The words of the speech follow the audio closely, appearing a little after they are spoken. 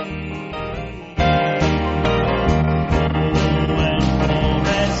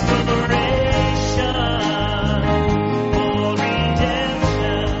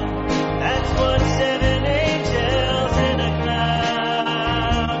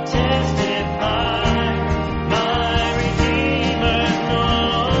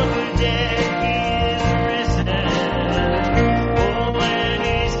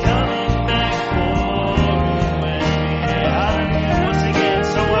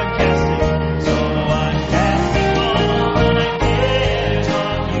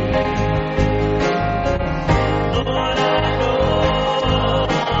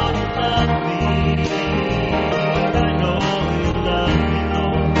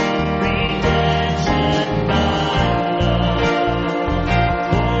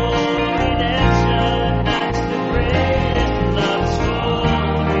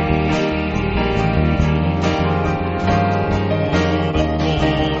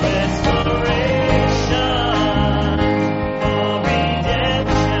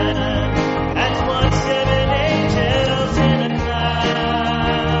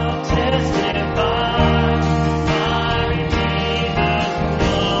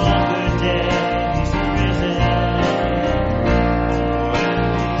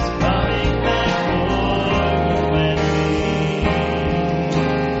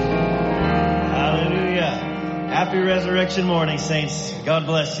Resurrection morning, saints. God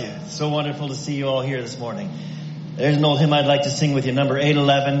bless you. It's so wonderful to see you all here this morning. There's an old hymn I'd like to sing with you, number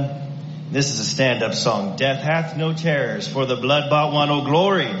 811. This is a stand-up song. Death hath no terrors, for the blood-bought one. Oh,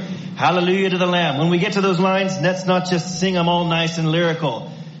 glory. Hallelujah to the Lamb. When we get to those lines, let's not just sing them all nice and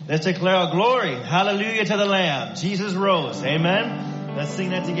lyrical. Let's declare our glory. Hallelujah to the Lamb. Jesus rose. Amen. Let's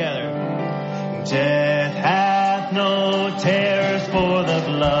sing that together. Death hath no terrors, for the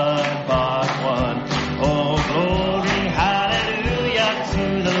blood-bought one. Oh, glory, hallelujah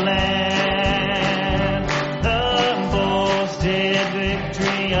to the Lamb. The boasted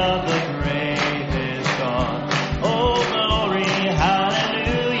victory of the grave is gone. Oh, glory,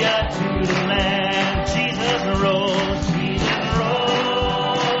 hallelujah to the Lamb. Jesus rose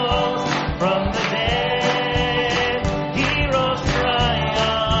from the dead. He rose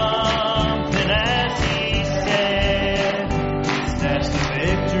triumphant as he said. He snatched the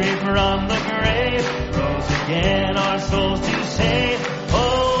victory from the grave. Again our souls to save.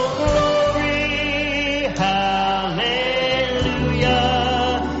 Oh, glory, hallelujah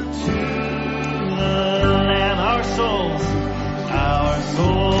to the Lamb. Our souls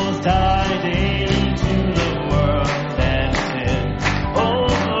die daily to the world and sin. Oh,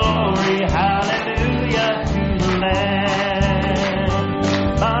 glory, hallelujah to the Lamb.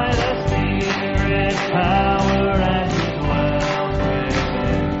 By the Spirit power and He dwells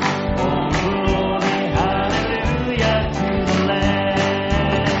within. Oh, glory, hallelujah to the Lamb.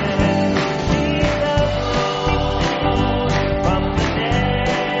 Jesus rose from the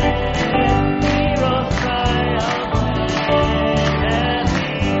dead. He rose triumphant as He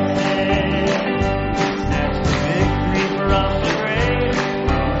said. Snatched the victory from the grave.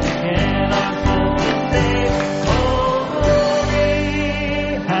 Rose again our souls to save. Oh, glory,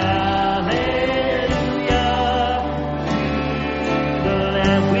 hallelujah to the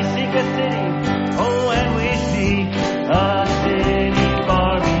Lamb. We seek a city. Oh, and we seek a city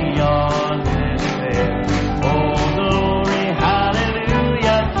far beyond this veil. Oh, glory,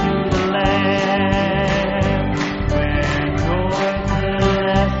 hallelujah to the Lamb. Where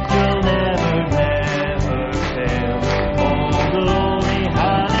joyfulness will never, never fail. Oh, glory,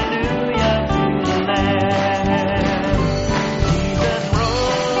 hallelujah to the Lamb. Jesus rose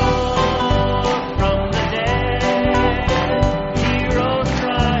from the dead. He rose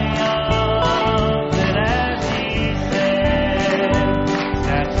triumphant as He said.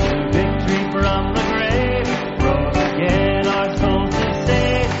 Snatched the victory from the grave. Rose again our souls to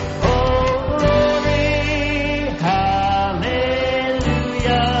save. Oh, glory, hallelujah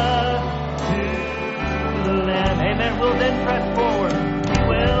to the Lamb. Amen. We'll then press forward. We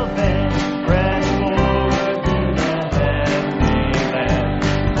will then press forward to the heavenly land.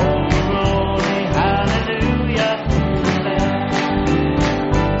 Oh, glory, hallelujah to the Lamb.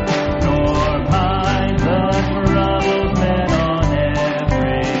 Nor mind the troubles met on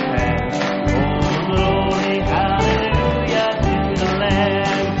every hand. Oh, glory, hallelujah to the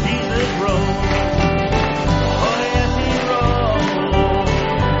Lamb. Jesus rose. Oh, yes, He rose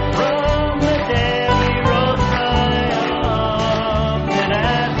from the dead. He rose triumphant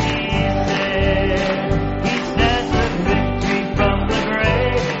as He said. He snatched the victory from the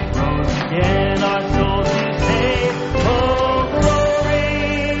grave. Rose again our souls to save. Oh, glory,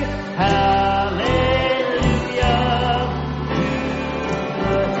 hallelujah to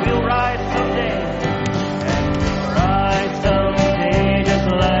the. We'll rise someday. And we'll rise someday just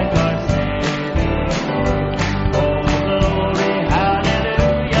like our Savior. Oh, glory,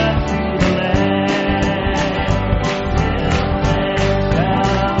 hallelujah to the Lamb. Till then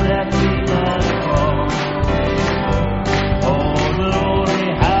shall that be done all. Oh, glory,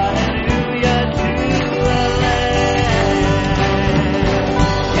 hallelujah to the Lamb.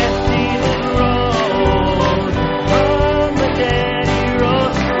 Yes, Jesus rose from the dead. He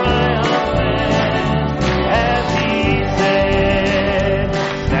rose triumphant as He said.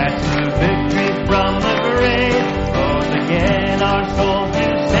 Snatched the victory from the grave. Rose again our souls to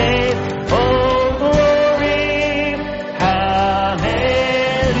save. Oh, glory, hallelujah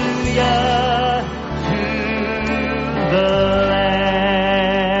to the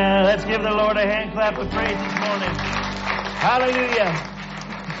Lamb. Let's give the Lord a hand clap of praise this morning. Hallelujah.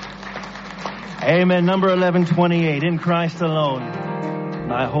 Amen. Number 1128. In Christ alone,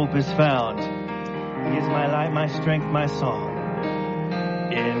 my hope is found. He is my light, my strength, my song.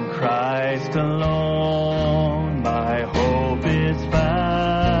 In Christ alone, my hope is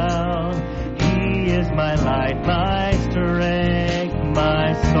found. He is my light, my strength,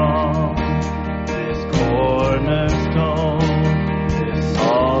 my song. This cornerstone, this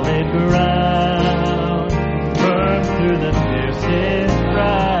solid ground, firm through the fiercest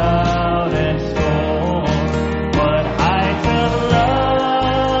drought and storm. What I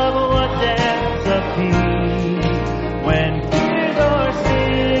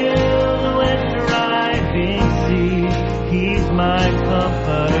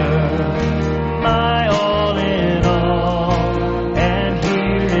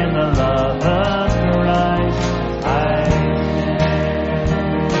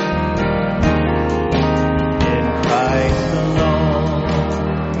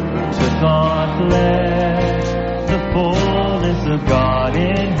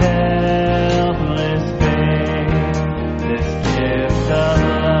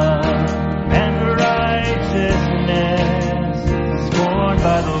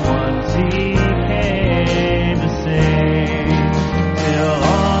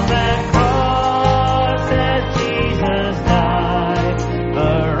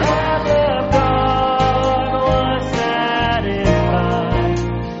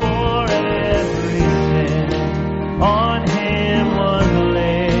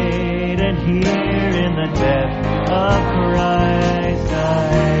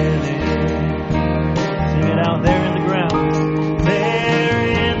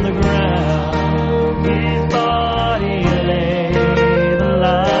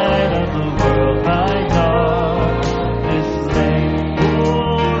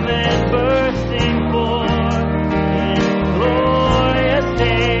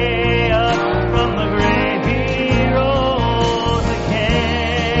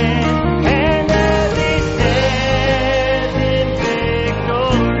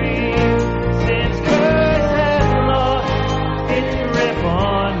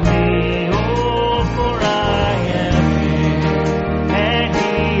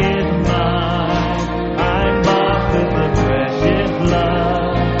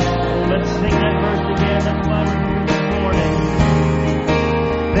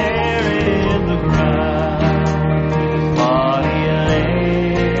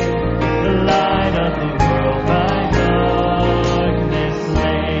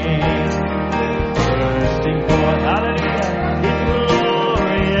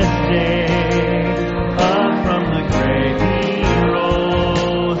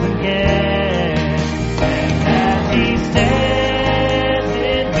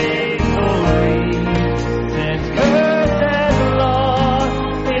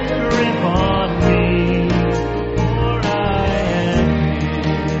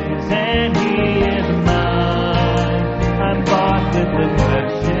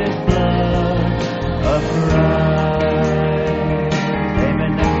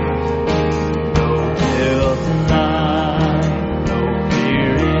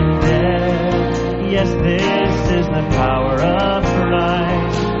the power of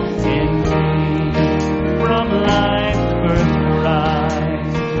Christ in me. From life's first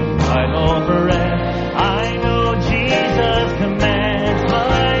rise to final breath, I know Jesus commands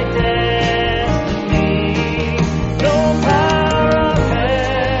my destiny. No power of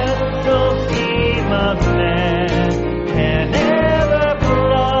hell, no scheme of man can ever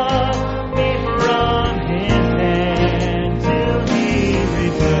pluck me from his hand till he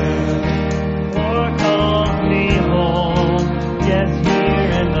returns or calls me home. Yes,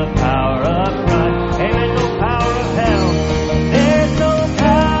 here in the power of Christ. Amen. No power of hell. There's no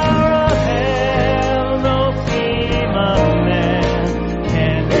power of hell, no scheme of man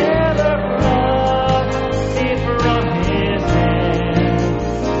can ever pluck me from his hand.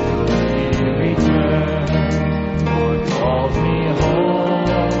 He returns or calls me home.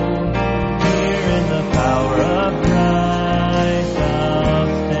 Here in the power of Christ I'll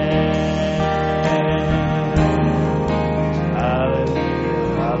stand.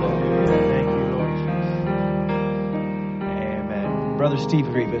 Hallelujah, hallelujah. Thank you, Lord Jesus. Amen. Brother Steve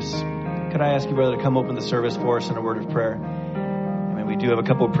Rivas, could I ask you, brother, to come open the service for us in a word of prayer? Amen. We do have a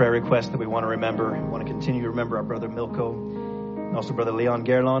couple of prayer requests that we want to remember. We want to continue to remember our brother Milko, and also brother Leon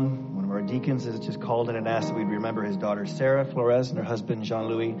Gerlon, one of our deacons, has just called in and asked that we remember his daughter Sarah Flores and her husband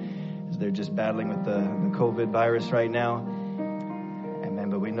Jean-Louis, as they're just battling with the COVID virus right now. Amen.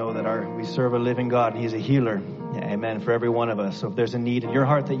 But we know that we serve a living God, and he's a healer. Amen. For every one of us. So if there's a need in your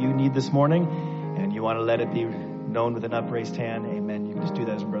heart that you need this morning, and you want to let it be known with an upraised hand, amen, you can just do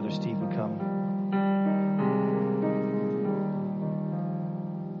that as brother Steve would come.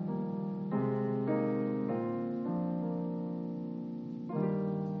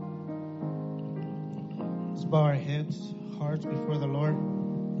 Let's bow our heads, hearts before the Lord.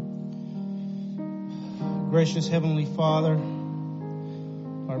 Gracious Heavenly Father,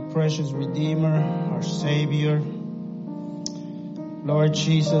 our precious Redeemer, our Savior, Lord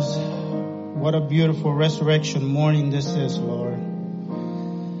Jesus, what a beautiful resurrection morning this is, Lord.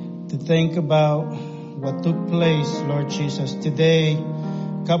 To think about what took place, Lord Jesus, today,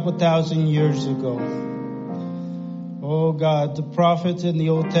 a couple thousand years ago. Oh God, the prophets in the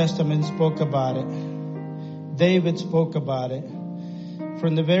Old Testament spoke about it. David spoke about it.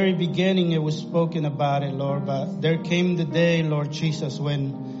 From the very beginning, it was spoken about it, Lord. But there came the day, Lord Jesus,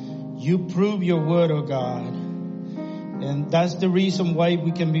 when you prove your word, oh God. And that's the reason why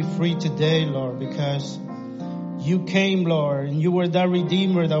we can be free today, Lord, because you came, Lord, and you were that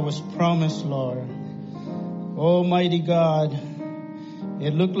Redeemer that was promised, Lord. Almighty God,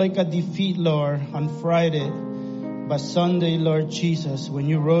 it looked like a defeat, Lord, on Friday. But Sunday, Lord Jesus, when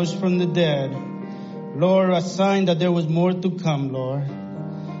you rose from the dead, Lord, a sign that there was more to come, Lord.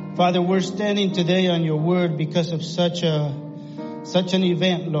 Father, we're standing today on your word because of such an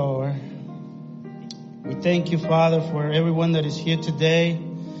event, Lord. We thank you, Father, for everyone that is here today.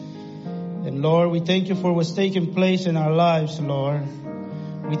 And Lord, we thank you for what's taking place in our lives, Lord.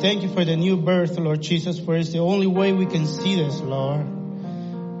 We thank you for the new birth, Lord Jesus, for it's the only way we can see this, Lord.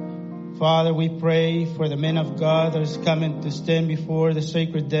 Father, we pray for the men of God that is coming to stand before the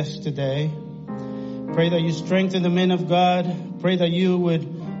sacred desk today. Pray that you strengthen the men of God. Pray that you would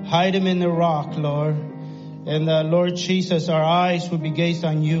hide them in the rock, Lord. And Lord Jesus, our eyes would be gazed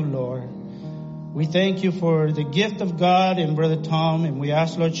on you, Lord. We thank you for the gift of God and Brother Tom. And we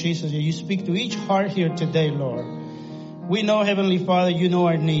ask, Lord Jesus, that you speak to each heart here today, Lord. We know, Heavenly Father, you know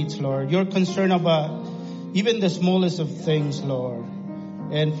our needs, Lord. You're concerned about even the smallest of things, Lord.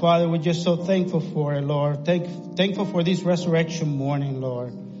 And Father, we're just so thankful for it, Lord. Thankful for this resurrection morning,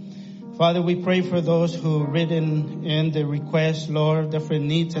 Lord. Father, we pray for those who written in the request, Lord, different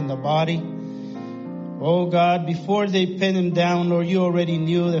needs in the body. Oh God, before they pin them down, Lord, you already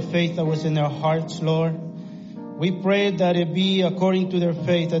knew the faith that was in their hearts, Lord. We pray that it be according to their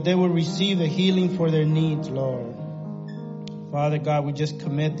faith, that they will receive the healing for their needs, Lord. Father God, we just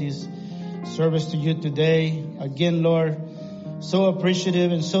commit this service to you today. Again, Lord, so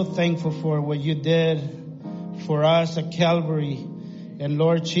appreciative and so thankful for what you did for us at Calvary. And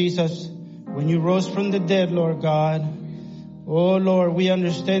Lord Jesus, when you rose from the dead, Lord God, oh Lord, we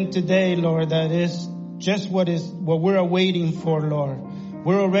understand today, Lord, that is just what we're awaiting for, Lord.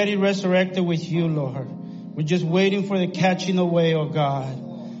 We're already resurrected with you, Lord. We're just waiting for the catching away, oh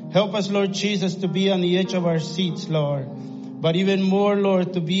God. Help us, Lord Jesus, to be on the edge of our seats, Lord. But even more,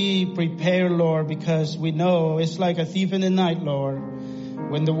 Lord, to be prepared, Lord, because we know it's like a thief in the night, Lord.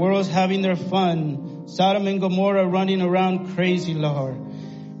 When the world's having their fun, Sodom and Gomorrah running around crazy, Lord.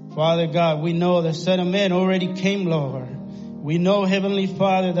 Father God, we know the Son of Man already came, Lord. We know, Heavenly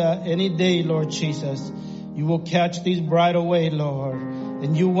Father, that any day, Lord Jesus, you will catch this bride away, Lord.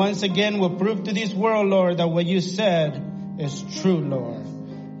 And you once again will prove to this world, Lord, that what you said is true, Lord.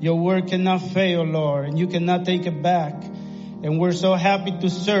 Your word cannot fail, Lord, and you cannot take it back. And we're so happy to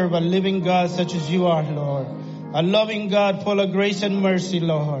serve a living God such as you are, Lord. A loving God full of grace and mercy,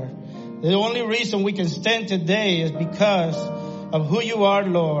 Lord. The only reason we can stand today is because of who you are,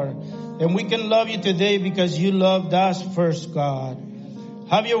 Lord. And we can love you today because you loved us first, God.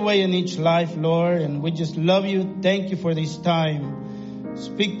 Have your way in each life, Lord. And we just love you. Thank you for this time.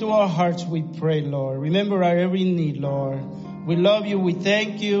 Speak to our hearts, we pray, Lord. Remember our every need, Lord. We love you. We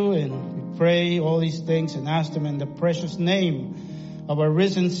thank you. And we pray all these things and ask them in the precious name of our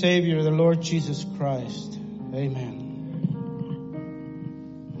risen Savior, the Lord Jesus Christ. Amen.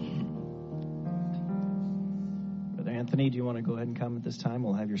 Brother Anthony, do you want to go ahead and come at this time?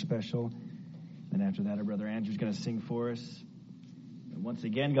 We'll have your special. And after that, our Brother Andrew's going to sing for us. And once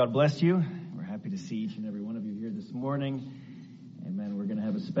again, God bless you. We're happy to see each and every one of you here this morning. Amen. We're going to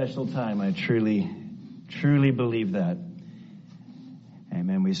have a special time. I truly believe that.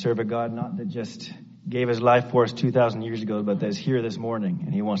 Amen. We serve a God not that just gave his life for us 2,000 years ago, but that's here this morning.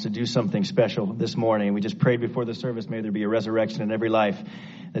 And he wants to do something special this morning. And we just prayed before the service, may there be a resurrection in every life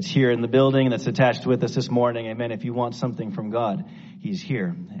that's here in the building, that's attached with us this morning. Amen. If you want something from God, he's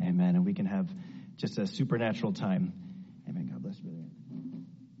here. Amen. And we can have just a supernatural time. Amen. God bless you, brother.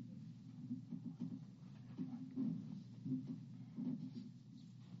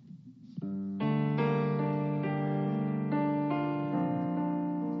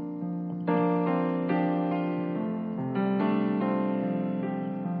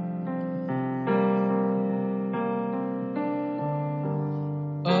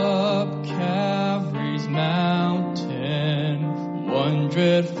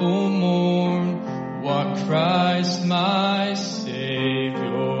 Dreadful morn, what Christ my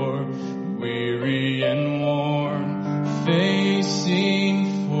Savior, weary and worn,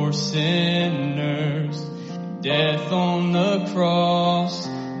 facing for sinners, death on the cross,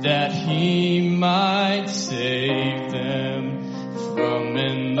 that he might save them from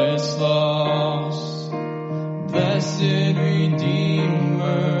endless loss. Blessed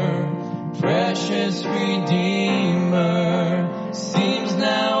Redeemer, precious Redeemer, seems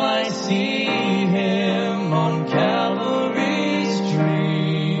now I see him on Calvary's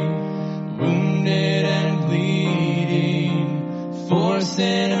tree, wounded and bleeding, for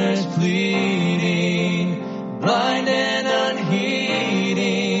sinners pleading, blind and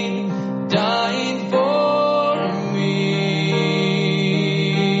unheeding, dying for me.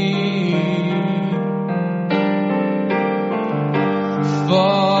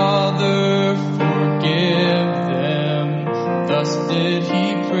 Father, forgive them. Thus did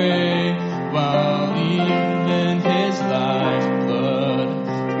he pray, while even his lifeblood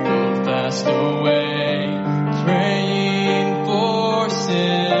flowed fast away, praying for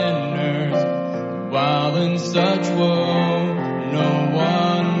sinners, while in such woe, no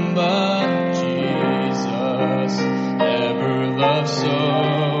one but Jesus ever loved so.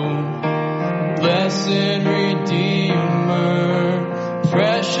 Blessed Redeemer,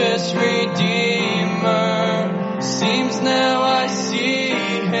 precious Redeemer, seems now I see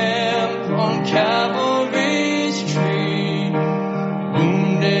him on Calvary's tree,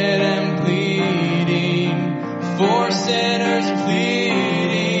 wounded and bleeding, for sinners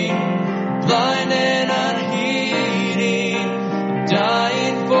pleading, blind and unheeding,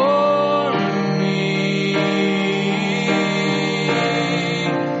 dying for me,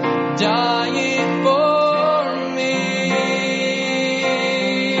 dying for me.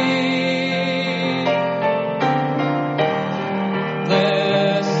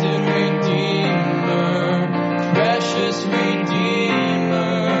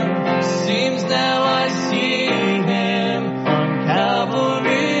 Redeemer, seems now I see him on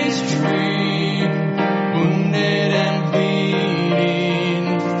Calvary's tree, wounded and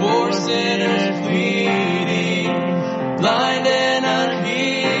bleeding, for sinners pleading, blind and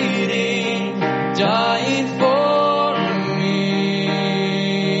unheeding, dying for me,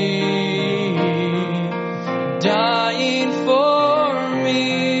 dying for me.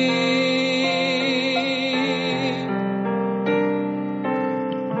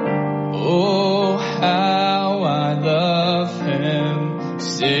 Oh, how I love him,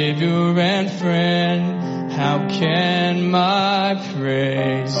 Savior and friend. How can my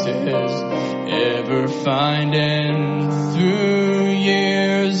praises ever find end? Through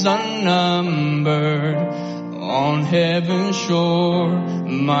years unnumbered, on heaven's shore,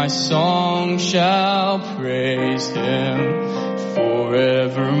 my song shall praise him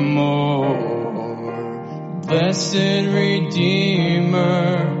forevermore. Blessed Redeemer,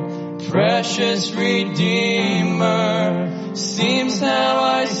 precious Redeemer. Seems how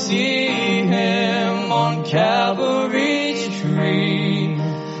I see him on Calvary's tree,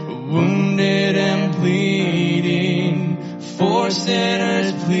 wounded and bleeding, for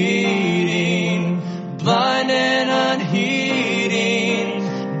sinners pleading, blind and unheeding,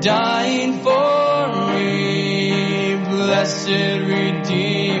 dying for me. Blessed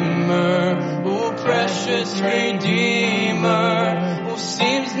Redeemer, oh precious Redeemer. Oh,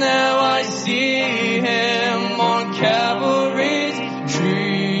 seems now I see him on Calvary's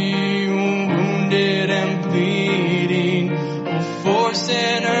tree, wounded and bleeding, for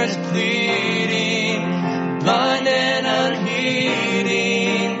sinners pleading, blind and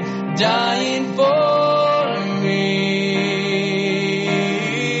unheeding, dying for me,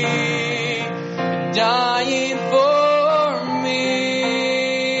 dying for me.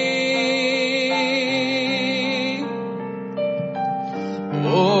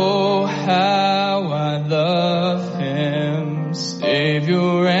 Oh, how I love him,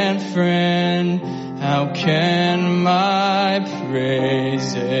 Savior and friend. How can my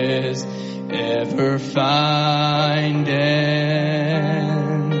praises ever find end?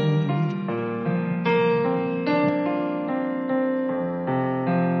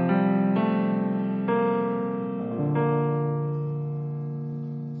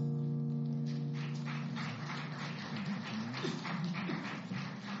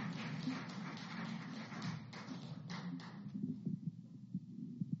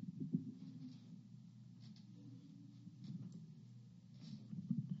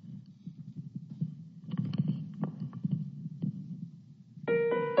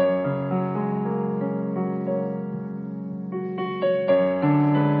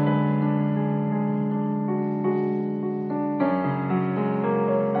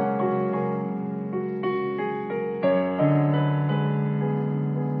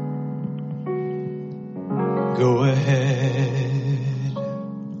 Go ahead,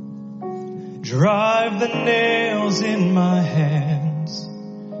 drive the nails in my hands,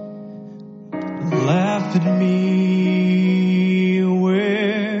 laugh at me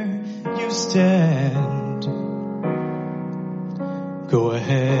where you stand. Go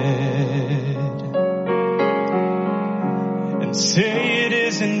ahead and say it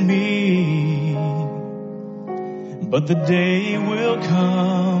isn't me, but the day will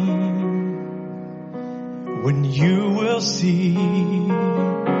come when you will see,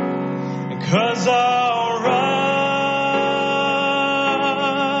 'cause I'll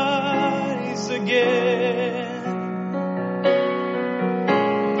rise again.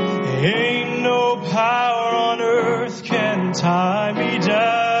 Ain't no power on earth can tie me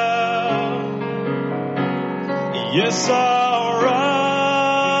down. Yes, I'll rise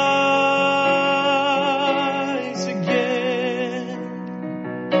again.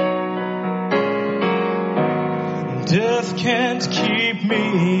 Death can't keep me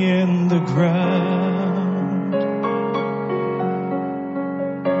in the ground.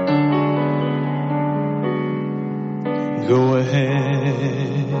 Go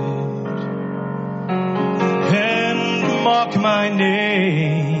ahead and mock my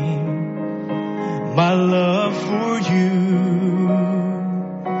name. My love for you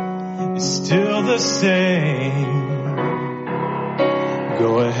is still the same.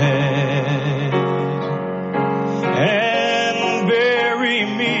 Go ahead and bury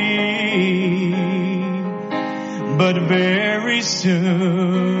me, but very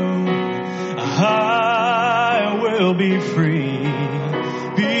soon I will be free,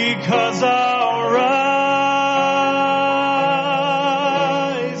 because I'll rise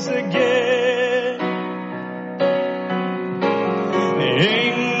again. There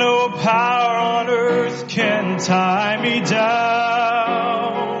ain't no power on earth can tie me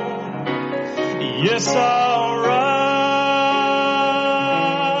down. Yes, I'll rise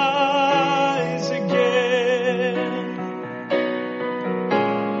again.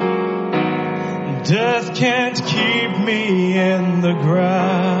 Death can't keep me in the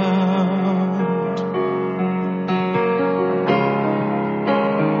ground.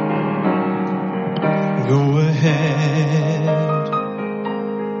 Go ahead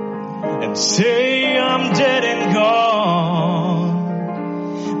and say I'm dead and gone,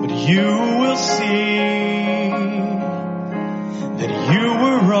 but you will see that you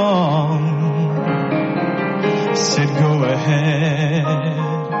were wrong. Said go ahead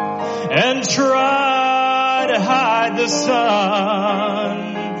and try to hide the sun,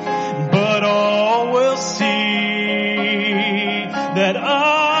 but all will see that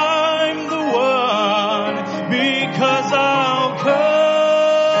I'm the one, because I'll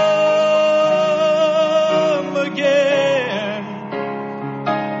come again.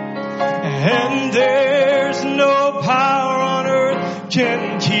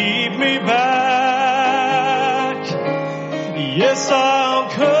 can keep me back. Yes, I'll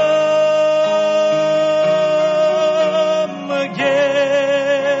come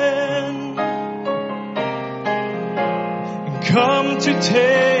again. Come to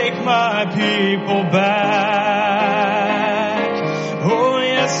take my people back. Oh,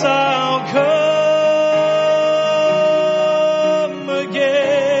 yes, I'll come again.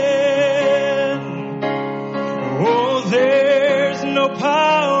 Oh, there's no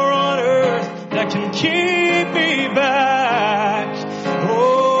power on earth that can keep me back.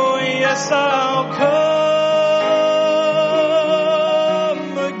 Oh, yes, I'll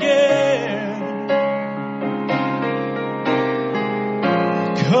come again.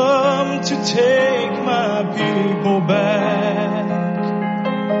 Come to take my people back.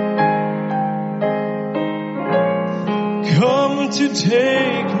 Come to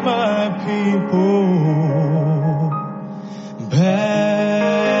take my people back.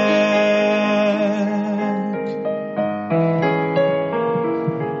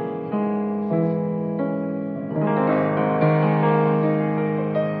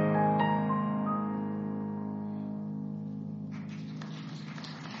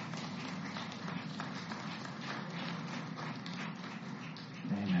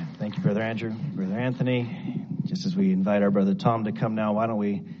 Amen. Thank you, Brother Andrew, Brother Anthony. Just as we invite our brother Tom to come now, why don't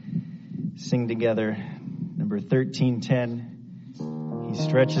we sing together number 1310. He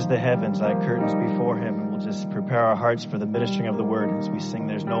stretches the heavens like curtains before him, and we'll just prepare our hearts for the ministering of the word as we sing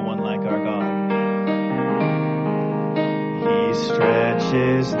There's No One Like Our God. He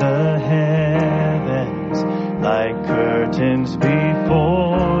stretches the heavens like curtains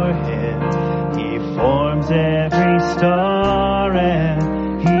before him. He forms every star and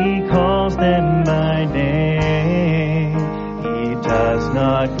he calls them by name. He does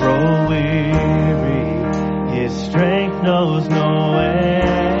not grow weary. His strength knows no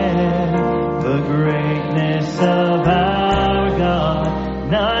end. The greatness of our God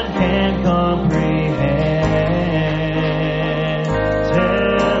none can comprehend.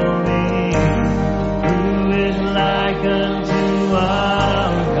 Tell me, who is like unto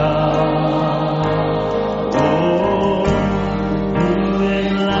our God? Oh, who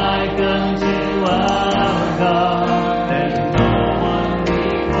is like unto our God? There's no one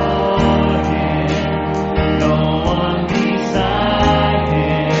before him, no one beside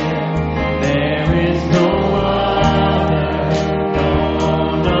him. There is no other,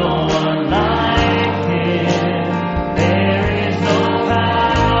 no one like him. There is no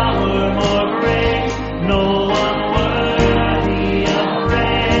power more great, no one worthy of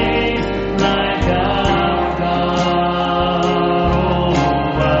praise like our God. Oh,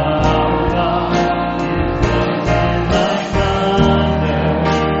 our God, His voice is like thunder,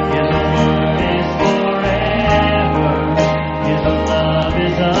 His word is forever, His love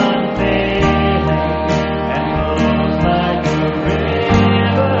is unfailing and flows like a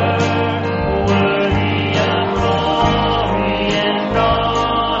river, worthy of glory and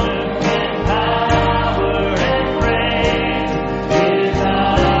honor and power and praise is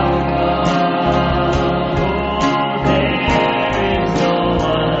our God. Oh, there is no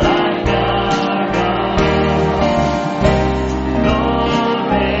one like our God. No,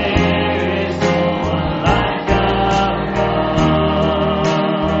 there is no one like our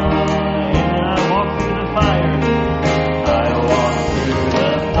God.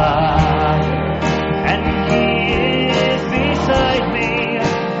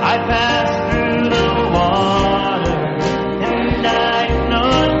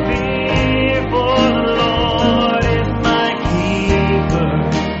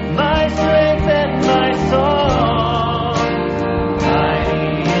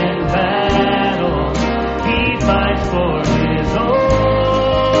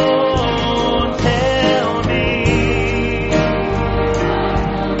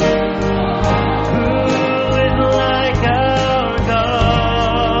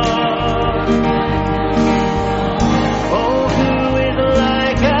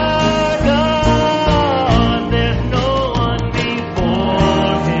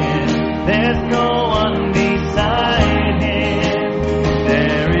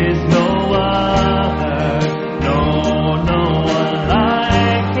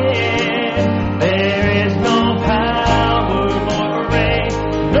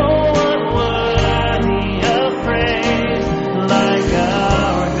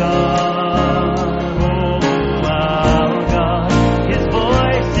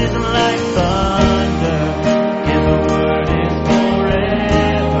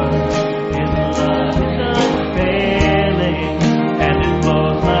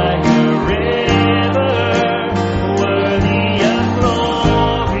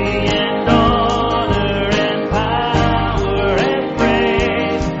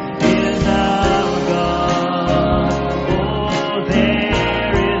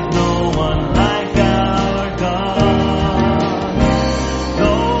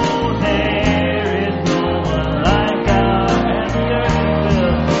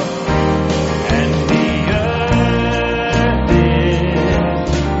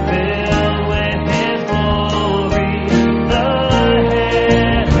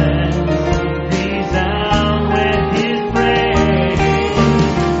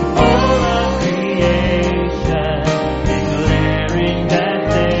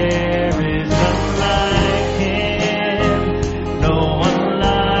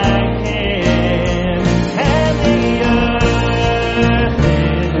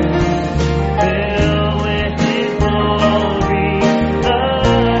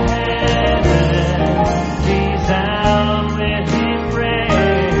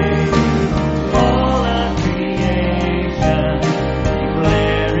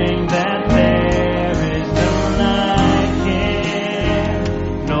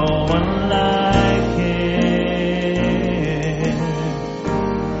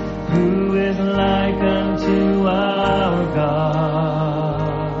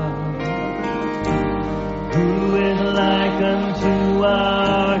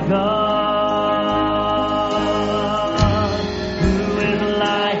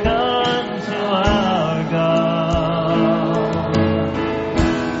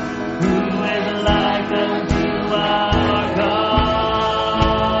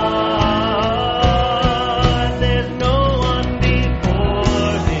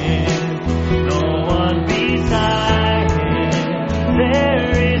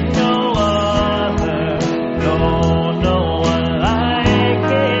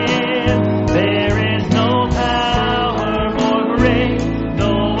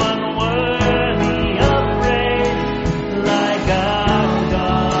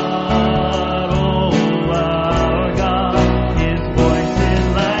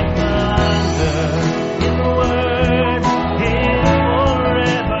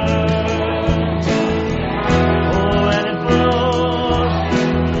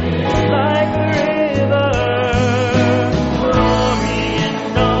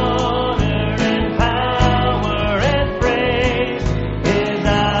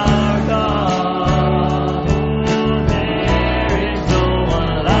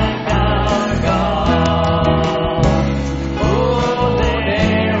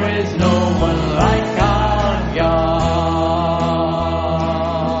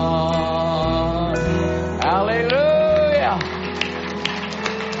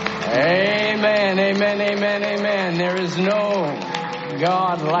 is no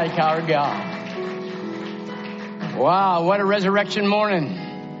God like our God. Wow, what a resurrection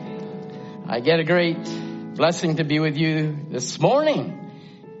morning. I get a great blessing to be with you this morning.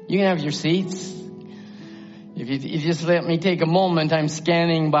 You can have your seats. If you just let me take a moment, I'm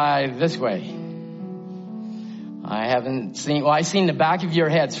scanning by this way. I've seen the back of your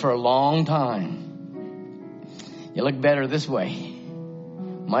heads for a long time. You look better this way.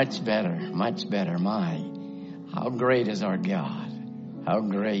 Much better, much better. My, how great is our God. How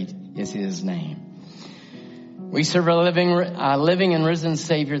great is his name. We serve a living and risen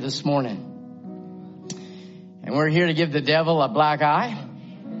Savior this morning. And we're here to give the devil a black eye.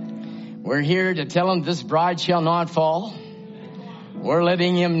 We're here to tell him this bride shall not fall. We're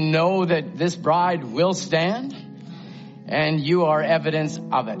letting him know that this bride will stand. And you are evidence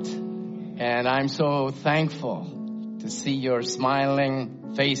of it. And I'm so thankful to see your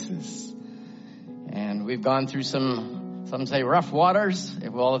smiling faces. And we've gone through some say rough waters.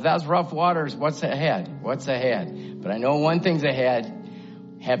 Well, if that's rough waters, what's ahead? What's ahead? But I know one thing's ahead.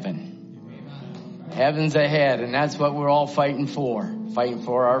 Heaven. Heaven's ahead. And that's what we're all fighting for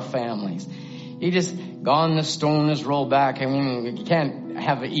our families. You just gone, the stone is rolled back. I mean, you can't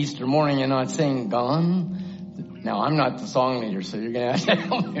have an Easter morning and not sing gone. Now, I'm not the song leader, so you're going to have to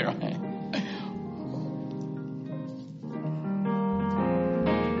help me, right?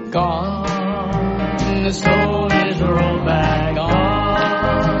 Gone, the stone is rolled back.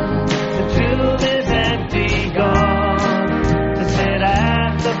 Gone, the tomb is empty. Gone, to sit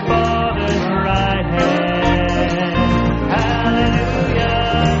at the Father's right hand. Hallelujah,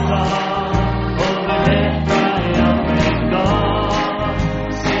 gone, over death triumphant.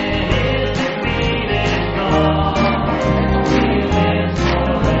 Gone, sin is defeated. Gone.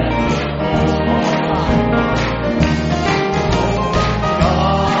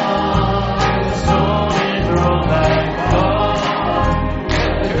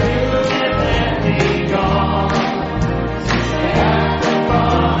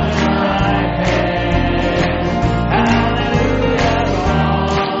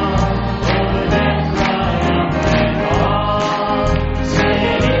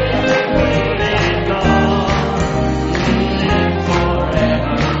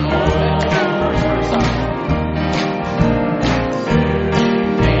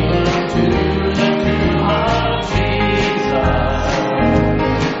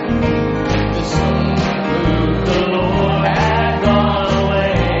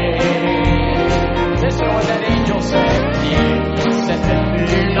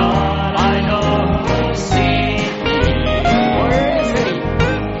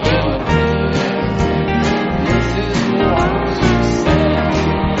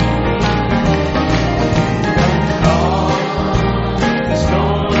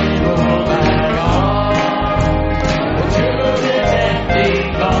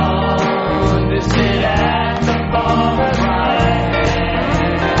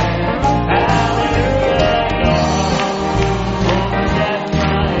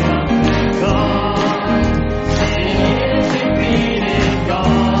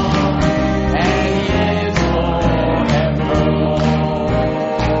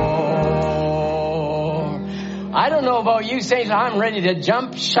 I'm ready to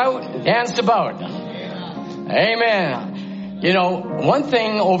jump, shout, dance about. Amen. You know, one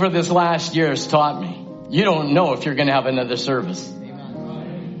thing over this last year has taught me, you don't know if you're going to have another service.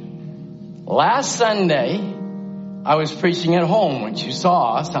 Last Sunday, I was preaching at home, which you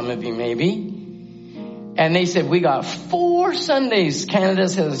saw, some of you maybe. And they said, we got 4 Sundays. Canada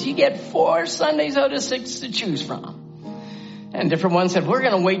says, you get 4 Sundays out of 6 to choose from. And different ones said, we're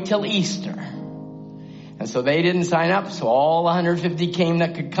going to wait till Easter. And so they didn't sign up. So all 150 came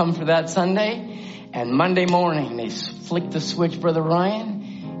that could come for that Sunday. And Monday morning, they flicked the switch, Brother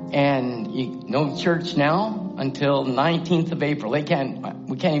Ryan. And no church now until 19th of April. We can't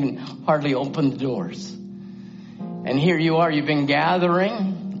even hardly open the doors. And here you are. You've been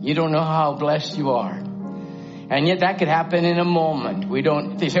gathering. You don't know how blessed you are. And yet that could happen in a moment.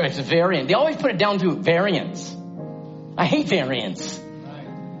 They say it's a variant. They always put it down to variance. I hate variance.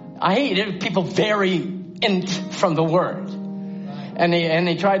 I hate it. People vary from the word, and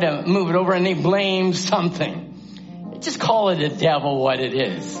they try to move it over and they blame something. Just call it a devil what it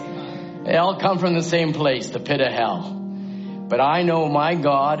is. They all come from the same place, the pit of hell. But I know my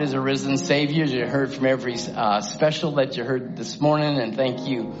God is a risen Savior. You heard from every special that you heard this morning, and thank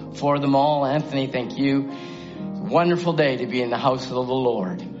you for them all. Anthony, thank you. Wonderful day to be in the house of the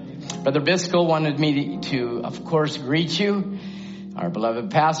Lord. Brother Biscoe wanted me to, of course, greet you. Our beloved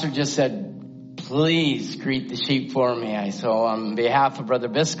pastor just said, please greet the sheep for me. So on behalf of Brother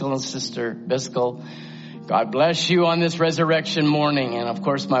Biscoe and Sister Biscoe, God bless you on this resurrection morning. And of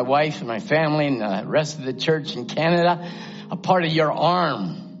course, my wife and my family and the rest of the church in Canada, a part of your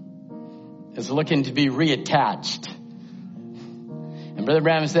arm is looking to be reattached. And Brother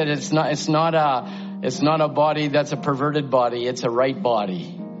Branham said it's not a body that's a perverted body. It's a right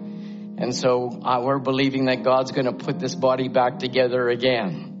body. And so we're believing that God's going to put this body back together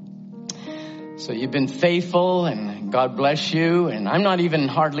again. So you've been faithful, and God bless you. And I'm not even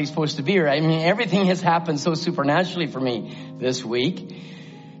hardly supposed to be here. I mean, everything has happened so supernaturally for me this week.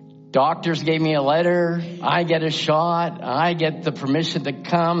 Doctors gave me a letter. I get a shot. I get the permission to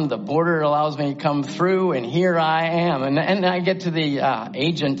come. The border allows me to come through, and here I am. And I get to the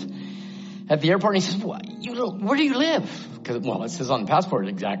agent at the airport, and he says, where do you live? Well, it says on the passport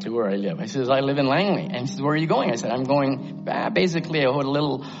exactly where I live. I says, I live in Langley. And he says, where are you going? I said, I'm going basically a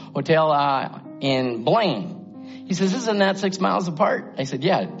little hotel in Blaine. He says, isn't that 6 miles apart? I said,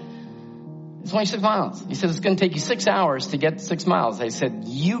 yeah, it's only 6 miles. He says, it's going to take you 6 hours to get 6 miles. I said,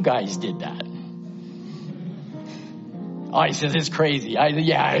 you guys did that. Oh, he says, it's crazy.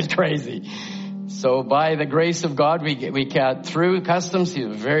 Yeah, it's crazy. So by the grace of God, we got through customs. He's a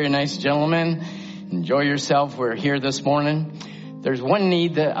very nice gentleman. Enjoy yourself. We're here this morning. There's one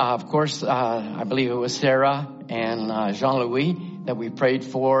need that, of course, I believe it was Sarah and Jean-Louis that we prayed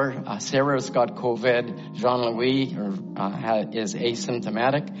for. Sarah's got COVID. Jean-Louis is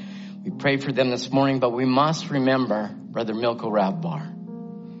asymptomatic. We prayed for them this morning, but we must remember Brother Milko Ravbar.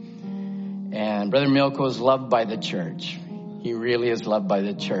 And Brother Milko is loved by the church. He really is loved by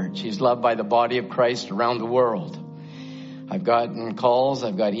the church. He's loved by the body of Christ around the world. I've gotten calls,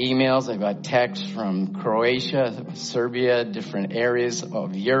 I've got emails, I've got texts from Croatia, Serbia, different areas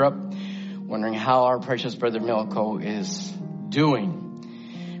of Europe, wondering how our precious Brother Milko is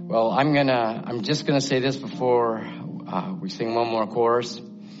doing. Well, I'm just gonna say this before we sing one more chorus.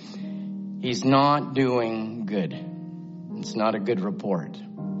 He's not doing good. It's not a good report.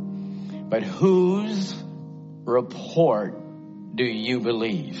 But whose report do you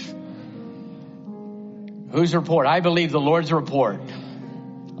believe? Whose report? I believe the Lord's report.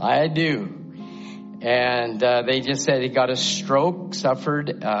 I do. And they just said he got a stroke, suffered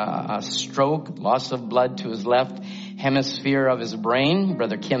a stroke, loss of blood to his left hemisphere of his brain.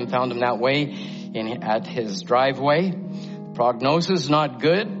 Brother Kim found him that way at his driveway. Prognosis not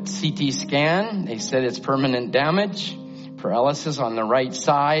good. CT scan. They said it's permanent damage. Paralysis on the right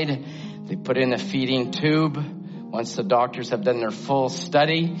side. They put in a feeding tube. Once the doctors have done their full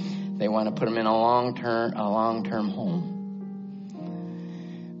study, they want to put him in a long-term home.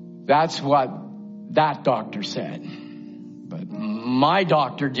 That's what that doctor said. But my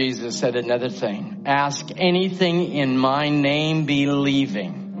doctor, Jesus, said another thing. Ask anything in my name,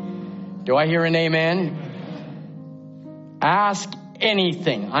 believing. Do I hear an amen? Ask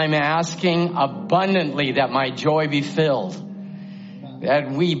anything. I'm asking abundantly that my joy be filled.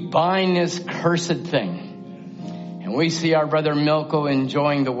 That we bind this cursed thing. And we see our Brother Milko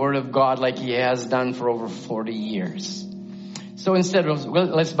enjoying the Word of God like he has done for over 40 years. So instead,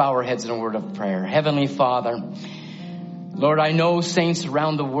 let's bow our heads in a word of prayer. Heavenly Father, Lord, I know saints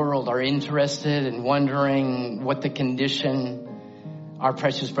around the world are interested and wondering what the condition our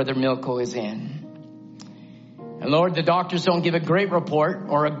precious Brother Milko is in. And Lord, the doctors don't give a great report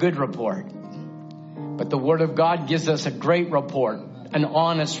or a good report. But the Word of God gives us a great report, an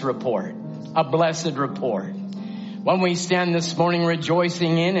honest report, a blessed report. When we stand this morning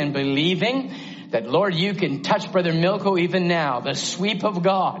rejoicing in and believing that, Lord, you can touch Brother Milko even now. The sweep of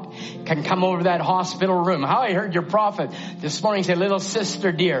God can come over that hospital room. How I heard your prophet this morning say, little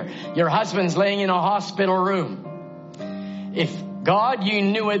sister dear, your husband's laying in a hospital room. If God, you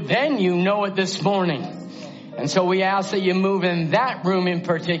knew it then, you know it this morning. And so we ask that you move in that room in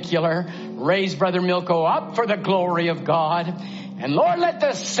particular. Raise Brother Milko up for the glory of God. And Lord, let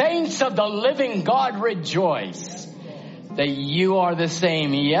the saints of the living God rejoice that you are the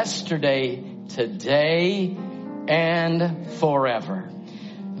same yesterday, today, and forever.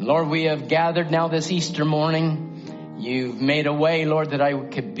 Lord, we have gathered now this Easter morning. You've made a way, Lord, that I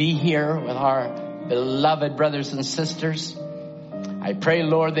could be here with our beloved brothers and sisters. I pray,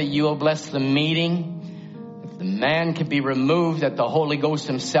 Lord, that you will bless the meeting, that the man could be removed, that the Holy Ghost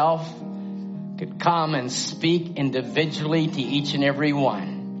himself could come and speak individually to each and every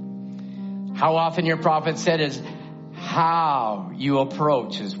one. How often your prophet said is, how you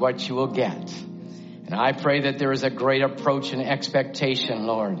approach is what you will get. And I pray that there is a great approach and expectation,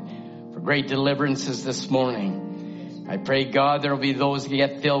 Lord, for great deliverances this morning. I pray, God, there will be those that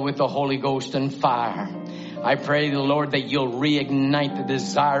get filled with the Holy Ghost and fire. I pray, the Lord, that you'll reignite the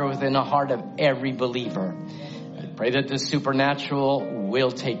desire within the heart of every believer. I pray that the supernatural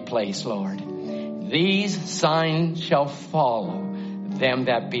will take place, Lord. these signs shall follow them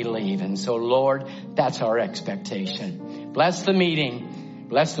that believe. And so, Lord, that's our expectation. Bless the meeting.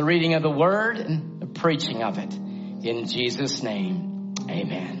 Bless the reading of the word and the preaching of it. In Jesus' name,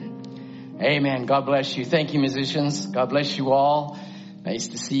 amen. Amen. God bless you. Thank you, musicians. God bless you all. Nice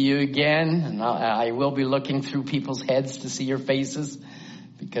to see you again. And I will be looking through people's heads to see your faces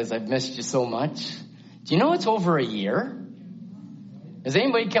because I've missed you so much. Do you know it's over a year? Does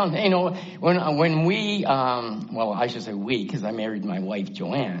anybody count? You know, when we, well, I should say we, because I married my wife,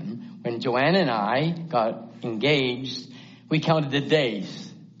 Joanne. When Joanne and I got engaged, we counted the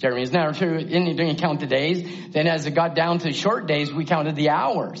days. Jeremy, isn't that true? Didn't you count the days? Then as it got down to short days, we counted the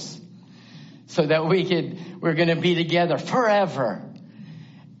hours. So that we're going to be together forever.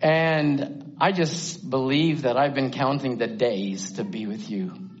 And I just believe that I've been counting the days to be with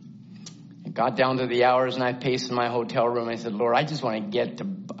you. It got down to the hours and I paced in my hotel room. I said, Lord, I just want to get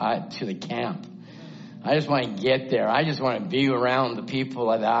to the camp. I just want to get there. I just want to be around the people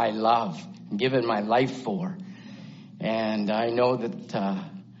that I love and give it my life for. And I know that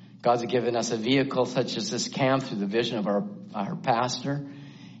God's given us a vehicle such as this camp through the vision of our pastor.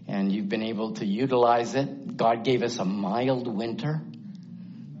 And you've been able to utilize it. God gave us a mild winter.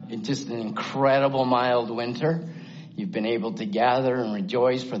 It's just an incredible mild winter. You've been able to gather and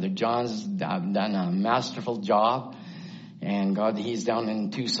rejoice. Brother John's done a masterful job. And God, he's down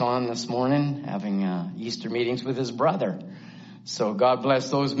in Tucson this morning having Easter meetings with his brother. So God bless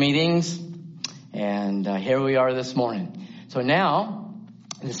those meetings. And here we are this morning. So now,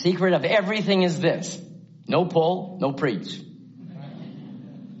 the secret of everything is this. No pull, no preach.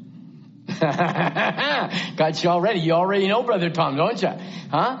 Got you already. You already know Brother Tom, don't you?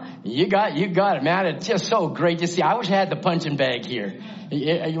 Huh? You got it, man. It's just so great to see. I wish I had the punching bag here.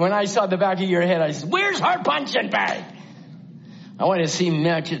 When I saw the back of your head, I said, where's our punching bag? I wanted to see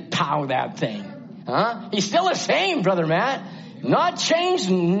Matt just pow that thing. Huh? He's still the same, Brother Matt. Not changed.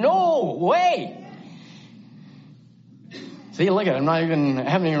 No way. See, look at it. I'm not even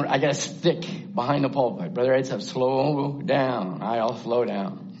having, I got a stick behind the pulpit. Brother Ed said, slow down. I'll slow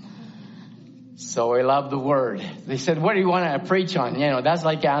down. So I love the word. They said, what do you want to preach on? You know, that's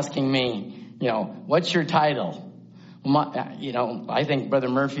like asking me, you know, what's your title? I think Brother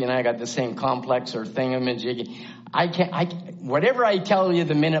Murphy and I got the same complex or thingamajiggy. Whatever I tell you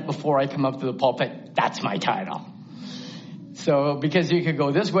the minute before I come up to the pulpit, that's my title. So, because you could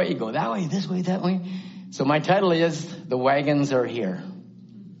go this way, you go that way, this way, that way. So my title is, The Wagons Are Here.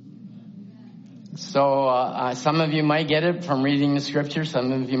 So some of you might get it from reading the scripture.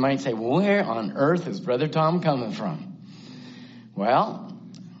 Some of you might say, where on earth is Brother Tom coming from? Well,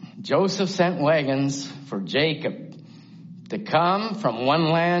 Joseph sent wagons for Jacob to come from one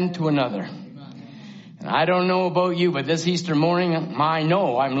land to another. And I don't know about you, but this Easter morning, I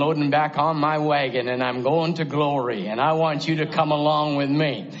know I'm loading back on my wagon and I'm going to glory. And I want you to come along with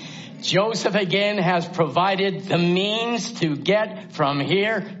me. Joseph again has provided the means to get from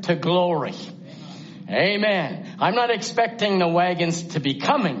here to glory. Amen. I'm not expecting the wagons to be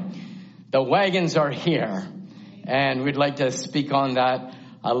coming. The wagons are here. And we'd like to speak on that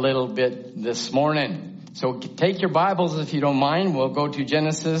a little bit this morning. So take your Bibles if you don't mind. We'll go to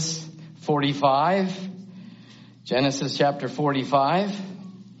Genesis 45. Genesis chapter 45.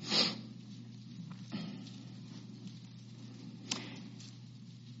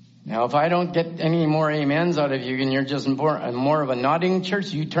 Now, if I don't get any more amens out of you and you're just more of a nodding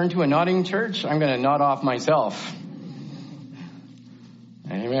church, you turn to a nodding church, I'm going to nod off myself.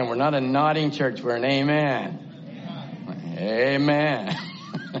 Amen. We're not a nodding church. We're an amen. Amen.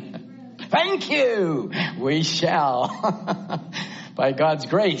 Thank you. We shall. By God's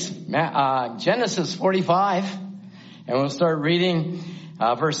grace. Genesis 45. And we'll start reading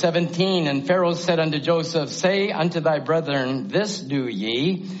verse 17. And Pharaoh said unto Joseph, say unto thy brethren, this do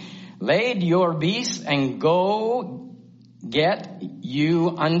ye. Lade your beasts and go get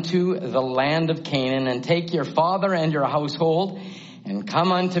you unto the land of Canaan, and take your father and your household, and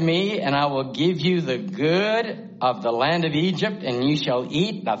come unto me, and I will give you the good of the land of Egypt, and you shall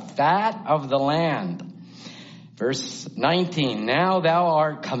eat the fat of the land. Verse 19, now thou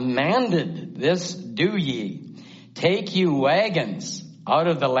art commanded, this do ye. Take you wagons out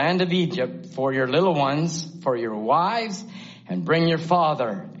of the land of Egypt for your little ones, for your wives, and bring your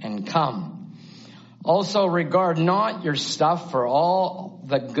father, and come. Also regard not your stuff, for all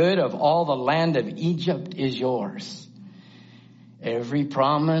the good of all the land of Egypt is yours. Every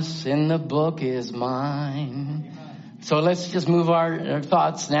promise in the book is mine. So let's just move our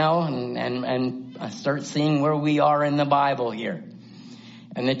thoughts now and start seeing where we are in the Bible here.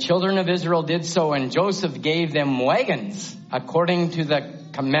 And the children of Israel did so, and Joseph gave them wagons according to the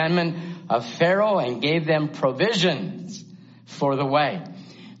commandment of Pharaoh and gave them provisions for the way.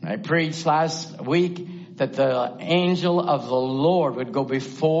 And I preached last week that the angel of the Lord would go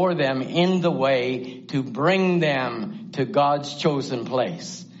before them in the way to bring them to God's chosen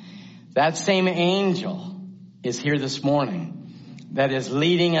place. That same angel is here this morning that is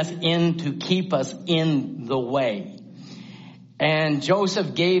leading us in to keep us in the way. And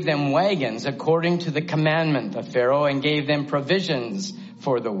Joseph gave them wagons according to the commandment of Pharaoh and gave them provisions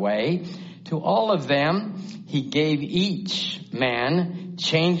for the way. To all of them, he gave each man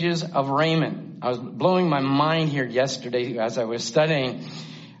changes of raiment. I was blowing my mind here yesterday as I was studying.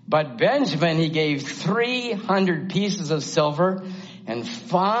 But Benjamin, he gave 300 pieces of silver and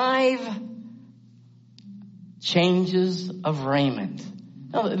 5 changes of raiment.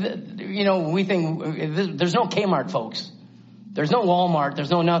 You know, we think there's no Kmart, folks. There's no Walmart.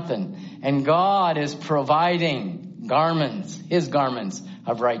 There's no nothing. And God is providing garments, his garments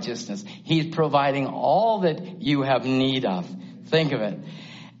of righteousness. He's providing all that you have need of. Think of it.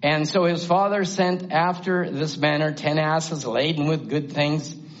 And so his father sent after this manner 10 asses laden with good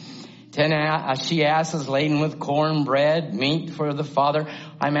things, 10 she-asses laden with corn, bread, meat for the father.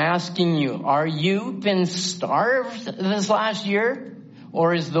 I'm asking you, are you been starved this last year?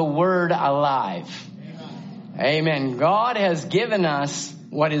 Or is the word alive? Amen. God has given us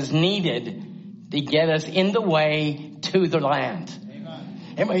what is needed to get us in the way to the land.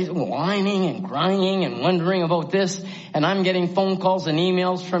 Everybody's whining and crying and wondering about this. And I'm getting phone calls and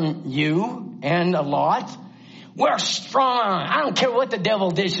emails from you and a lot. We're strong. I don't care what the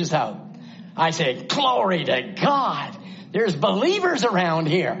devil dishes out. I say, glory to God. There's believers around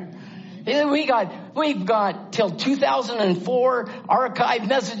here. We've got till 2004 archived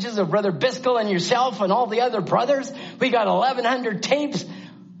messages of Brother Biscoe and yourself and all the other brothers. We got 1,100 tapes.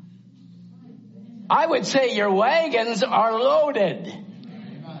 I would say your wagons are loaded.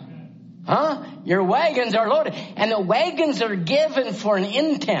 Huh? Your wagons are loaded. And the wagons are given for an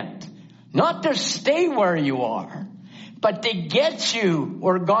intent. Not to stay where you are, but to get you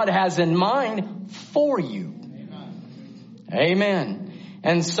where God has in mind for you. Amen.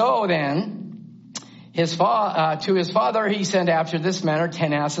 And so then, to his father, he sent after this manner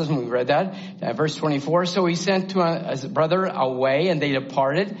 10 asses, and we read that, verse 24. So he sent to his brother away, and they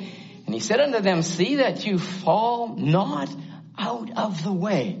departed. And he said unto them, see that you fall not out of the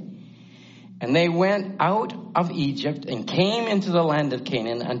way. And they went out of Egypt and came into the land of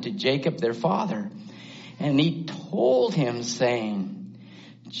Canaan unto Jacob their father. And he told him, saying,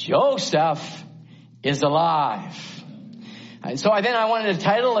 Joseph is alive. And so I wanted to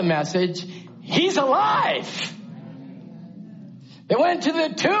title a message, He's Alive. They went to the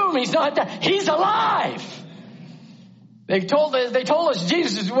tomb. He's not there. He's alive. They told us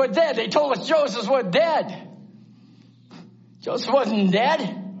Jesus was dead. They told us Joseph was dead. Joseph wasn't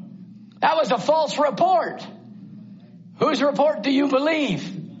dead. That was a false report. Whose report do you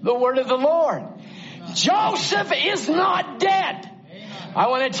believe? The word of the Lord. Joseph is not dead. I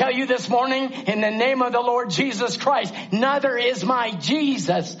want to tell you this morning, in the name of the Lord Jesus Christ, neither is my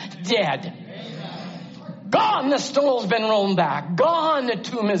Jesus dead. Gone, the stone's been rolled back. Gone, the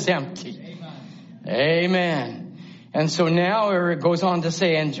tomb is empty. Amen. And so now it goes on to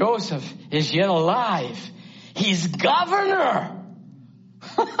say, and Joseph is yet alive. He's governor.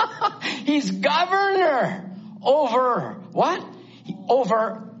 He's governor over what?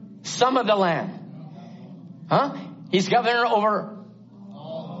 Over some of the land. Huh? He's governor over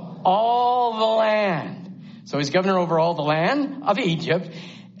all the land. So he's governor over all the land of Egypt.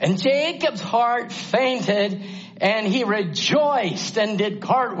 And Jacob's heart fainted, and he rejoiced and did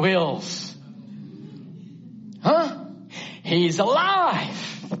cartwheels. Huh? He's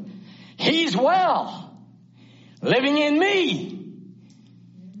alive. He's well. Living in me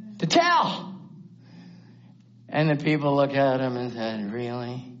to tell. And the people looked at him and said,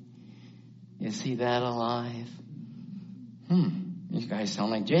 really? Is he that alive? These guys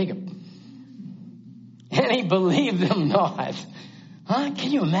sound like Jacob. And he believed them not. Huh?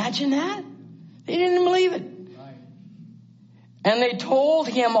 Can you imagine that? They didn't believe it. Right. And they told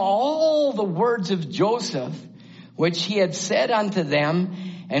him all the words of Joseph, which he had said unto them.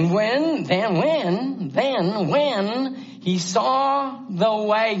 And when he saw the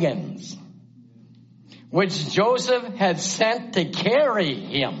wagons, which Joseph had sent to carry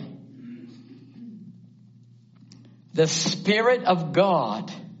him, the Spirit of God,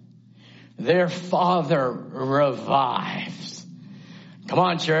 their father, revives. Come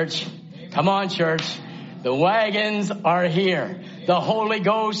on, church. Come on, church. The wagons are here. The Holy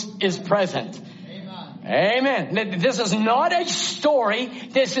Ghost is present. Amen. This is not a story.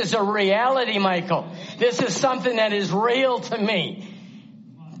 This is a reality, Michael. This is something that is real to me.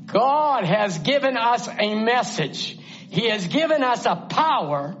 God has given us a message. He has given us a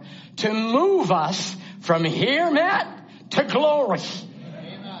power to move us from here, Matt, to glory.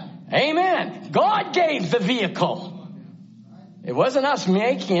 Amen. God gave the vehicle. It wasn't us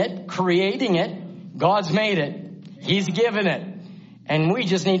making it, creating it. God's made it. He's given it. And we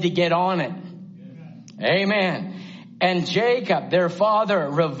just need to get on it. Amen. And Jacob, their father,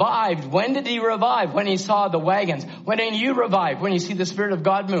 revived. When did he revive? When he saw the wagons. When did you revive? When you see the Spirit of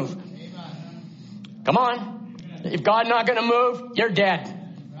God move. Come on. If God's not going to move, you're dead.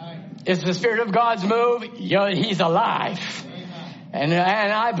 If the Spirit of God's move, He's alive. And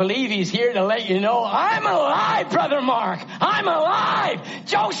I believe He's here to let you know, I'm alive, Brother Mark. I'm alive.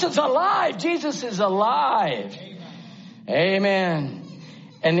 Joseph's alive. Jesus is alive. Amen.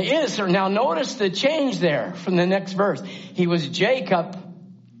 And Israel, now notice the change there from the next verse. He was Jacob.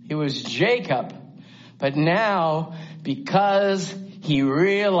 But now, because he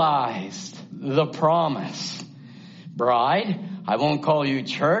realized the promise, bride, I won't call you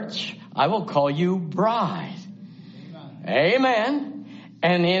church. I will call you bride. Amen.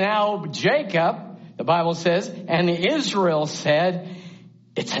 And now Jacob, the Bible says, and Israel said,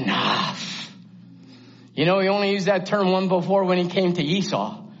 it's enough. You know, he only used that term one before when he came to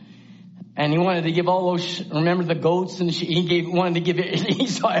Esau. And he wanted to give all those, remember the goats and wanted to give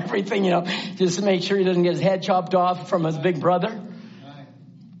Esau everything, just to make sure he doesn't get his head chopped off from his big brother.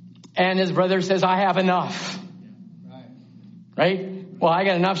 And his brother says, I have enough. Right? Well, I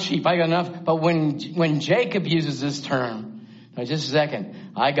got enough sheep. I got enough. But when Jacob uses this term, now just a second,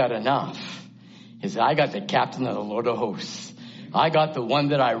 I got enough. He said, I got the captain of the Lord of hosts. I got the one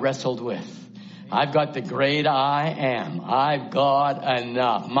that I wrestled with. I've got the great I am. I've got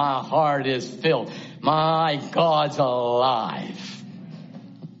enough. My heart is filled. My God's alive.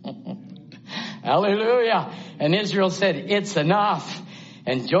 Hallelujah. And Israel said, it's enough.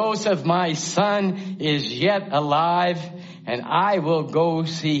 And Joseph, my son, is yet alive, and I will go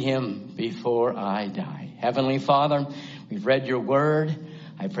see him before I die. Heavenly Father, we've read your word.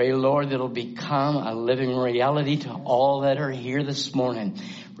 I pray, Lord, that it'll become a living reality to all that are here this morning,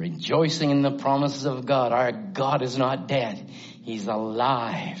 rejoicing in the promises of God. Our God is not dead. He's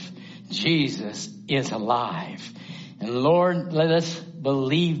alive. Jesus is alive. And Lord, let us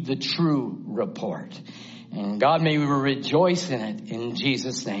believe the true report. And God, may we rejoice in it in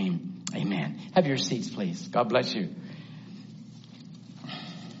Jesus' name. Amen. Have your seats, please. God bless you.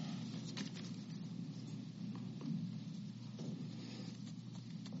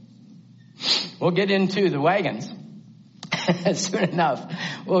 We'll get into the wagons. Soon enough.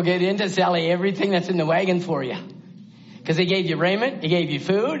 We'll get into Sally everything that's in the wagon for you. Because He gave you raiment, He gave you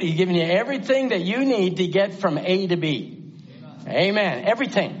food, He's given you everything that you need to get from A to B. Amen.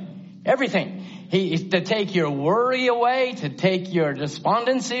 Everything. To take your worry away, to take your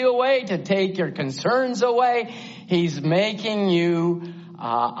despondency away, to take your concerns away. He's making you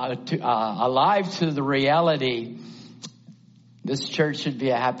alive to the reality. This church should be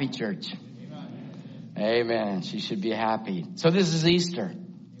a happy church. Amen. She should be happy. So this is Easter.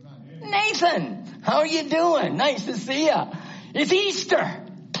 Nathan, how are you doing? Nice to see you. It's Easter.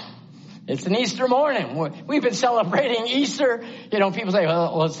 It's an Easter morning. We've been celebrating Easter. People say,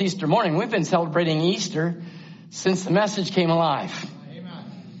 well, it's Easter morning. We've been celebrating Easter since the message came alive.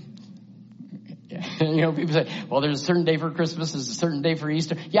 People say, well, there's a certain day for Christmas, there's a certain day for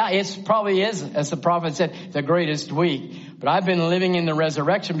Easter. Yeah, it probably is, as the prophet said, the greatest week. But I've been living in the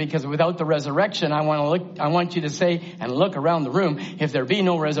resurrection, because without the resurrection, I want you to say and look around the room, if there be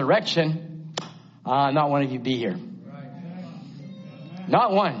no resurrection, not one of you be here.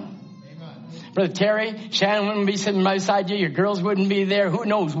 Not one. Brother Terry, Shannon wouldn't be sitting beside you, your girls wouldn't be there, who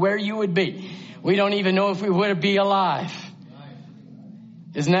knows where you would be. We don't even know if we would be alive.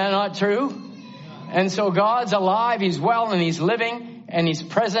 Isn't that not true? And so God's alive, He's well, and He's living, and He's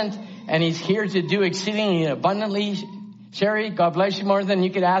present, and He's here to do exceedingly abundantly. Sherry, God bless you, more than you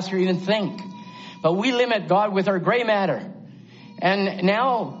could ask or even think. But we limit God with our gray matter. And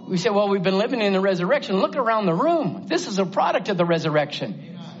now we say, well, we've been living in the resurrection. Look around the room. This is a product of the resurrection.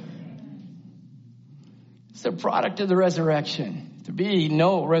 It's a product of the resurrection. If there be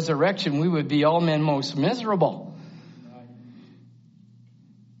no resurrection, we would be all men most miserable.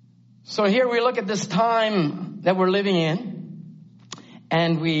 So here we look at this time that we're living in,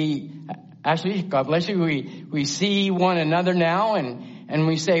 and God bless you, we see one another now, and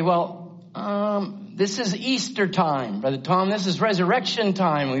we say, well, this is Easter time, Brother Tom, this is resurrection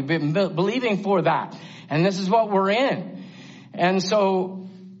time. We've been believing for that, and this is what we're in. And so,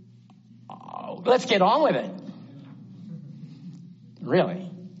 let's get on with it. Really.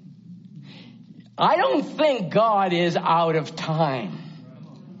 I don't think God is out of time.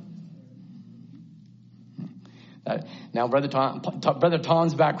 Now, Brother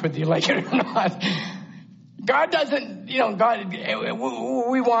Tom's back with you, like it or not. God doesn't, God,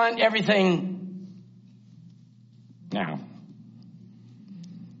 we want everything now.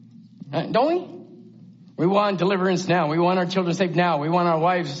 Don't we? We want deliverance now. We want our children saved now. We want our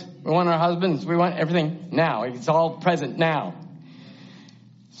wives. We want our husbands. We want everything now. It's all present now.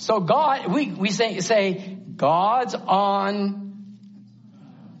 So God, we say God's on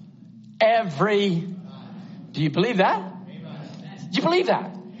every. Do you believe that? Do you believe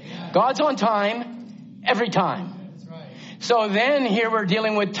that? God's on time every time. So then here we're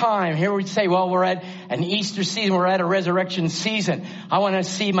dealing with time. Here we say, well, we're at an Easter season. We're at a resurrection season. I want to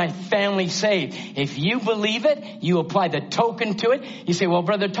see my family saved. If you believe it, you apply the token to it. You say, well,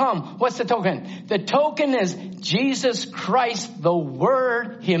 Brother Tom, what's the token? The token is Jesus Christ, the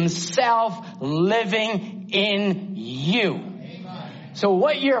Word Himself living in you. Amen. So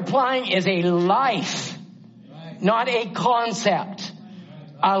what you're applying is a life, not a concept.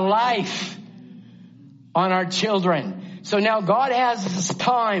 A life on our children. So now God has His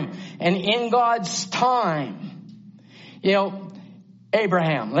time, and in God's time,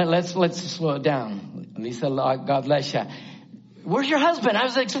 Abraham, let's slow it down. Lisa, God bless you. Where's your husband? I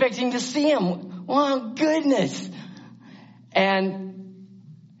was expecting to see him. Oh, goodness. And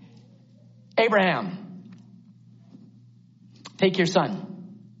Abraham, take your son.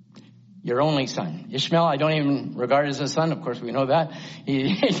 Your only son. Ishmael, I don't even regard as a son. Of course, we know that.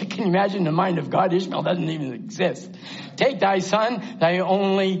 You can imagine the mind of God. Ishmael doesn't even exist. Take thy son, thy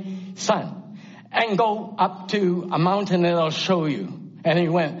only son, and go up to a mountain that I'll show you. And he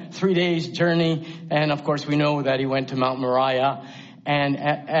went 3 days journey. And of course, we know that he went to Mount Moriah. And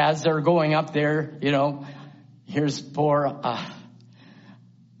as they're going up there, here's poor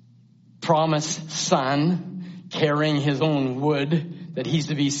promised son carrying his own wood that he's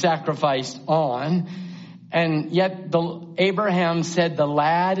to be sacrificed on. And yet Abraham said, the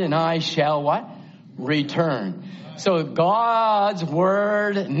lad and I shall what? Return. So God's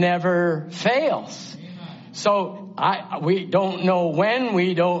word never fails. So we don't know when,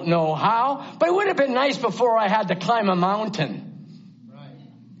 we don't know how, but it would have been nice before I had to climb a mountain.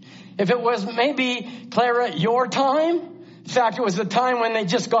 If it was maybe, Clara, your time, in fact, it was the time when they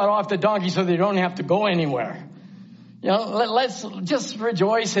just got off the donkey so they don't have to go anywhere. Let's just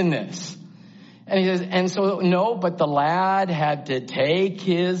rejoice in this. And he says, and so, no, but the lad had to carry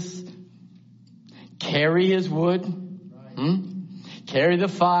his wood, carry the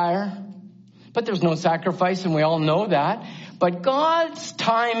fire. But there's no sacrifice, and we all know that. But God's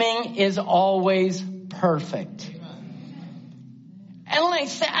timing is always perfect. And like I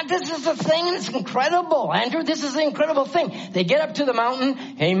said, this is the thing, and it's incredible. Andrew, this is an incredible thing. They get up to the mountain,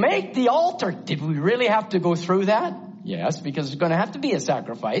 they make the altar. Did we really have to go through that? Yes, because there's going to have to be a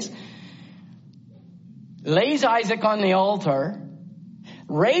sacrifice. Lays Isaac on the altar,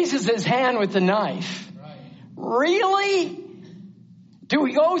 raises his hand with the knife. Really? Do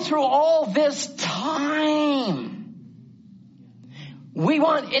we go through all this time? We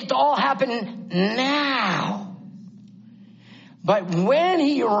want it to all happen now. But when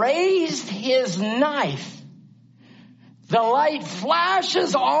he raised his knife, the light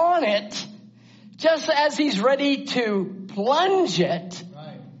flashes on it just as he's ready to plunge it.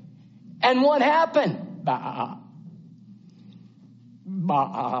 And what happened? Bah.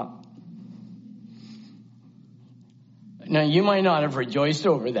 Now, you might not have rejoiced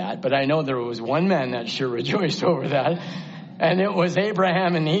over that, but I know there was one man that sure rejoiced over that. And it was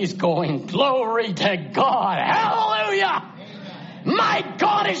Abraham, and he's going, glory to God. Hallelujah. My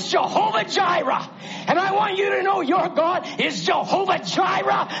God is Jehovah Jireh. And I want you to know your God is Jehovah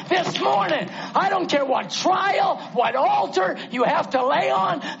Jireh this morning. I don't care what trial, what altar you have to lay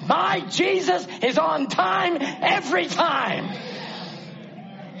on. My Jesus is on time every time.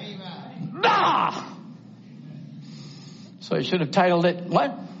 Bah! So I should have titled it,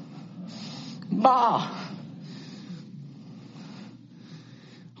 what? Bah.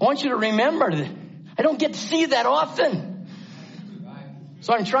 I want you to remember that I don't get to see that often.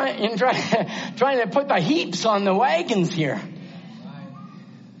 So I'm trying to put the heaps on the wagons here.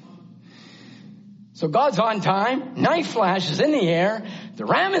 So God's on time. Knife flashes in the air. The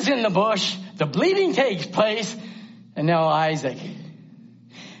ram is in the bush. The bleeding takes place. And now Isaac,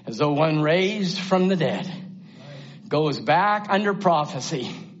 as though one raised from the dead, goes back under prophecy.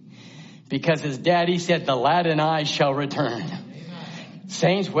 Because his daddy said, the lad and I shall return.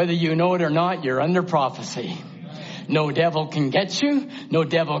 Saints, whether you know it or not, you're under prophecy. No devil can get you. No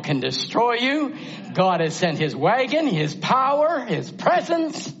devil can destroy you. God has sent his wagon, his power, his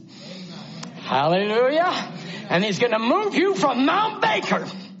presence. Hallelujah. And he's going to move you from Mount Baker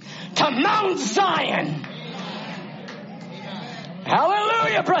to Mount Zion.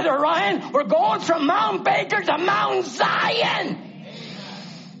 Hallelujah, Brother Ryan. We're going from Mount Baker to Mount Zion.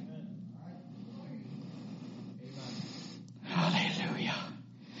 Hallelujah.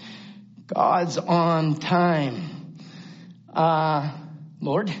 God's on time.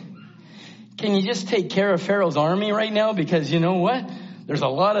 Lord, can you just take care of Pharaoh's army right now? Because you know what? There's a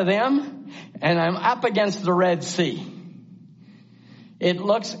lot of them, and I'm up against the Red Sea. It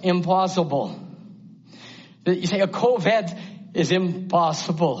looks impossible. You say a COVID is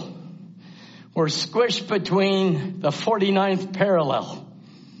impossible. We're squished between the 49th parallel,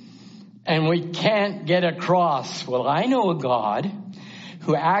 and we can't get across. Well, I know a God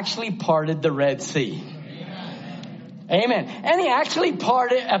who actually parted the Red Sea. Amen. And he actually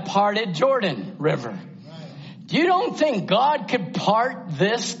parted Jordan River. You don't think God could part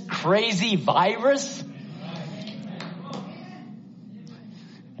this crazy virus?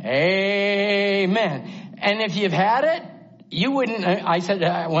 Amen. And if you've had it, you wouldn't. I said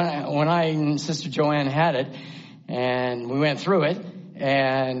when I and Sister Joanne had it, and we went through it,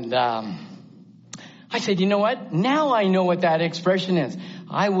 and I said, you know what? Now I know what that expression is.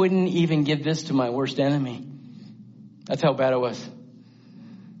 I wouldn't even give this to my worst enemy. That's how bad it was.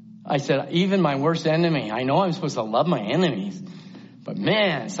 I said, even my worst enemy. I know I'm supposed to love my enemies, but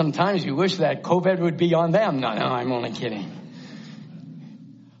man, sometimes you wish that COVID would be on them. No, I'm only kidding.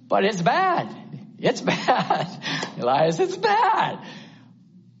 But it's bad. It's bad. Elias, it's bad.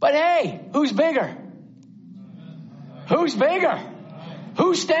 But hey, who's bigger? Who's bigger?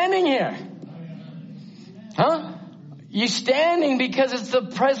 Who's standing here? Huh? You standing because it's the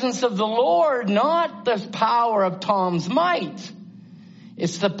presence of the Lord, not the power of Tom's might.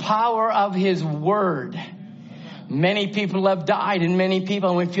 It's the power of his word. Many people have died, and many people,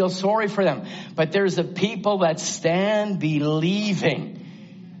 and we feel sorry for them. But there's a people that stand believing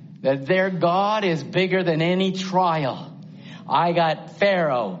that their God is bigger than any trial. I got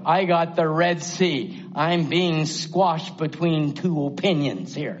Pharaoh. I got the Red Sea. I'm being squashed between two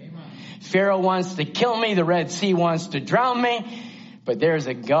opinions here. Pharaoh wants to kill me. The Red Sea wants to drown me. But there's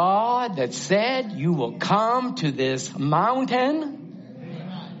a God that said, you will come to this mountain.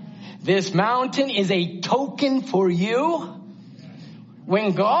 This mountain is a token for you.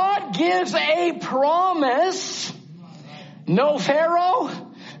 When God gives a promise, no Pharaoh,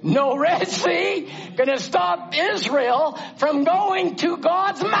 no Red Sea gonna stop Israel from going to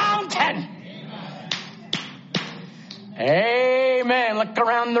God's mountain. Amen. Look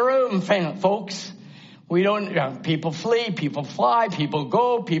around the room, folks. We don't, people flee, people fly, people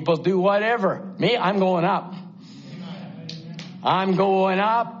go, people do whatever. Me, I'm going up. I'm going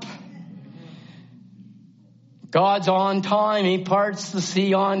up. God's on time. He parts the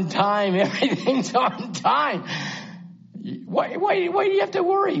sea on time. Everything's on time. Why do you have to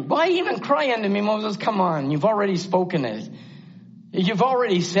worry? Why even cry unto me, Moses? Come on. You've already spoken it. You've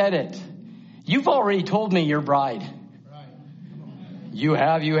already said it. You've already told me your bride. You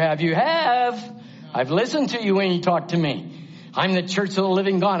have. I've listened to you when you talk to me. I'm the church of the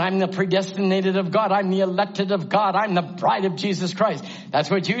living God. I'm the predestinated of God. I'm the elected of God. I'm the bride of Jesus Christ.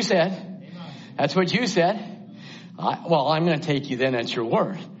 That's what you said. That's what you said. Well, I'm going to take you then at your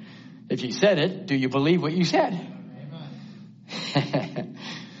word. If you said it, do you believe what you said?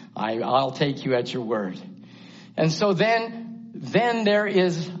 I'll take you at your word. And so then there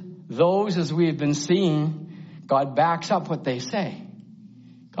is those, as we have been seeing, God backs up what they say.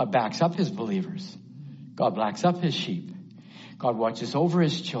 God backs up his believers. God backs up his sheep. God watches over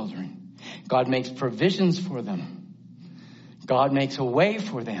his children. God makes provisions for them. God makes a way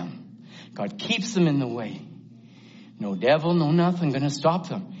for them. God keeps them in the way. No devil, no nothing going to stop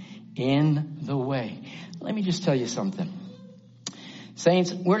them in the way. Let me just tell you something.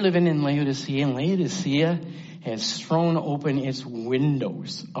 Saints, we're living in Laodicea, and Laodicea has thrown open its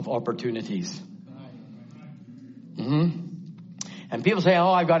windows of opportunities. And people say,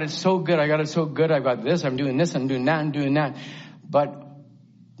 oh, I got it so good. I got it so good. I've got this. I'm doing this. I'm doing that. I'm doing that. But,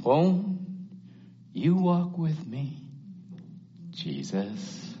 won't you walk with me,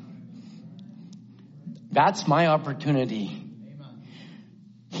 Jesus? That's my opportunity.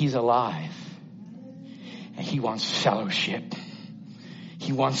 He's alive. And he wants fellowship.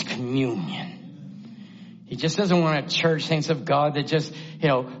 He wants communion. He just doesn't want a church, saints of God, that just,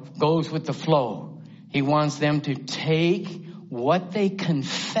 goes with the flow. He wants them to take what they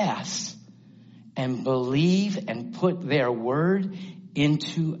confess and believe and put their word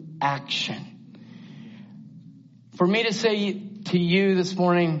into action. For me to say to you this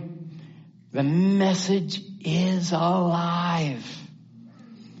morning, the message is alive.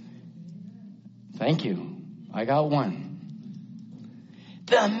 Thank you. I got one.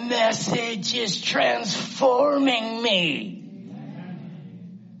 The message is transforming me.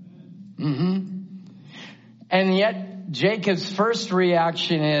 And yet Jacob's first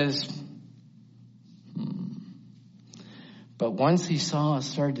reaction is, But once he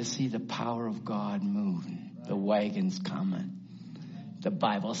started to see the power of God moving, the wagon's coming, the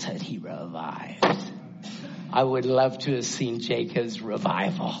Bible said he revived. I would love to have seen Jacob's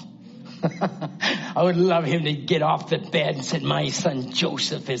revival. I would love him to get off the bed and said, my son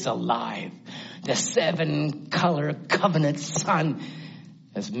Joseph is alive. The 7-color covenant son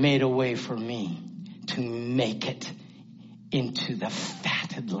has made a way for me to make it into the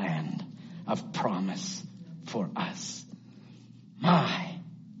fatted land of promise for us. My.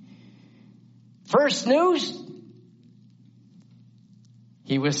 First news,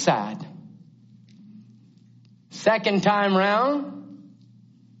 he was sad. Second time round,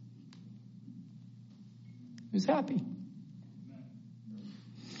 he was happy.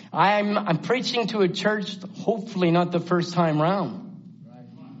 I'm preaching to a church, hopefully not the first time round.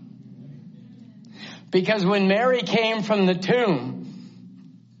 Because when Mary came from the tomb,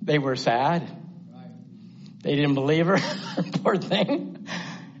 they were sad. They didn't believe her. Poor thing.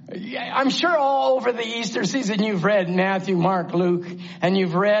 I'm sure all over the Easter season you've read Matthew, Mark, Luke, and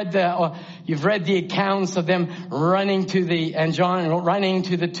you've read the accounts of them running to and John running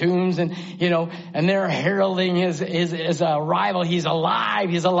to the tombs, and and they're heralding his arrival. He's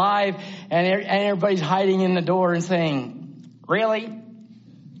alive, and everybody's hiding in the door and saying, "Really?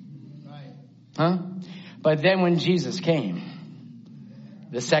 Right? Huh?" But then when Jesus came,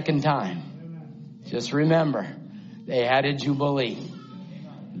 the second time, just remember, they had a jubilee.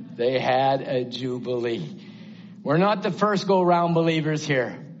 They had a jubilee. We're not the first go-round believers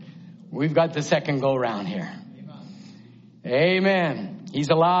here. We've got the second go-round here. Amen. He's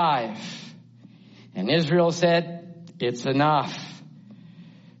alive. And Israel said, it's enough.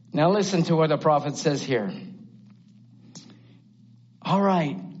 Now listen to what the prophet says here. All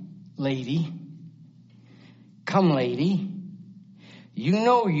right, lady. Come, lady. You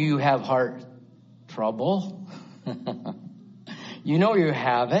know you have heart trouble. You know you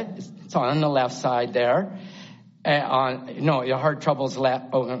have it. It's on the left side there. Your heart trouble's left.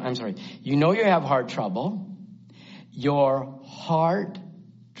 Oh, I'm sorry. You know you have heart trouble. Your heart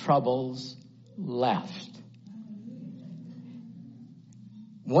troubles left.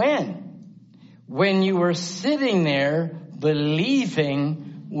 When you were sitting there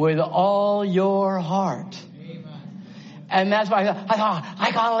believing with all your heart. And that's why I thought,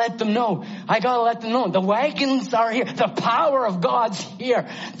 I gotta let them know. The wagons are here. The power of God's here.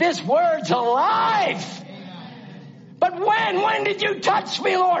 This word's alive. But when did you touch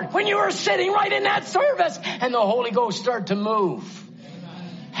me, Lord? When you were sitting right in that service and the Holy Ghost started to move.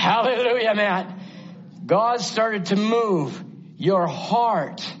 Hallelujah, man. God started to move. Your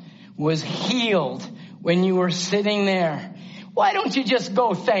heart was healed when you were sitting there. Why don't you just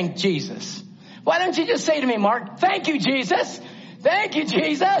go thank Jesus? Why don't you just say to me, Mark, thank you, Jesus. Thank you,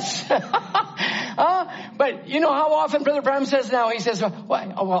 Jesus. But you know how often Brother Branham says now, he says,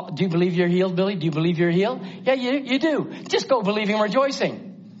 well, do you believe you're healed, Billy? Do you believe you're healed? Yeah, you do. Just go believing and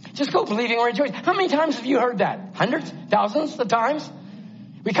rejoicing. Just go believing and rejoicing. How many times have you heard that? Hundreds? Thousands of times?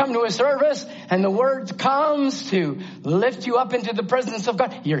 We come to a service and the word comes to lift you up into the presence of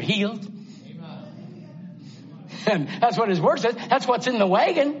God. You're healed. And that's what his word says. That's what's in the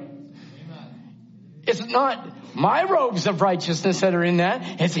wagon. It's not my robes of righteousness that are in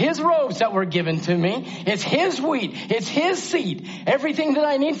that. It's his robes that were given to me. It's his wheat. It's his seed. Everything that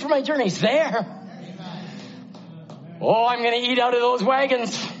I need for my journey is there. Oh, I'm going to eat out of those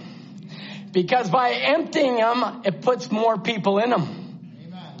wagons. Because by emptying them, it puts more people in them.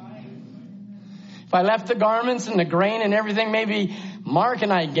 If I left the garments and the grain and everything, maybe Mark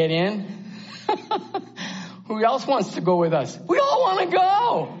and I get in. Who else wants to go with us? We all want to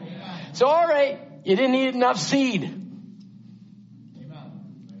go. So all right. You didn't eat enough seed.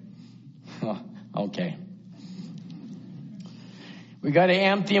 Oh, okay. We got to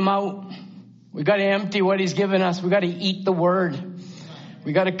empty him out. We got to empty what he's given us. We got to eat the word.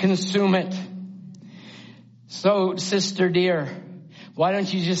 We got to consume it. So, sister dear, why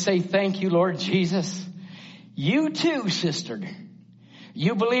don't you just say, thank you, Lord Jesus? You too, sister.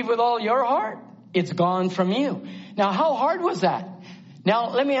 You believe with all your heart. It's gone from you. Now, how hard was that?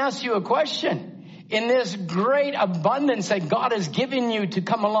 Now, let me ask you a question. In this great abundance that God has given you to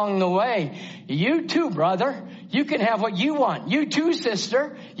come along the way, you too, brother, you can have what you want. You too,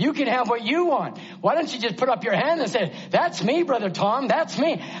 sister, you can have what you want. Why don't you just put up your hand and say, that's me, Brother Tom, that's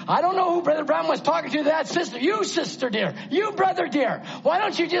me. I don't know who Brother Brown was talking to, that sister. You, sister dear. You, brother dear. Why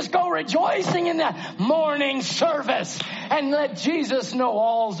don't you just go rejoicing in that morning service and let Jesus know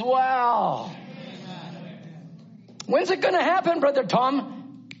all's well? When's it going to happen, Brother Tom?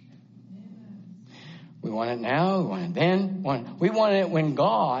 We want it now. We want it then. We want it when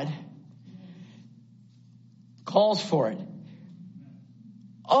God calls for it.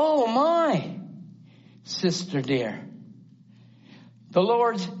 Oh my, sister dear. The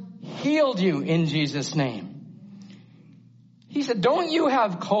Lord's healed you in Jesus' name. He said, don't you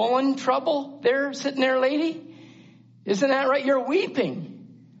have colon trouble there, sitting there, lady? Isn't that right? You're weeping.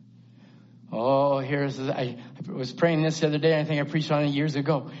 Oh, I was praying this the other day. I think I preached on it years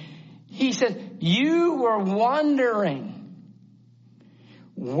ago. He said, you were wondering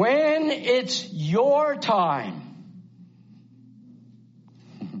when it's your time.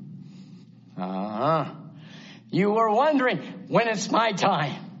 You were wondering when it's my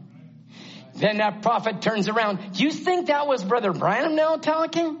time. Then that prophet turns around. Do you think that was Brother Branham now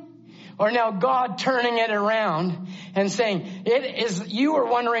talking? Or now God turning it around and saying, you were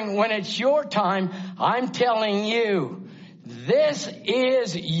wondering when it's your time. I'm telling you, this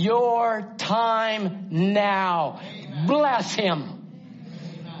is your time now. Bless him.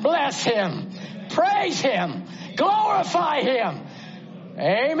 Bless him. Praise him. Glorify him.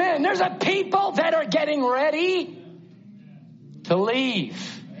 Amen. There's a people that are getting ready to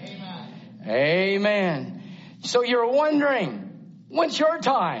leave. Amen. So you're wondering, when's your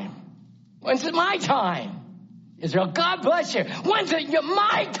time? When's it my time? Israel, God bless you. When's it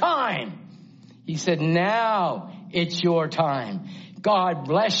my time? He said, now it's your time. God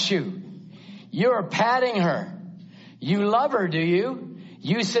bless you. You're patting her. You love her, do you?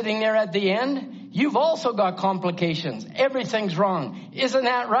 You sitting there at the end, you've also got complications. Everything's wrong. Isn't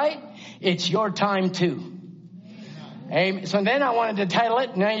that right? It's your time too. Amen. So then I wanted to title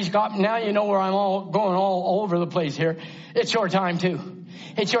it. Now you know where I'm going all over the place here. It's your time too.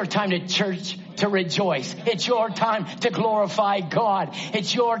 It's your time to church to rejoice. It's your time to glorify God.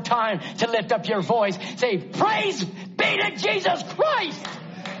 It's your time to lift up your voice. Say, praise be to Jesus Christ.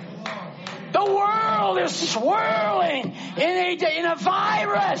 The world is swirling in a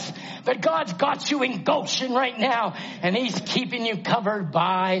virus. But God's got you in Goshen right now. And he's keeping you covered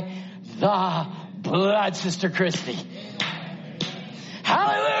by the blood, Sister Christy.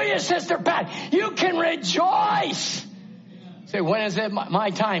 Hallelujah, Sister Pat. You can rejoice. Say, when is it my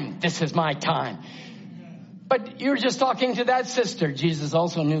time? This is my time. But you're just talking to that sister. Jesus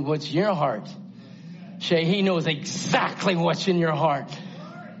also knew what's in your heart. Shay, he knows exactly what's in your heart.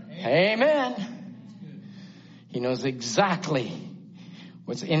 Amen. He knows exactly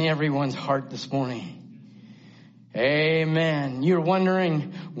what's in everyone's heart this morning. Amen. You're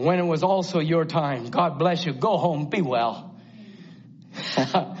wondering when it was also your time. God bless you. Go home. Be well.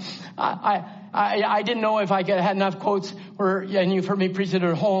 I didn't know if I had enough quotes and you've heard me preach it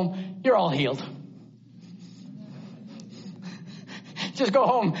at home. You're all healed. Just go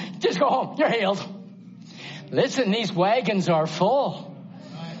home. Just go home. You're healed. Listen, these wagons are full.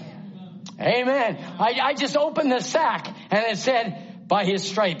 Amen. I just opened the sack and it said, by his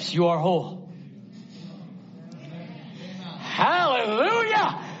stripes you are whole.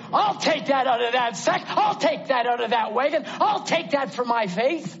 Hallelujah. I'll take that out of that sack. I'll take that out of that wagon. I'll take that for my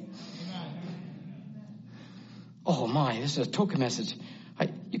faith. Oh my, this is a token message.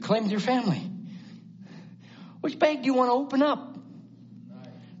 You claimed your family. Which bag do you want to open up?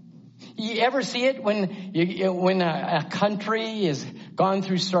 You ever see it when a country is gone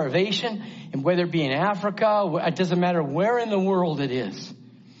through starvation, and whether it be in Africa, it doesn't matter where in the world it is,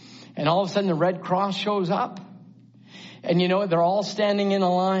 and all of a sudden the Red Cross shows up, and you know they're all standing in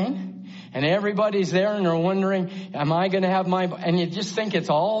a line, and everybody's there, and they're wondering, am I going to have my? And you just think it's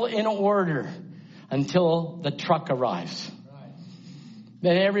all in order until the truck arrives.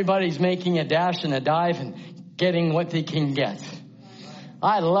 Then everybody's making a dash and a dive and getting what they can get.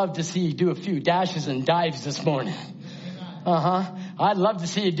 I'd love to see you do a few dashes and dives this morning. I'd love to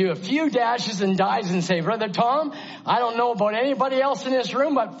see you do a few dashes and dives and say, Brother Tom, I don't know about anybody else in this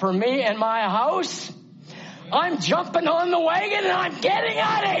room, but for me and my house, I'm jumping on the wagon and I'm getting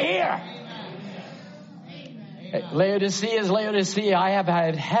out of here. Laodicea is Laodicea. I have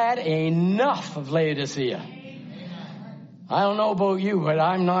had enough of Laodicea. I don't know about you, but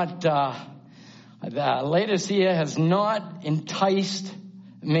I'm not, Laodicea has not enticed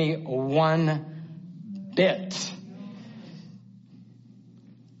me one bit.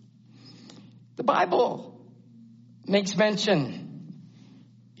 The Bible makes mention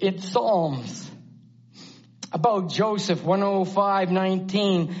in Psalms about Joseph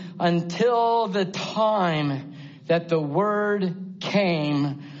 105:19, until the time that the word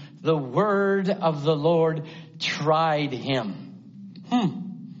came, the word of the Lord tried him.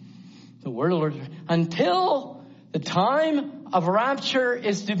 The word of the Lord, until the time of rapture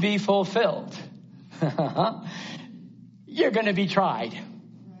is to be fulfilled. You're going to be tried.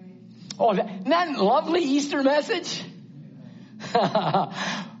 Oh, isn't that a lovely Easter message?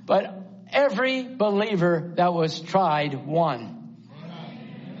 But every believer that was tried won.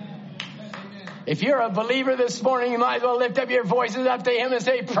 If you're a believer this morning, you might as well lift up your voices up to him and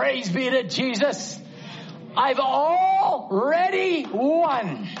say, praise be to Jesus. I've already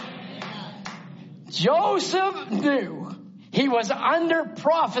won. Joseph knew he was under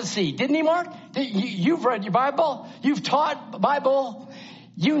prophecy. Didn't he, Mark? You've read your Bible. You've taught the Bible.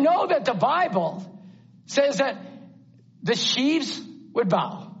 You know that the Bible says that the sheaves would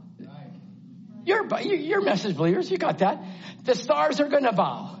bow. You're message believers. You got that. The stars are going to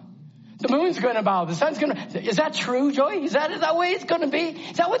bow. The moon's going to bow. The sun's going to... Is that true, Joey? Is that the way it's going to be?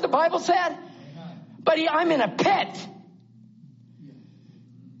 Is that what the Bible said? But I'm in a pit.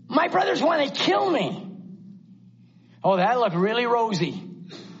 My brothers want to kill me. Oh, that looked really rosy.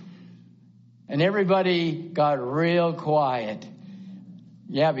 And everybody got real quiet.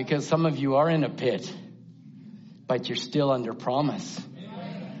 Yeah, because some of you are in a pit. But you're still under promise.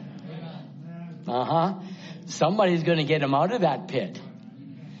 Somebody's going to get him out of that pit.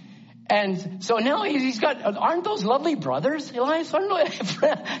 And so now he's got, aren't those lovely brothers, Elias? Hey,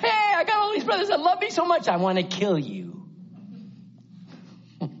 I got all these brothers that love me so much, I want to kill you.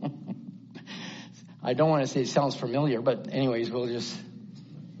 I don't want to say it sounds familiar, but anyways, we'll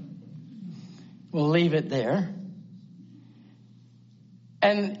leave it there.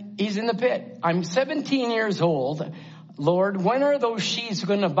 And he's in the pit. I'm 17 years old. Lord, when are those sheaves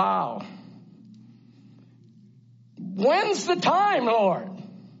going to bow? When's the time, Lord?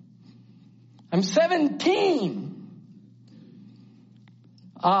 I'm 17.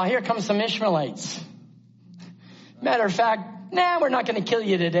 Here comes some Ishmaelites. Matter of fact, we're not going to kill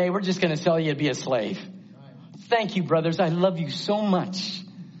you today. We're just going to sell you to be a slave. Thank you, brothers. I love you so much.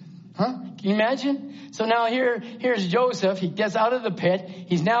 Can you imagine? So now here's Joseph. He gets out of the pit.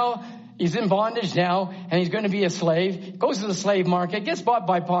 He's in bondage now, and he's going to be a slave. Goes to the slave market, gets bought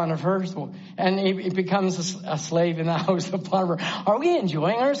by Potiphar, and he becomes a slave in the house of Potiphar. Are we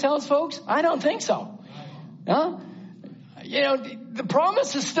enjoying ourselves, folks? I don't think so. Huh? You know, the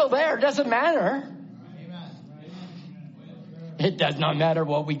promise is still there. It doesn't matter. It does not matter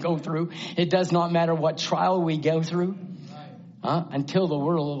what we go through. It does not matter what trial we go through. Until the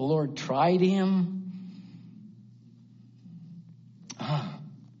word of the Lord tried him.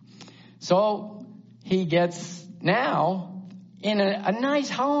 So he gets now in a nice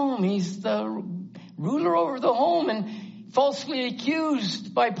home. He's the ruler over the home and falsely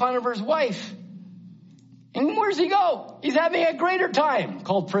accused by Potiphar's wife. And where's he go? He's having a greater time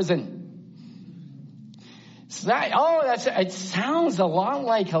called prison. So it sounds a lot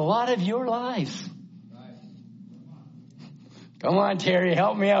like a lot of your lives. Come on, Terry,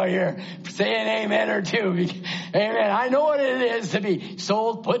 help me out here. Say an amen or two. Amen. I know what it is to be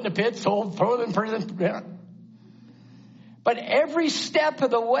sold, put in a pit, sold, thrown in prison. But every step of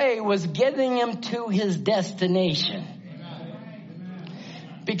the way was getting him to his destination.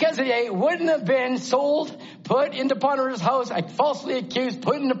 Because he wouldn't have been sold, put into Potiphar's house, falsely accused,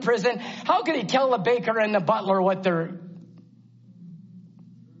 put into prison. How could he tell the baker and the butler what they're...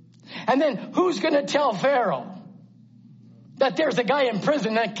 And then who's going to tell Pharaoh that there's a guy in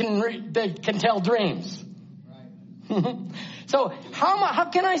prison that can tell dreams? Right. So how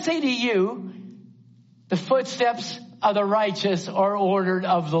can I say to you, the footsteps of the righteous are ordered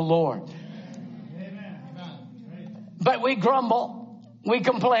of the Lord? Amen. But we grumble, we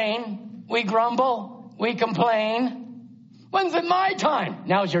complain, we grumble, we complain. When's it my time?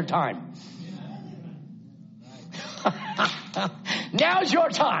 Now's your time. Now's your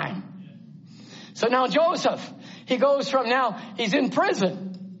time. So now Joseph, he goes from he's in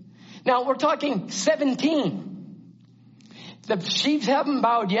prison. Now we're talking 17. The sheaves haven't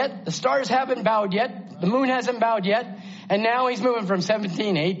bowed yet. The stars haven't bowed yet. The moon hasn't bowed yet. And now he's moving from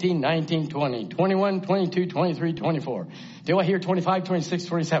 17, 18, 19, 20, 21, 22, 23, 24. Do I hear 25, 26,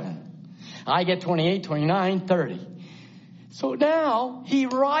 27? I get 28, 29, 30. So now he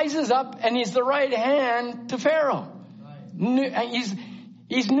rises up and he's the right hand to Pharaoh.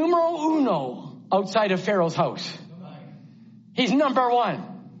 He's numero uno outside of Pharaoh's house. He's number one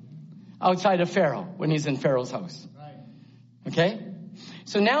outside of Pharaoh when he's in Pharaoh's house. Okay?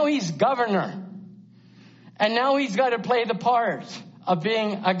 So now he's governor. And now he's got to play the part of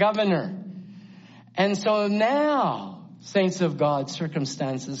being a governor. And so now, saints of God,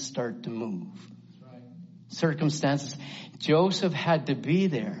 circumstances start to move. Circumstances. Joseph had to be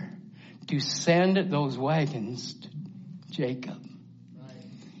there to send those wagons to Jacob.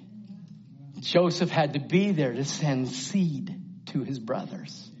 Joseph had to be there to send seed to his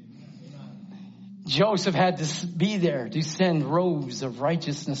brothers. Joseph had to be there to send robes of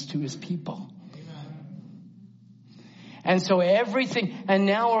righteousness to his people. And so everything, and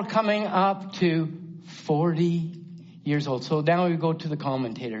now we're coming up to 40 years old. So now we go to the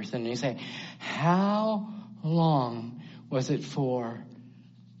commentators and they say, how long was it for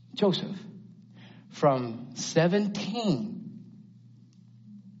Joseph? From 17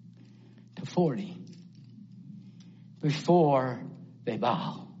 to 40 before they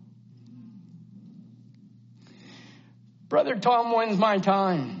bow. Brother Tom, when's my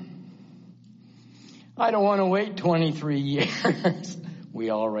time? I don't want to wait 23 years.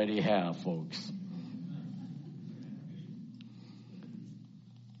 We already have, folks.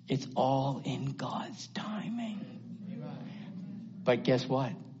 It's all in God's timing. But guess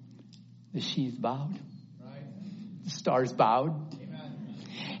what? The sheaves bowed. The stars bowed.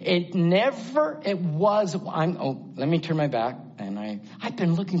 It was, let me turn my back. And I've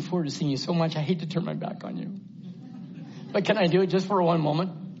been looking forward to seeing you so much. I hate to turn my back on you. But can I do it just for one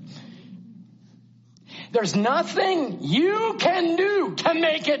moment? There's nothing you can do to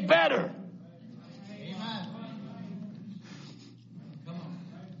make it better.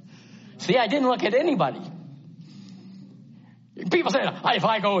 See, I didn't look at anybody. People say, if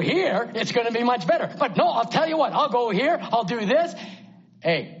I go here, it's going to be much better. But no, I'll tell you what, I'll go here, I'll do this.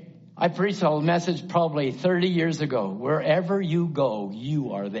 Hey, I preached a message probably 30 years ago. Wherever you go,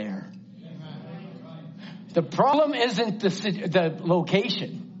 you are there. The problem isn't the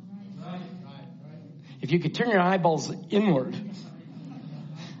location. If you could turn your eyeballs inward,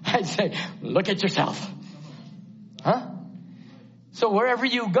 I'd say, look at yourself. Huh? So wherever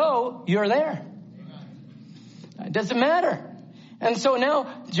you go, you're there. It doesn't matter. And so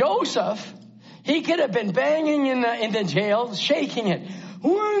now Joseph, he could have been banging in the jail, shaking it.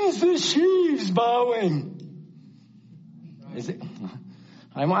 When's the sheaves bowing? Is it?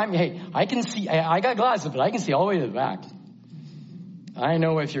 Hey, I can see. I got glasses, but I can see all the way to the back. I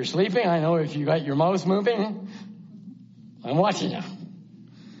know if you're sleeping. I know if you got your mouth moving. I'm watching you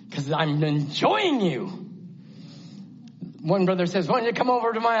because I'm enjoying you. One brother says, "Why don't you come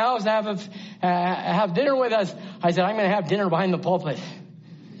over to my house and have dinner with us?" I said, "I'm going to have dinner behind the pulpit.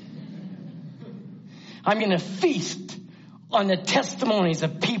 I'm going to feast on the testimonies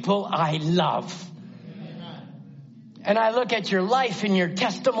of people I love." And I look at your life and your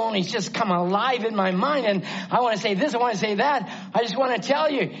testimonies just come alive in my mind. And I want to say this, I want to say that. I just want to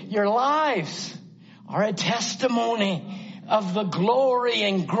tell you, your lives are a testimony of the glory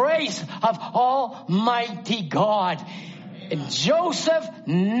and grace of Almighty God. And Joseph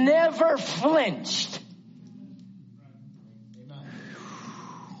never flinched.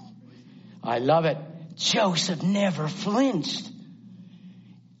 I love it. Joseph never flinched.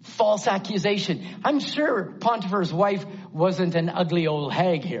 False accusation. I'm sure Potiphar's wife wasn't an ugly old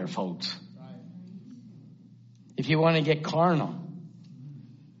hag here, folks. If you want to get carnal.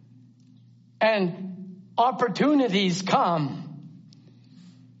 And opportunities come,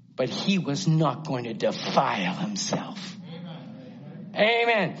 but he was not going to defile himself.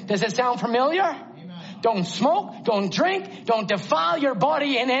 Amen. Does it sound familiar? Amen. Don't smoke, don't drink, don't defile your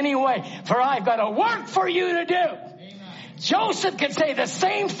body in any way, for I've got a work for you to do. Amen. Joseph could say the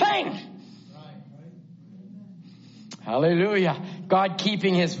same thing. Right. Hallelujah. God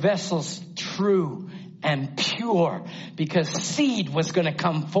keeping his vessels true and pure, because seed was going to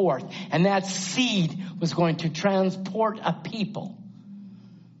come forth, and that seed was going to transport a people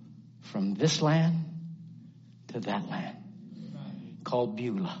from this land to that land. Called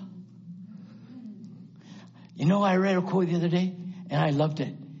Beulah. You know, I read a quote the other day and I loved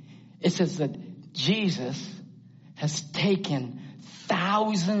it. It says that Jesus has taken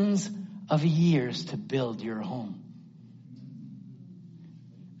thousands of years to build your home.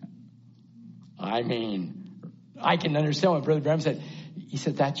 I mean, I can understand what Brother Branham said. He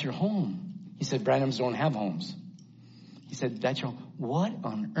said, that's your home. He said, Branhams don't have homes. He said, that's your home. What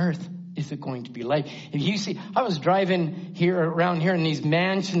on earth is it going to be like? If you see, I was driving around here in these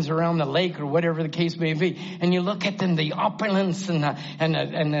mansions around the lake or whatever the case may be, and you look at them, the opulence and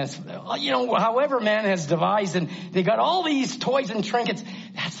the, you know, however man has devised, and they got all these toys and trinkets.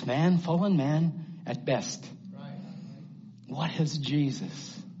 That's man, fallen man at best. Right. What has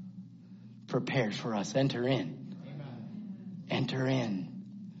Jesus prepared for us? Enter in. Amen. Enter in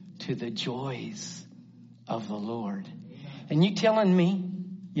to the joys of the Lord. Amen. And you're telling me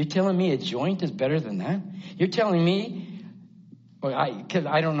a joint is better than that? You're telling me, because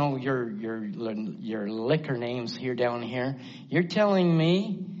I don't know your liquor names here down here. You're telling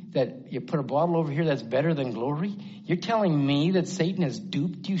me that you put a bottle over here that's better than glory? You're telling me that Satan has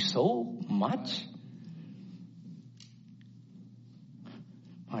duped you so much?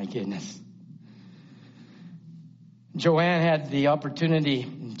 My goodness. Joanne had the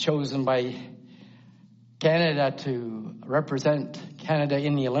opportunity, chosen by Canada, to represent Canada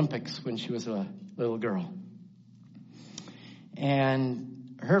in the Olympics when she was a little girl.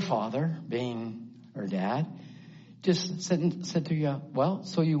 And her father, being her dad, just said to you, well,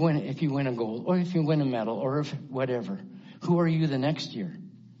 so you win, if you win a gold, or if you win a medal, or if whatever, who are you the next year,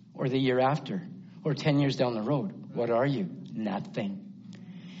 or the year after, or 10 years down the road? What are you? Nothing.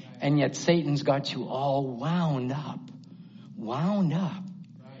 And yet Satan's got you all wound up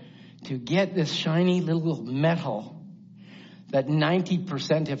to get this shiny little medal that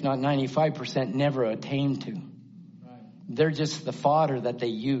 90%, if not 95%, never attain to. They're just the fodder that they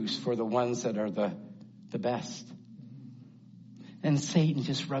use for the ones that are the best. And Satan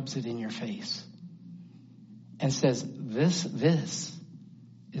just rubs it in your face and says, this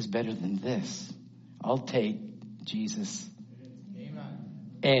is better than this. I'll take Jesus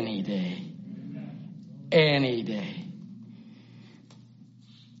any day. Any day.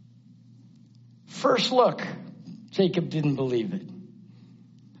 First look, Jacob didn't believe it.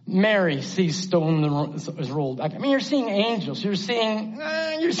 Mary sees stone is rolled back. I mean, you're seeing angels. You're seeing,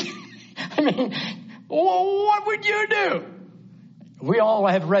 I mean, what would you do? We all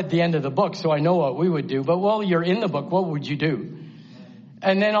have read the end of the book, so I know what we would do. But while you're in the book, what would you do?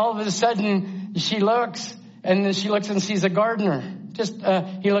 And then all of a sudden, she looks and sees a gardener.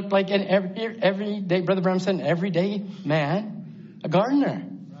 He looked like an everyday, Brother Branham said, everyday man, a gardener.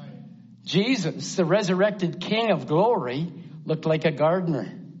 Right. Jesus, the resurrected King of glory, looked like a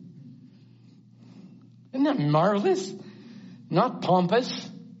gardener. Isn't that marvelous? Not pompous,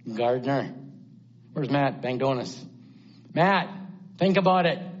 gardener. Where's Matt Bangdonis? Matt, think about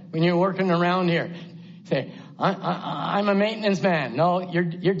it. When you're working around here, say, I'm a maintenance man. No,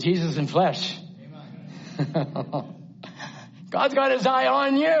 you're Jesus in flesh. God's got his eye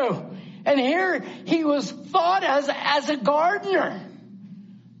on you. And here he was thought as a gardener.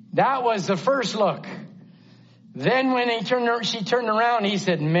 That was the first look. Then when she turned around, he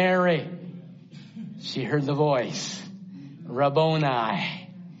said, Mary. She heard the voice. Rabboni.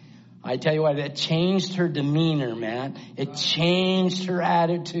 I tell you what, it changed her demeanor, man. It changed her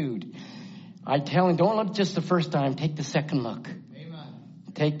attitude. I tell him, don't look just the first time. Take the second look. Amen.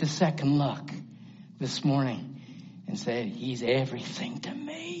 Take the second look this morning and say, he's everything to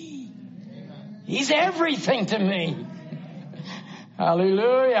me. Amen. He's everything to me.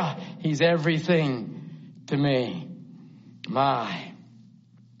 Hallelujah. He's everything to me. My.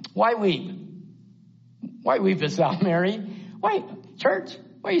 Why weep? Why weep as thou, Mary? Why, church?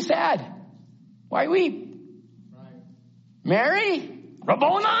 Why are you sad? Why weep? Right. Mary?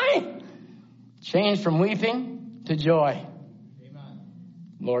 Rabboni? Change from weeping to joy. Amen.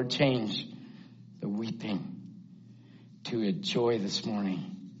 Lord, change the weeping to a joy this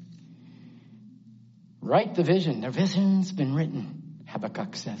morning. Write the vision. The vision's been written.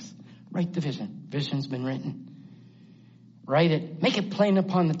 Habakkuk says, write the vision. Vision's been written. Write it. Make it plain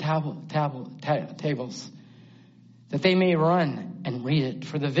upon the tables, that they may run and read it.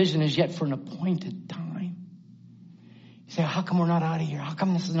 For the vision is yet for an appointed time. You say, how come we're not out of here? How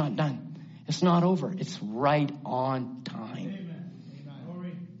come this is not done? It's not over. It's right on time. Amen.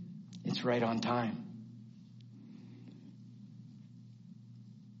 It's right on time.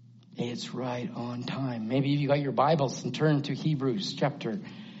 It's right on time. Maybe you got your Bibles and turn to Hebrews chapter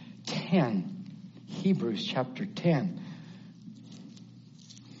 10. Hebrews chapter 10.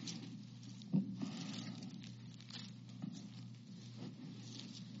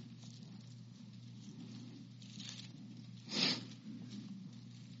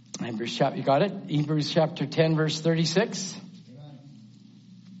 You got it? Hebrews chapter 10, verse 36. Amen.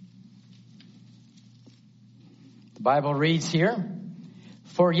 The Bible reads here,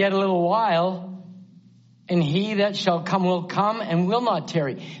 for yet a little while, and he that shall come will come and will not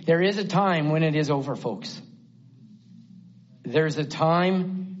tarry. There is a time when it is over, folks. There's a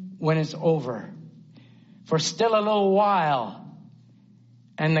time when it's over. For still a little while,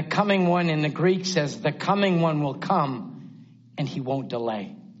 and the coming one in the Greek says, the coming one will come, and he won't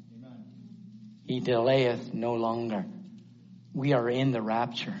delay. He delayeth no longer. We are in the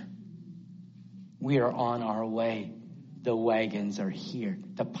rapture. We are on our way. The wagons are here.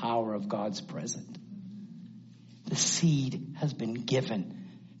 The power of God's present. The seed has been given.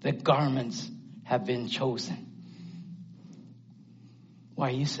 The garments have been chosen. Why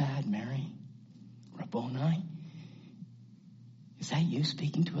are you sad, Mary? Rabboni? Is that you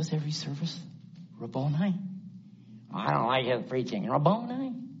speaking to us every service? Rabboni? I don't like his preaching.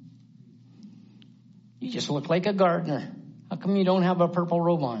 Rabboni? You just look like a gardener. How come you don't have a purple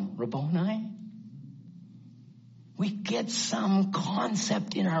robe on? Rabboni? We get some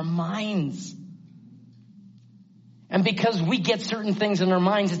concept in our minds. And because we get certain things in our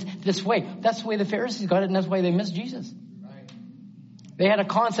minds, it's this way. That's the way the Pharisees got it, and that's why they missed Jesus. They had a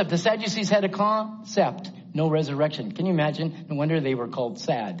concept. The Sadducees had a concept. No resurrection. Can you imagine? No wonder they were called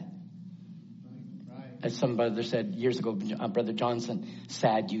sad. As some brother said years ago, Brother Johnson,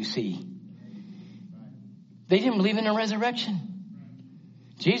 sad you see. They didn't believe in a resurrection.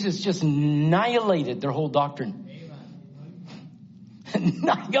 Jesus just annihilated their whole doctrine.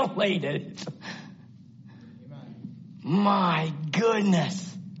 Annihilated. My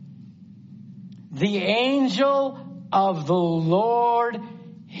goodness. The angel of the Lord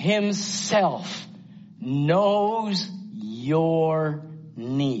himself knows your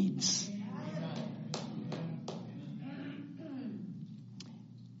needs.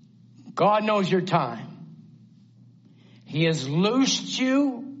 God knows your time. He has loosed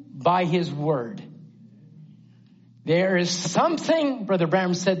you by his word. There is something, Brother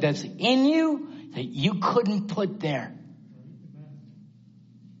Branham said, that's in you that you couldn't put there.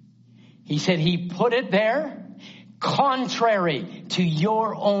 He said he put it there contrary to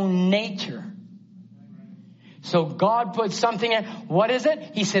your own nature. So God put something in. What is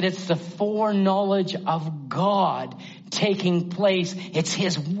it? He said it's the foreknowledge of God taking place. It's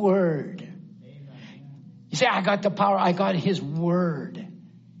his word. You say, I got the power. I got his word.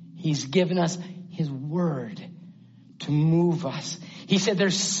 He's given us his word to move us. He said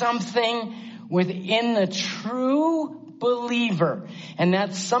there's something within the true believer. And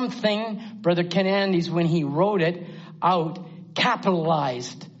that's something, Brother Ken Andes, when he wrote it out,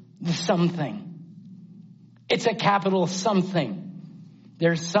 capitalized the something. It's a capital something.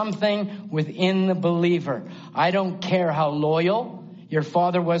 There's something within the believer. I don't care how loyal your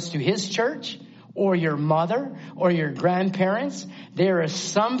father was to his church, or your mother, or your grandparents. There is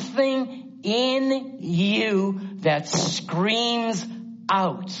something in you that screams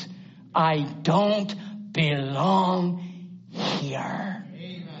out, I don't belong here.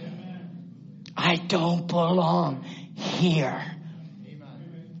 I don't belong here.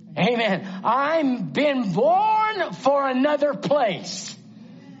 Amen. I'm been born for another place.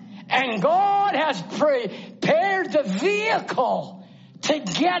 And God has prepared the vehicle to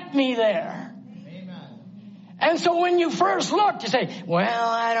get me there. And so when you first looked, you say, well,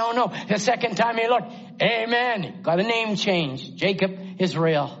 I don't know. The second time you looked, amen. Got a name change. Jacob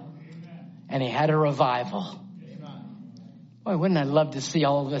Israel. And he had a revival. Boy, wouldn't I love to see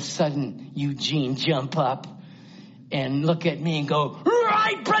all of a sudden Eugene jump up and look at me and go,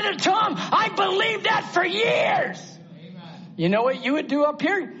 right, Brother Tom, I believed that for years. You know what you would do up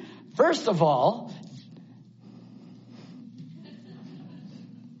here? First of all,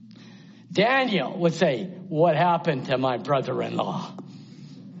 Daniel would say, what happened to my brother-in-law?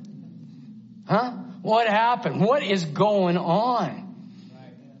 Huh? What happened? What is going on?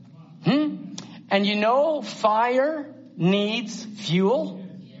 And you know, fire needs fuel.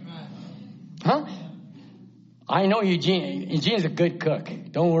 Huh? I know Eugene. Eugene's a good cook.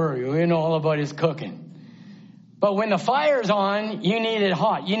 Don't worry. We know all about his cooking. But when the fire's on, you need it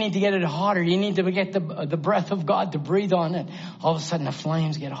hot. You need to get it hotter. You need to get the breath of God to breathe on it. All of a sudden, the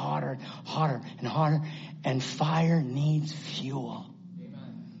flames get hotter, hotter, and hotter. And fire needs fuel.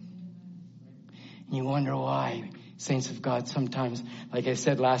 And you wonder why, saints of God, sometimes, like I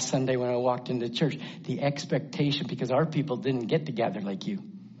said last Sunday when I walked into church, the expectation, because our people didn't get together like you.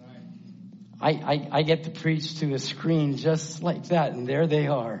 I get to preach to a screen just like that, and there they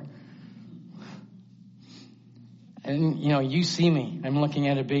are. And, you know, you see me. I'm looking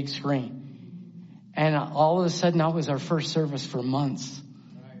at a big screen. And all of a sudden, that was our first service for months.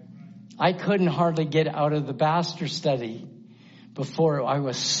 I couldn't hardly get out of the Baxter study before I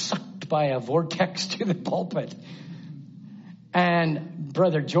was sucked by a vortex to the pulpit. And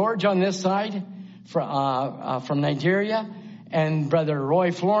Brother George on this side from Nigeria, and Brother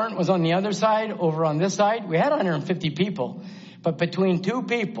Roy Florent was on the other side, over on this side. We had 150 people. But between two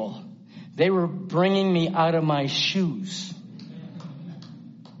people, they were bringing me out of my shoes.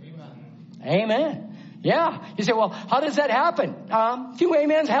 Amen. Yeah. You say, well, how does that happen? A few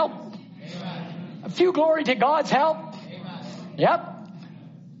amens help. A few glory to God's help. Yep.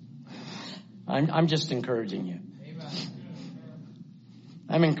 I'm just encouraging you.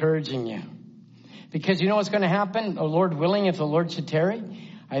 I'm encouraging you. Because you know what's going to happen? The Lord willing, if the Lord should tarry.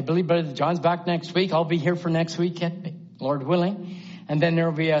 I believe Brother John's back next week. I'll be here for next week, Lord willing. And then there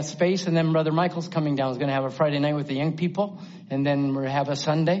will be a space, and then Brother Michael's coming down. He's going to have a Friday night with the young people, and then we'll have a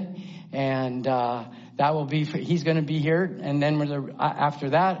Sunday, and that will be. He's going to be here, and then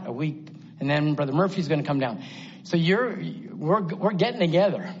after that, a week, and then Brother Murphy's going to come down. So we're getting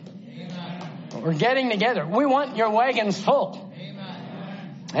together. Amen. We're getting together. We want your wagons full.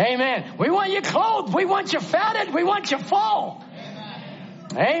 Amen. Amen. We want you clothed. We want you fatted. We want you full.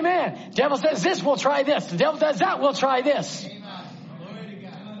 Amen. Devil says this, we'll try this. The devil does that, we'll try this.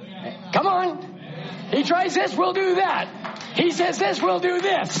 Come on. He tries this, we'll do that. He says this, we'll do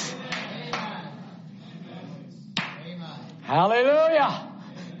this. Hallelujah.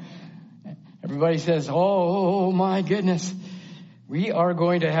 Everybody says, oh my goodness. We are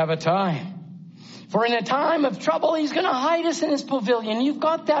going to have a time. For in a time of trouble, he's going to hide us in his pavilion. You've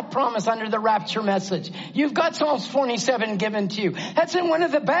got that promise under the rapture message. You've got Psalms 47 given to you. That's in one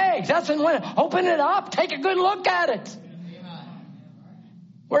of the bags. That's in one. Open it up. Take a good look at it.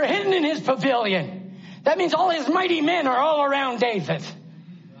 We're hidden in his pavilion. That means all his mighty men are all around David.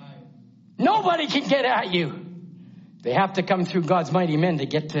 Nobody can get at you. They have to come through God's mighty men to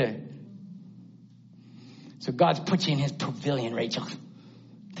get to. So God's put you in his pavilion, Rachel.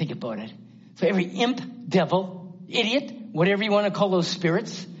 Think about it. So every imp, devil, idiot, whatever you want to call those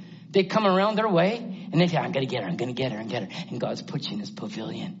spirits, they come around their way and they say, I'm going to get her, I'm going to get her, I'm going to get her. And God's put you in his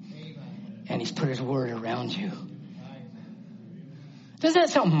pavilion. And he's put his word around you. Doesn't that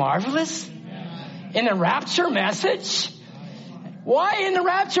sound marvelous? In the rapture message? Why in the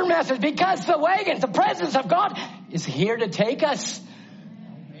rapture message? Because the wagon, the presence of God is here to take us.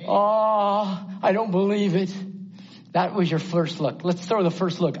 Oh, I don't believe it. That was your first look. Let's throw the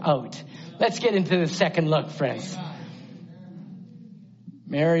first look out. Let's get into the second look, friends.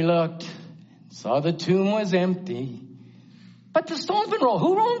 Mary looked, saw the tomb was empty. But the stone's been rolled.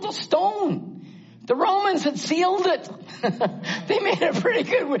 Who rolled the stone? The Romans had sealed it. They made a pretty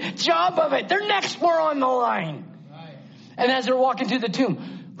good job of it. Their necks were on the line. And as they're walking to the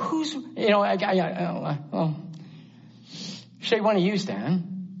tomb, who's, Shay, one of you stand?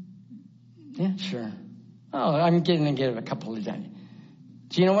 Yeah, sure. Oh, I'm going to give a couple of that.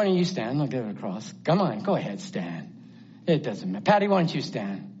 Gina, why don't you stand? I'll give it across. Come on, go ahead, stand. It doesn't matter. Patty, why don't you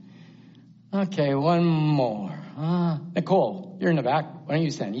stand? Okay, one more. Nicole, you're in the back. Why don't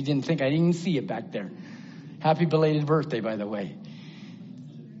you stand? You didn't think I didn't see you back there. Happy belated birthday, by the way.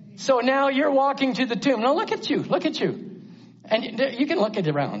 So now you're walking to the tomb. Now look at you. Look at you. And you can look at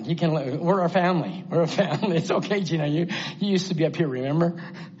it around. You can. We're a family. We're a family. It's okay, Gina. You used to be up here, remember?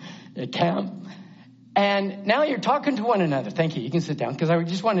 At camp. And now you're talking to one another. Thank you. You can sit down because I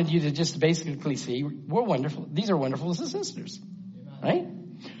just wanted you to just basically see we're wonderful. These are wonderful sisters, right?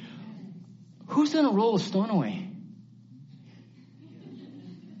 Who's going to roll a stone away?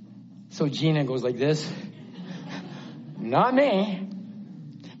 So Gina goes like this. Not me.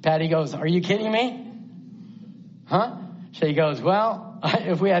 Patty goes, are you kidding me? Huh? Shay goes, well,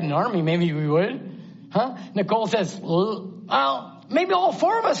 if we had an army, maybe we would. Huh? Nicole says, well, maybe all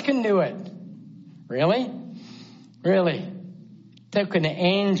four of us can do it. Really? Really? Took an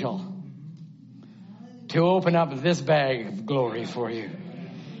angel to open up this bag of glory for you.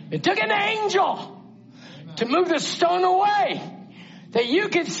 It took an angel to move the stone away that you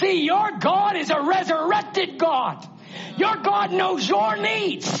could see your God is a resurrected God. Your God knows your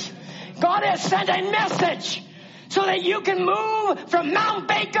needs. God has sent a message so that you can move from Mount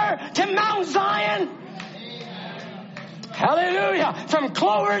Baker to Mount Zion. Hallelujah. From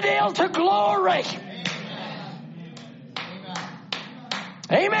Cloverdale to glory.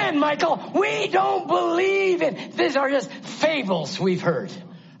 Amen, Michael. We don't believe in. These are just fables we've heard.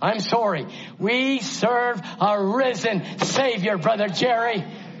 I'm sorry. We serve a risen Savior, Brother Jerry.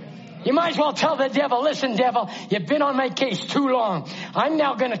 You might as well tell the devil, listen, devil, you've been on my case too long. I'm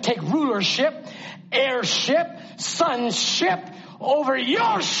now going to take rulership, heirship, sonship over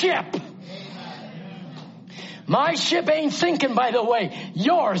your ship. My ship ain't sinking, by the way.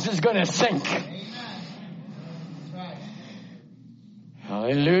 Yours is going to sink.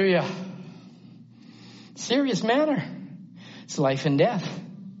 Hallelujah. Serious matter. It's life and death.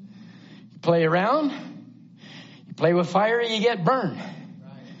 You play around, you play with fire, you get burned.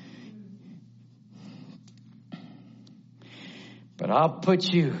 But I'll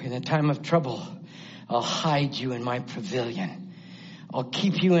put you in a time of trouble. I'll hide you in my pavilion. I'll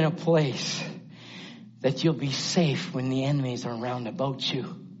keep you in a place that you'll be safe when the enemies are round about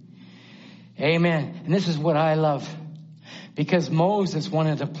you. Amen. And this is what I love. Because Moses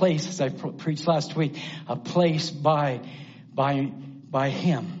wanted a place, as I preached last week, a place by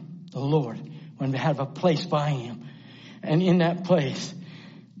him, the Lord, wanted to have a place by him. And in that place,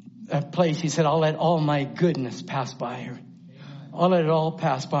 he said, I'll let all my goodness pass by her. I'll let it all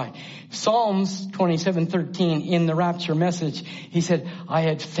pass by. Psalms 27:13 in the rapture message, he said, I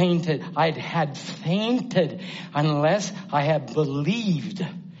had fainted unless I had believed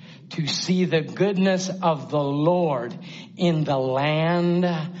to see the goodness of the Lord in the land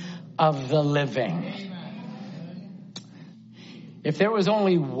of the living. If there was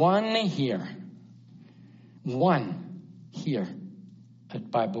only one here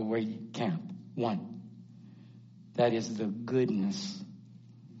at Bible Way Camp, one, that is the goodness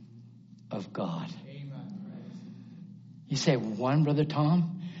of God. You say one, Brother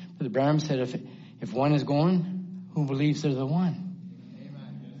Tom? Brother Branham said if one is going, who believes they're the one?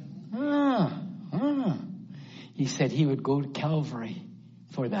 He said he would go to Calvary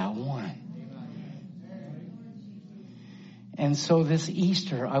for that one. And so this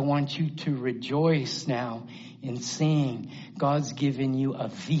Easter, I want you to rejoice now in seeing God's given you a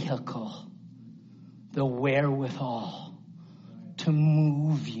vehicle, the wherewithal to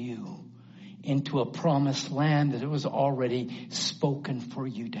move you into a promised land that it was already spoken for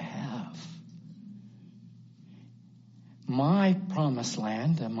you to have. My promised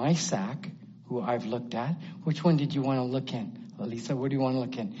land, my sack, who I've looked at, which one did you want to look in? Lisa, what do you want to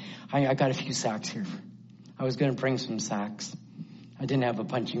look in? I got a few sacks here. I was going to bring some sacks. I didn't have a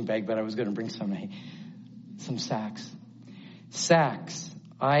punching bag, but I was going to bring some sacks. Sacks.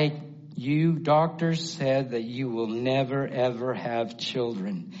 You doctors said that you will never ever have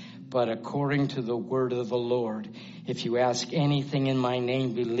children. But according to the word of the Lord, if you ask anything in my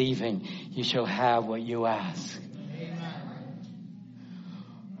name, believing, you shall have what you ask.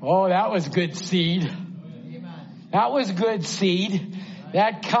 Oh, that was good seed. That was good seed.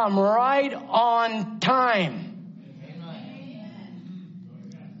 That come right on time.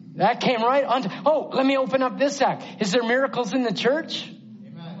 That came right on time. Oh, let me open up this sack. Is there miracles in the church?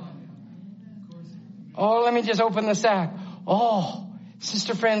 Oh, let me just open the sack. Oh,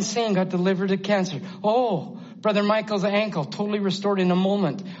 Sister Francine got delivered of cancer. Oh, Brother Michael's ankle totally restored in a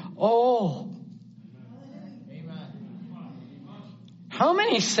moment. Oh. How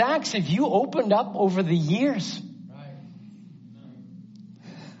many sacks have you opened up over the years?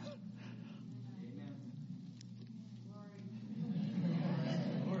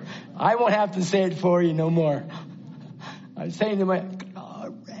 I won't have to say it for you no more. I'm saying to my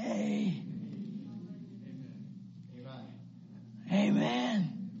glory.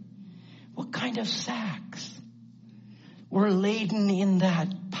 Amen. What kind of sacks were laden in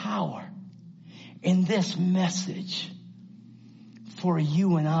that power, in this message for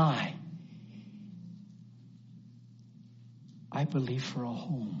you and I? I believe for a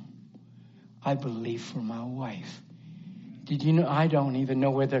home. I believe for my wife. Did you know? I don't even know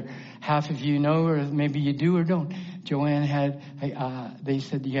whether half of you know, or maybe you do or don't. Joanne had, they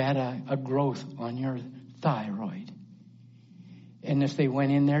said you had a growth on your thyroid. And if they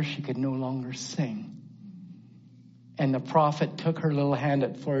went in there, she could no longer sing. And the prophet took her little hand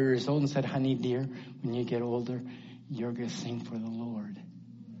at 4 years old and said, honey dear, when you get older, you're going to sing for the Lord.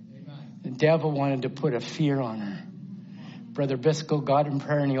 Amen. The devil wanted to put a fear on her. Brother Biscoe got in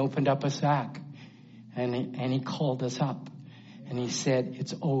prayer and he opened up a sack. And he called us up. And he said,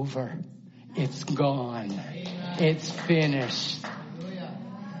 it's over. It's gone. Amen. It's finished.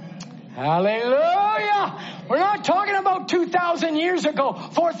 Hallelujah. We're not talking about 2,000 years ago,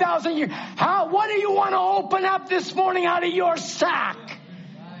 4,000 years. What do you want to open up this morning out of your sack?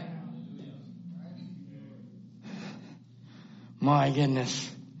 My goodness.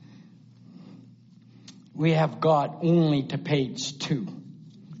 We have got only to page 2.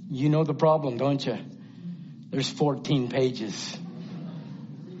 You know the problem, don't you? There's 14 pages.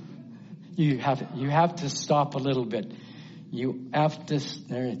 You have to stop a little bit. You have to,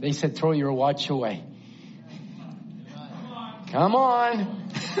 they said throw your watch away. Come on.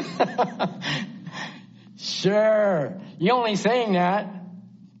 Sure. You only saying that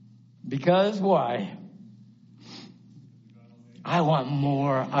because why? I want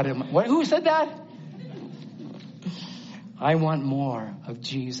more out of my, who said that? I want more of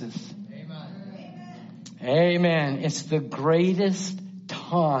Jesus. Amen. It's the greatest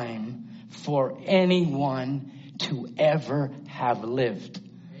time for anyone to ever have lived.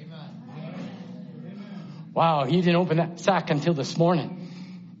 Amen. Wow, he didn't open that sack until this morning.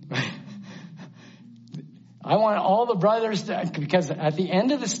 I want all the brothers to, because at the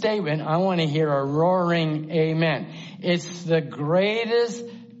end of the statement, I want to hear a roaring amen. It's the greatest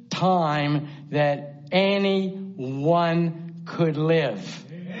time that anyone could live.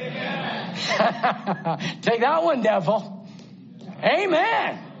 Amen. Take that one, devil.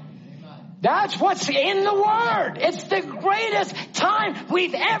 Amen. That's what's in the Word. It's the greatest time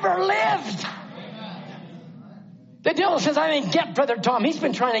we've ever lived. The devil says, I didn't get Brother Tom. He's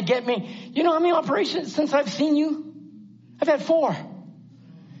been trying to get me. You know how many operations since I've seen you? I've had 4.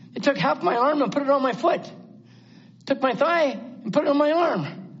 It took half my arm and put it on my foot. Took my thigh and put it on my arm.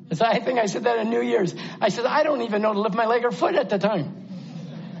 I think I said that on New Year's. I said, I don't even know to lift my leg or foot at the time.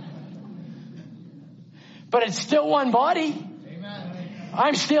 But it's still one body. Amen.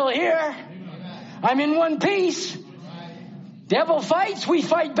 I'm still here. I'm in one piece. Devil fights, we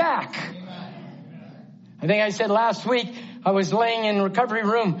fight back. I think I said last week, I was laying in recovery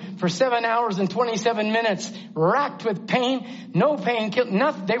room for 7 hours and 27 minutes, racked with pain, no pain,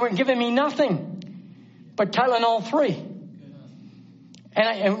 nothing. They were giving me nothing but Tylenol 3.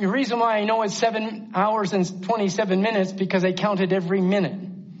 And the reason why I know it's 7 hours and 27 minutes, because they counted every minute.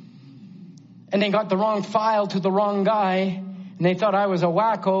 And they got the wrong file to the wrong guy, and they thought I was a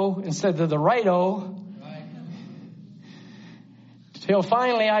wacko instead of the righto. Till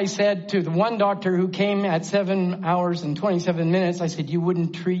finally I said to the one doctor who came at 7 hours and 27 minutes, I said, you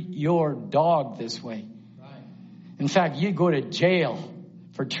wouldn't treat your dog this way. In fact, you'd go to jail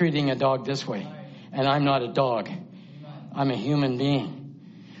for treating a dog this way. And I'm not a dog. I'm a human being.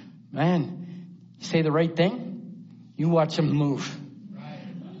 Man, you say the right thing, you watch them move.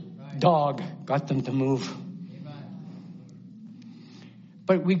 Dog got them to move.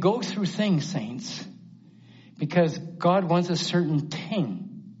 But we go through things, saints, because God wants a certain thing.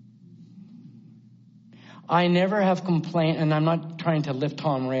 I never have complained, and I'm not trying to lift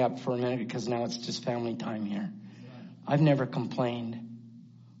Tom Ray up for a minute because now it's just family time here. I've never complained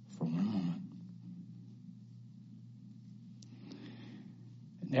for one moment.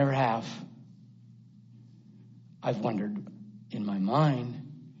 Never have. I've wondered in my mind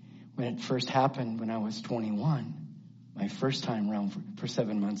when it first happened when I was 21, my first time around for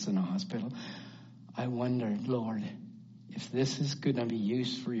 7 months in a hospital. I wondered, Lord, if this is going to be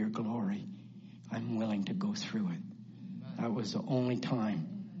used for your glory, I'm willing to go through it. That was the only time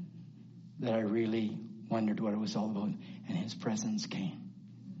that I really wondered what it was all about, and his presence came.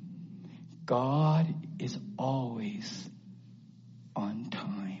 God is always on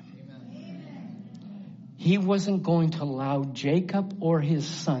time. He wasn't going to allow Jacob or his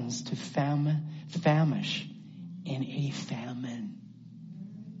sons to famish in a famine.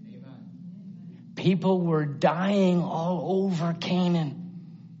 People were dying all over Canaan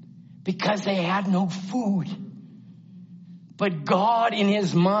because they had no food. But God in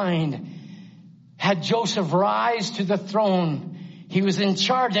his mind had Joseph rise to the throne. He was in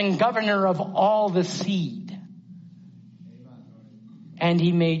charge and governor of all the seed. And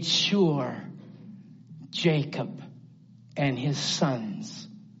he made sure Jacob and his sons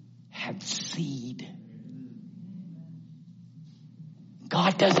had seed.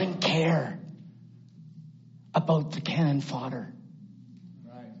 God doesn't care about the cannon fodder.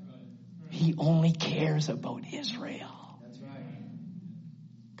 He only cares about Israel.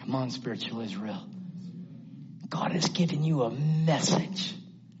 Come on, spiritual Israel. God has given you a message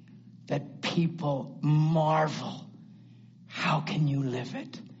that people marvel. How can you live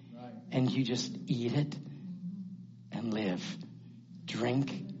it? And you just eat it and live.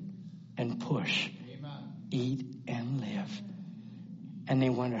 Drink and push. Eat and live. And they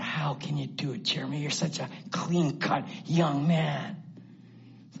wonder, how can you do it, Jeremy? You're such a clean-cut young man.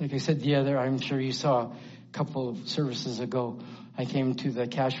 Like I said I'm sure you saw a couple of services ago, I came to the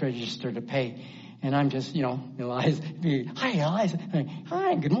cash register to pay. And I'm just, Eliza, hi, Eliza.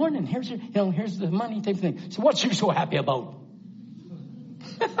 Hi, good morning. Here's here's the money type thing. So what's you so happy about?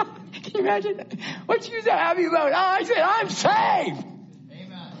 Can you imagine? What's you so happy about? Oh, I said, I'm saved.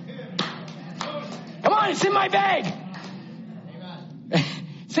 Amen. Come on, it's in my bag. Amen.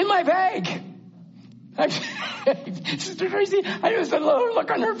 It's in my bag. Sister Tracy, I just, the look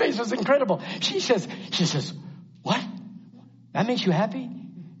on her face was incredible. She says, what? That makes you happy?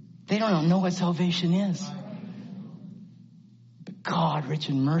 They don't know what salvation is. But God, rich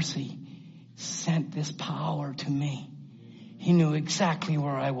in mercy, sent this power to me. He knew exactly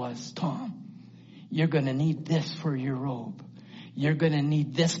where I was. Tom, you're going to need this for your robe. You're going to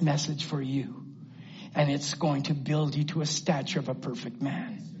need this message for you. And it's going to build you to a stature of a perfect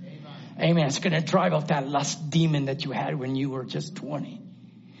man. Amen. It's going to drive out that lust demon that you had when you were just 20.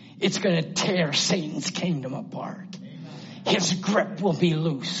 It's going to tear Satan's kingdom apart. His grip will be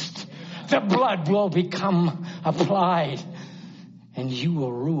loosed. The blood will become applied. And you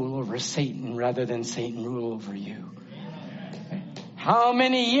will rule over Satan rather than Satan rule over you. How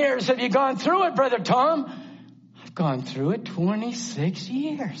many years have you gone through it, Brother Tom? I've gone through it 26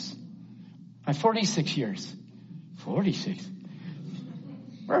 years. 46 years. 46.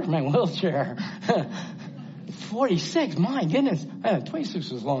 Where's my wheelchair? 46, my goodness.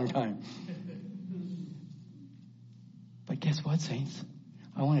 26 was a long time. But guess what, saints?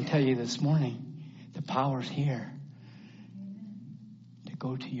 I want to tell you this morning, the power's here to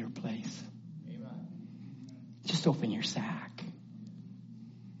go to your place. Just open your sack.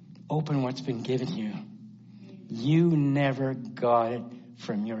 Open what's been given you. You never got it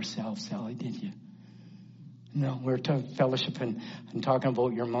from yourself, Sally, did you? No, we were fellowshipping and talking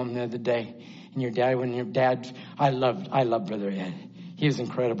about your mom the other day. And your dad, I love Brother Ed. He is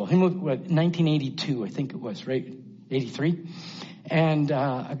incredible. He moved, 1982, I think it was, right? 83. And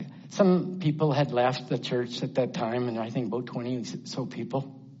some people had left the church at that time, and I think about 20 so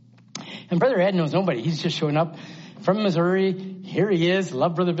people. And Brother Ed knows nobody. He's just showing up from Missouri. Here he is.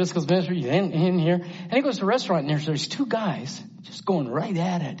 Love Brother Biscoe's ministry. He's in here. And he goes to a restaurant, and there's two guys just going right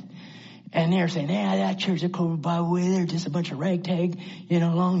at it. And they're saying, yeah, that church at Clover Bible Way, they're just a bunch of ragtag,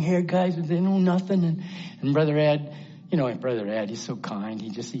 long-haired guys, but they know nothing. And Brother Ed, Brother Ed, he's so kind. He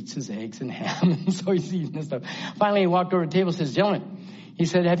just eats his eggs and ham, and so he's eating this stuff. Finally, he walked over to the table and says, gentlemen, he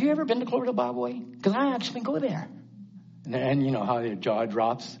said, have you ever been to Clover Bible Way? Because I actually go there. And you know how their jaw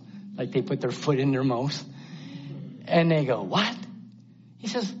drops, like they put their foot in their mouth. And they go, what? He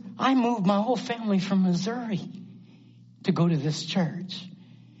says, I moved my whole family from Missouri to go to this church.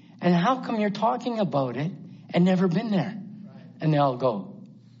 And how come you're talking about it and never been there? And they all go,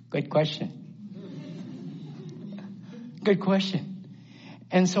 good question. Good question.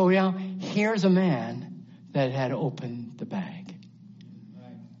 And so, here's a man that had opened the bag.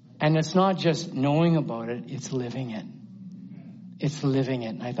 And it's not just knowing about it, it's living it. It's living it.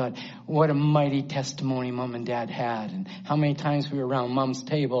 And I thought, what a mighty testimony Mom and Dad had. And how many times we were around Mom's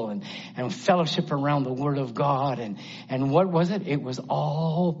table and fellowship around the Word of God. And what was it? It was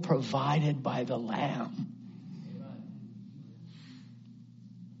all provided by the Lamb.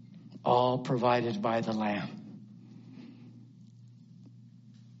 All provided by the Lamb.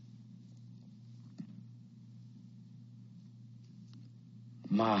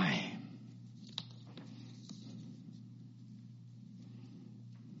 My.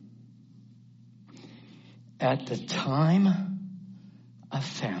 At the time of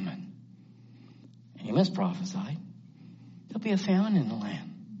famine, Amos prophesied, there'll be a famine in the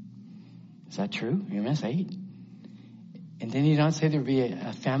land. Is that true? Amos 8. And did he not say there'll be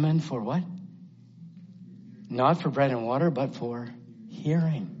a famine for what? Not for bread and water, but for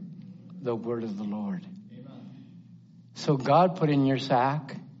hearing the word of the Lord. So God put in your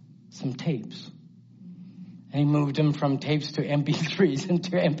sack some tapes. And he moved them from tapes to MP3s and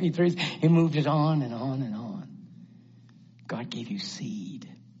to MP3s. He moved it on and on and on. God gave you seed.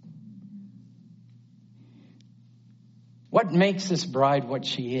 What makes this bride what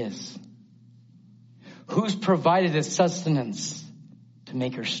she is? Who's provided the sustenance to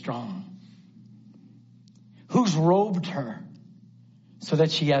make her strong? Who's robed her so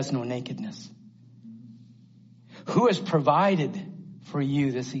that she has no nakedness? Who has provided for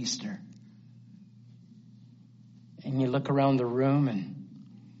you this Easter? And you look around the room and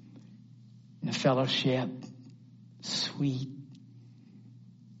the fellowship, sweet.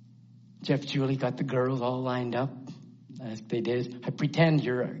 Jeff Julie got the girls all lined up as they did. I pretend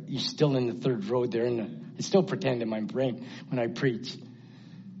you're still in the third row there. I still pretend in my brain when I preach.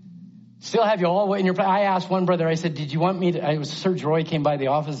 Still have you all in your place. I asked one brother, I said, did you want me to, Serge Roy came by the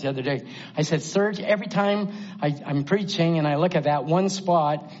office the other day. I said, Serge, every time I'm preaching and I look at that one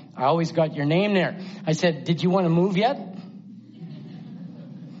spot, I always got your name there. I said, did you want to move yet?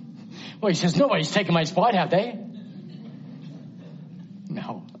 Well, he says, nobody's taken my spot, have they?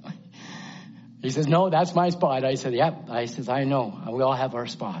 No. He says, no, that's my spot. I said, yep. I says, I know. We all have our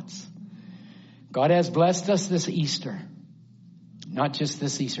spots. God has blessed us this Easter. Not just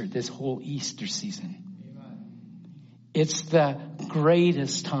this Easter, this whole Easter season. It's the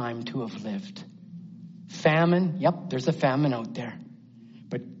greatest time to have lived. Famine, yep, there's a famine out there.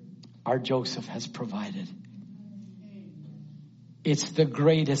 But our Joseph has provided. It's the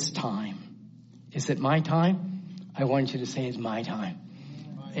greatest time. Is it my time? I want you to say it's my time.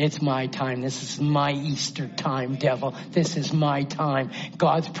 It's my time. This is my Easter time, devil. This is my time.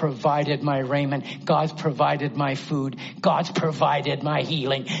 God's provided my raiment. God's provided my food. God's provided my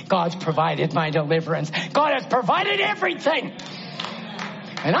healing. God's provided my deliverance. God has provided everything.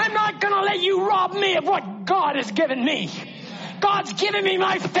 And I'm not going to let you rob me of what God has given me. God's given me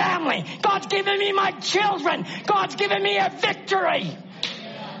my family. God's given me my children. God's given me a victory.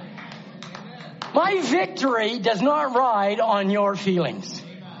 My victory does not ride on your feelings.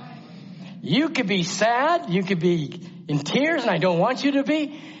 You could be sad. You could be in tears, and I don't want you to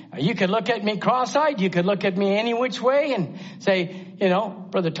be. You could look at me cross-eyed. You could look at me any which way and say,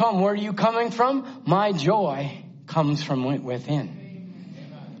 Brother Tom, where are you coming from? My joy comes from within.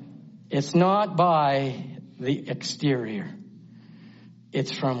 It's not by the exterior.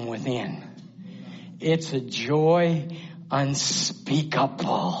 It's from within. It's a joy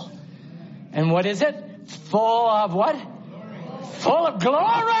unspeakable. And what is it? Full of what? Full of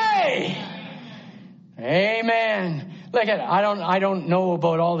glory. Amen. Look at it. I don't know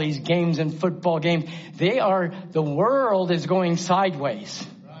about all these games and football games. The world is going sideways.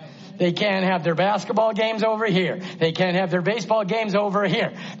 They can't have their basketball games over here. They can't have their baseball games over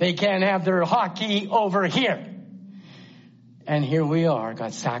here. They can't have their hockey over here. And here we are,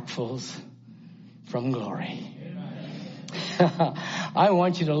 got sackfuls from glory. I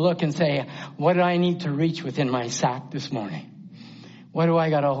want you to look and say, what do I need to reach within my sack this morning? What do I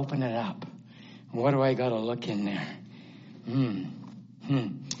got to open it up? What do I got to look in there?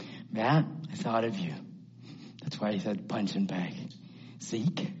 Matt, I thought of you. That's why he said punching bag.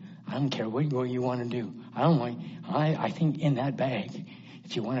 Zeke, I don't care what you want to do. I think in that bag,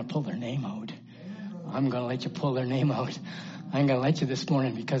 if you want to pull their name out, I'm going to let you pull their name out. I'm going to let you this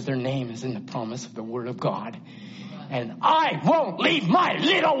morning because their name is in the promise of the Word of God. And I won't leave my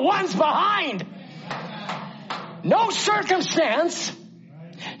little ones behind. No circumstance,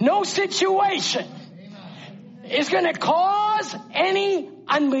 no situation is going to cause any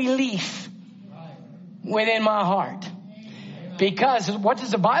unbelief within my heart. Because what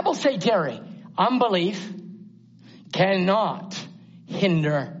does the Bible say, Terry? Unbelief cannot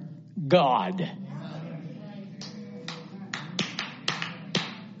hinder God.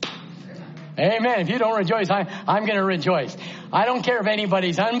 Amen. If you don't rejoice, I'm going to rejoice. I don't care if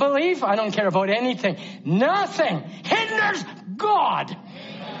anybody's unbelief. I don't care about anything. Nothing hinders God.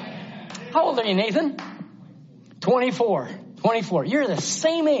 How old are you, Nathan? 24. You're the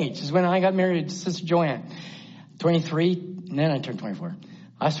same age as when I got married to Sister Joanne. 23, and then I turned 24.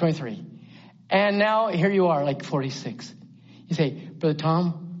 I was 23. And now here you are, like 46. You say, Brother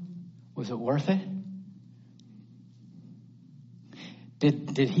Tom, was it worth it?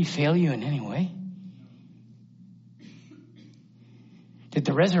 Did he fail you in any way? Did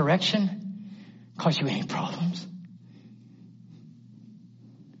the resurrection cause you any problems?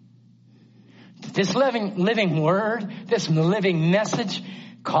 Did this living word, this living message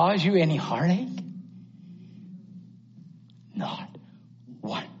cause you any heartache? Not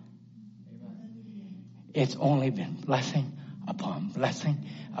one. It's only been blessing upon blessing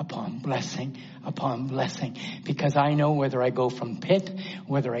upon blessing upon blessing. Because I know whether I go from pit,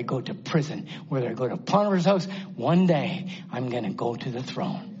 whether I go to prison, whether I go to Potiphar's house, one day I'm going to go to the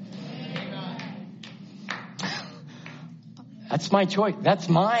throne. That's my choice. That's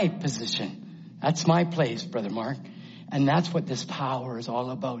my position. That's my place, Brother Mark. And that's what this power is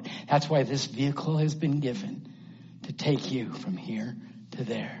all about. That's why this vehicle has been given, to take you from here to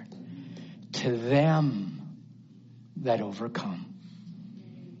there. To them that overcome.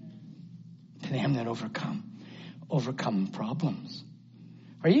 To them that overcome problems.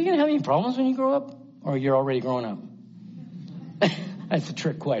 Are you going to have any problems when you grow up? Or you're already grown up? That's a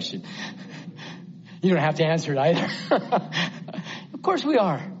trick question. You don't have to answer it either. Of course we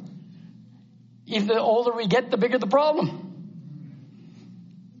are. Even the older we get, the bigger the problem.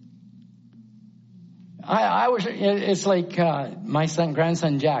 It's like my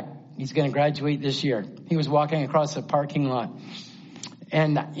grandson Jack. He's going to graduate this year. He was walking across the parking lot.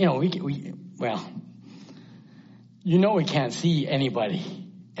 And, we can't see anybody.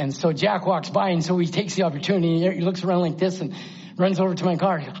 And so Jack walks by, and so he takes the opportunity. He looks around like this and runs over to my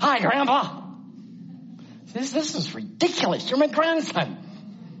car. Hi, Grandpa. This is ridiculous. You're my grandson.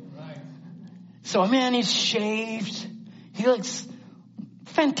 Right. So, man, he's shaved. He looks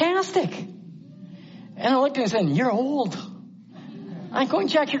fantastic. And I looked at him and said, you're old. I'm going,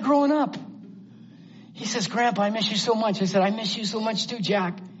 Jack, you're growing up. He says, Grandpa, I miss you so much. I said, I miss you so much too,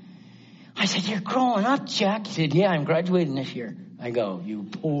 Jack. I said, you're growing up, Jack. He said, yeah, I'm graduating this year. I go, you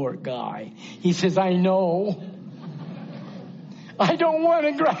poor guy. He says, I know. I don't want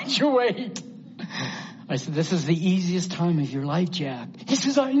to graduate. I said, this is the easiest time of your life, Jack. He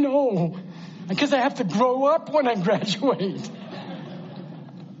says, I know. Because I have to grow up when I graduate.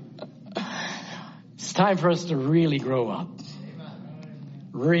 It's time for us to really grow up.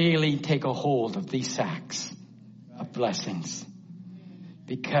 Really take a hold of these sacks of blessings.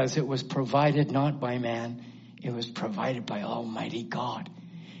 Because it was provided not by man, it was provided by Almighty God.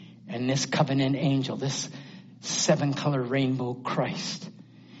 And this covenant angel, this 7-color rainbow Christ,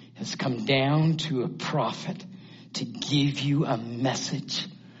 has come down to a prophet to give you a message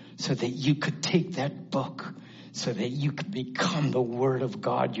so that you could take that book, so that you could become the Word of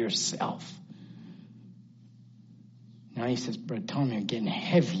God yourself. Now he says, Brother Tom, you're getting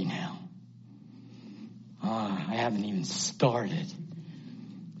heavy now. I haven't even started.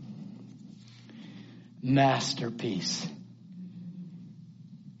 Masterpiece.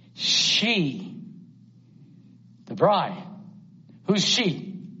 She, the bride. Who's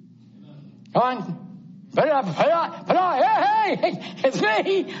she? Come on. Put it up. Hey, it's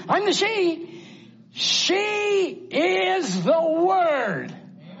me. I'm the she. She is the Word.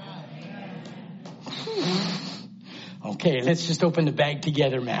 Okay, let's just open the bag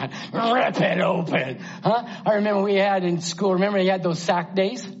together, man. Rip it open. Huh? I remember we had in school, remember you had those sack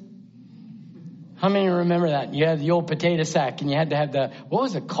days? How many remember that? You had the old potato sack and you had to have the, what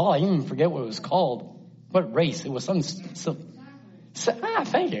was it called? I even forget what it was called. What race? It was some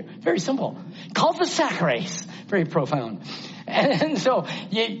thank you. Very simple. Called the sack race. Very profound. And so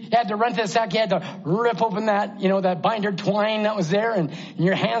you had to run to the sack. You had to rip open that, that binder twine that was there, and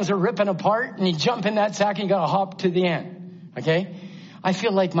your hands are ripping apart, and you jump in that sack and you got to hop to the end. Okay? I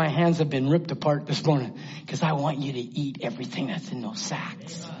feel like my hands have been ripped apart this morning because I want you to eat everything that's in those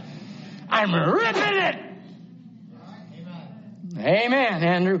sacks. I'm ripping it. Amen,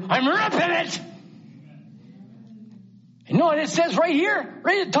 Andrew. I'm ripping it. You know what it says right here?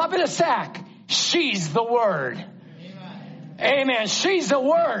 Right at the top of the sack. She's the Word. Amen. She's the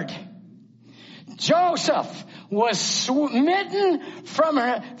Word. Joseph was smitten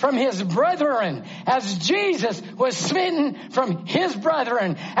from his brethren, as Jesus was smitten from his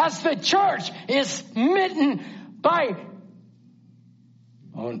brethren, as the church is smitten by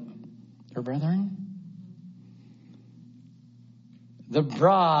her brethren. The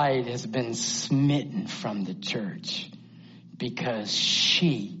bride has been smitten from the church because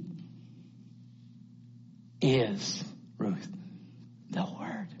she is, Ruth, the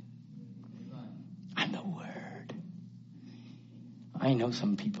Word. I'm the Word. I know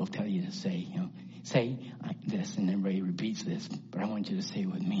some people tell you to say, say this, and everybody repeats this, but I want you to say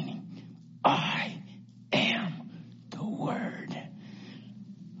it with meaning. I am the Word.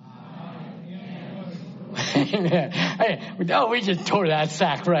 Oh, we just tore that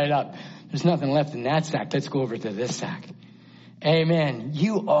sack right up. There's nothing left in that sack. Let's go over to this sack. Amen.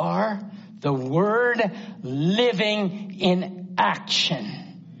 You are the Word living in action.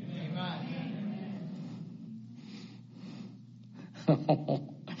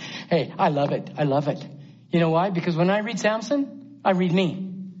 Hey, I love it. I love it. You know why? Because when I read Samson, I read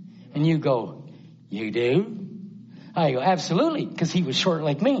me. And you go, you do? I go, absolutely, because he was short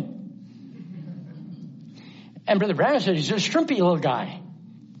like me. And Brother Brown said he's just a shrimpy little guy.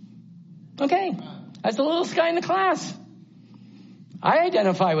 Okay, that's the littlest guy in the class. I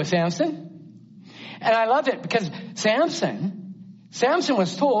identify with Samson. And I love it because Samson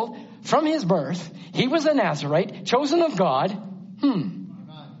was told from his birth, he was a Nazarite, chosen of God. Who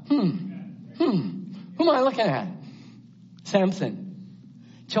am I looking at? Samson,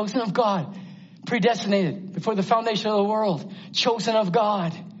 chosen of God, predestinated before the foundation of the world, chosen of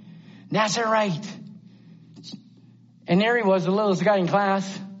God, Nazarite. And there he was, the littlest guy in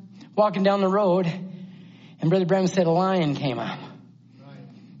class, walking down the road, and Brother Branham said a lion came up.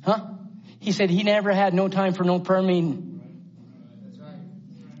 Huh? He said he never had no time for no prayer meeting.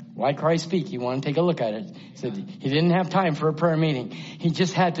 Why Christ speak? You want to take a look at it. He said he didn't have time for a prayer meeting. He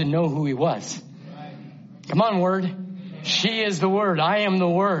just had to know who he was. Come on, Word. She is the Word. I am the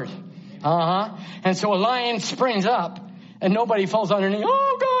Word. And so a lion springs up and nobody falls on their knee.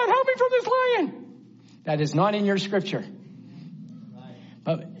 Oh God, help me from this lion. That is not in your scripture.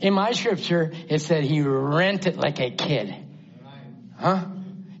 But in my scripture, it said he rent it like a kid. Huh?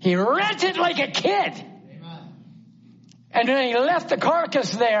 He rent it like a kid. And then he left the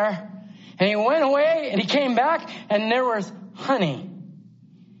carcass there, and he went away, and he came back, and there was honey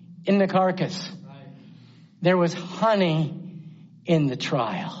in the carcass. There was honey in the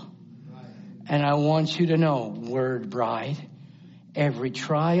trial. And I want you to know, Word bride, every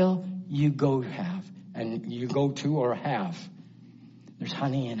trial you go to or have, there's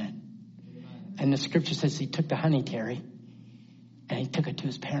honey in it. And the scripture says he took the honey, Terry, and he took it to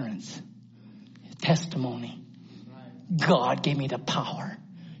his parents. His testimony. God gave me the power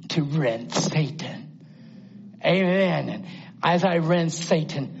to rent Satan. Amen. And as I rent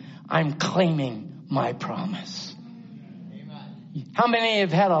Satan, I'm claiming my promise. Amen. How many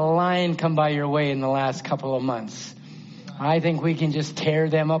have had a lion come by your way in the last couple of months? I think we can just tear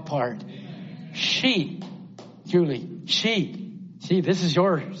them apart. She, Julie, she, this is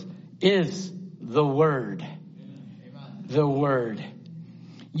yours, is the Word. The Word.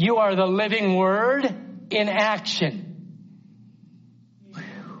 You are the living Word in action.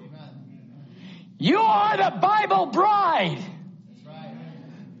 You are the Bible bride.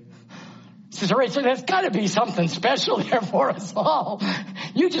 Sister Rachel, there's got to be something special there for us all.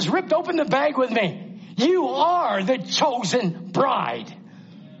 You just ripped open the bag with me. You are the chosen bride.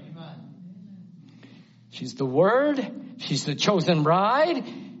 She's the Word. She's the chosen bride.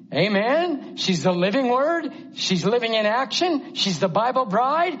 Amen. She's the living Word. She's living in action. She's the Bible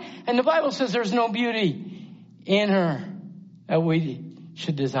bride. And the Bible says there's no beauty in her that we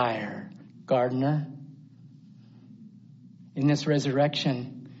should desire. gardener. In this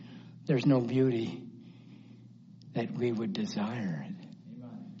resurrection, there's no beauty that we would desire it.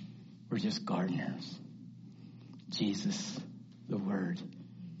 We're just gardeners. Jesus, the Word,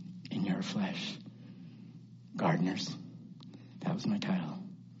 in your flesh. Gardeners. That was my title.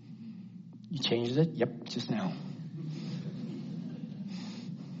 You changed it? Yep, just now.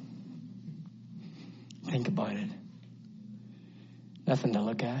 Think about it. Nothing to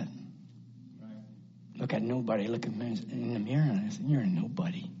look at. Look at nobody. Look at me in the mirror and I say, you're a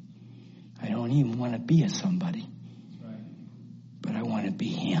nobody. I don't even want to be a somebody. But I want to be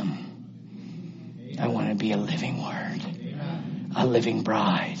Him. I want to be a living Word. A living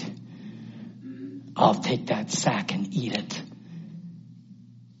bride. I'll take that sack and eat it.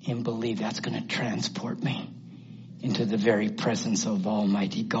 And believe that's going to transport me into the very presence of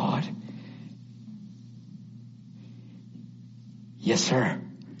Almighty God. Yes, sir.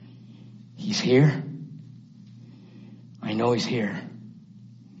 He's here. I know He's here.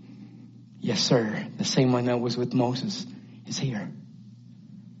 Yes, sir. The same one that was with Moses is here.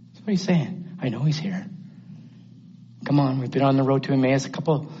 That's what He's saying. I know He's here. Come on, we've been on the road to Emmaus a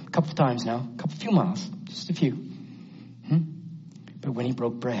couple times now. Few miles. Just a few. But when He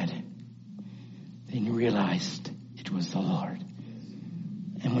broke bread, then you realized it was the Lord.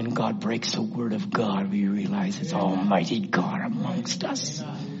 And when God breaks the Word of God, we realize it's Almighty God amongst us.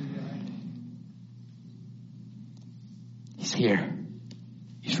 He's here.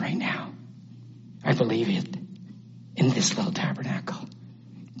 He's right now. I believe it. In this little tabernacle.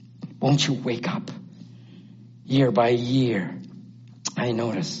 Won't you wake up? Year by year. I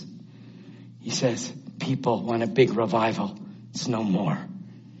notice. He says, people want a big revival. It's no more.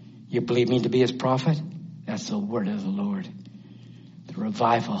 You believe me to be His prophet? That's the word of the Lord. The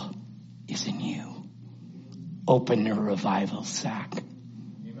revival is in you. Open your revival sack.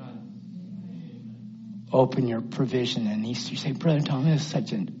 Open your provision and Easter. You say, Brother Tom, this is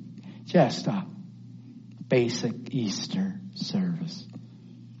such just a basic Easter service.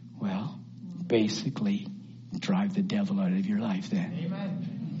 Well, basically, drive the devil out of your life then.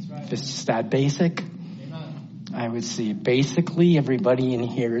 Amen. That's right. If it's just that basic, amen. I would say basically everybody in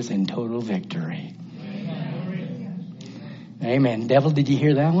here is in total victory. Amen. Amen. Devil, did you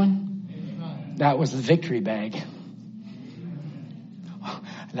hear that one? Amen. That was the victory bag. I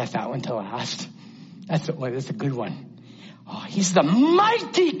left that one till last. That's a good one. Oh, He's the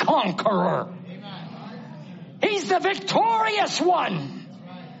mighty conqueror. He's the victorious one.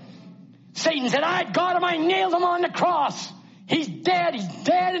 Satan said, I got him, I nailed him on the cross. He's dead,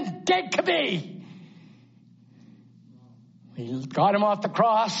 and dead to be. We got him off the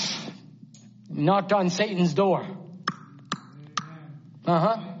cross, knocked on Satan's door.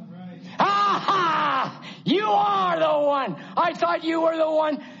 Aha! You are the one. I thought you were the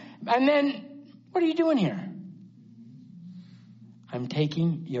one. And then, what are you doing here? I'm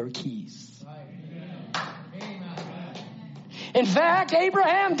taking your keys. In fact,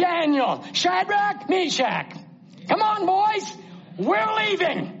 Abraham, Daniel, Shadrach, Meshach. Come on, boys. We're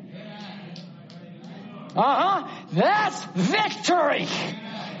leaving. That's victory.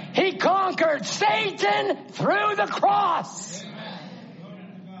 He conquered Satan through the cross.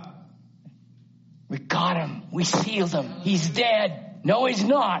 We got him. We sealed him. He's dead. No, he's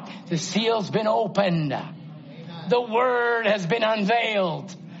not. The seal's been opened. The word has been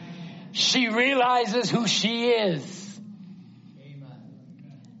unveiled. She realizes who she is.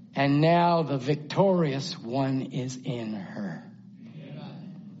 And now the victorious one is in her.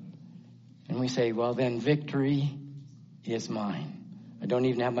 And we say, well, then victory is mine. I don't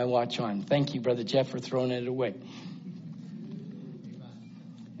even have my watch on. Thank you, Brother Jeff, for throwing it away.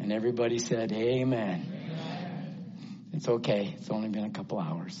 And everybody said, amen. It's okay. It's only been a couple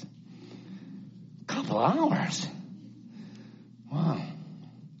hours. Couple hours? Wow.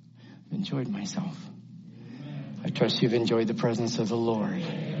 I've enjoyed myself. I trust you've enjoyed the presence of the Lord.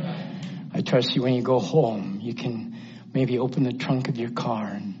 I trust you when you go home, you can maybe open the trunk of your car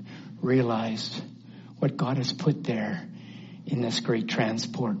and realize what God has put there in this great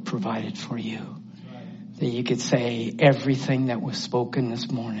transport provided for you. That you could say everything that was spoken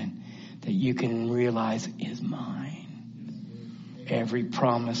this morning, that you can realize is mine. Every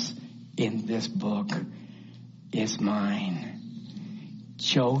promise in this book is mine.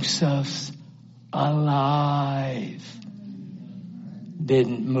 Joseph's alive.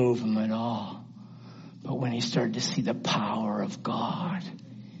 Didn't move him at all. But when he started to see the power of God,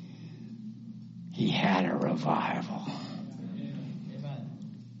 he had a revival.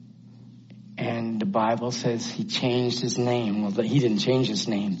 And the Bible says he changed his name. Well, he didn't change his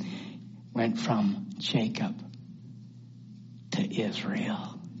name. Went from Jacob to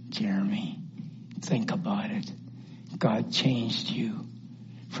Israel. Jeremy. Think about it. God changed you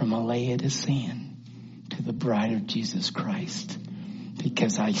from a Laodicean to the bride of Jesus Christ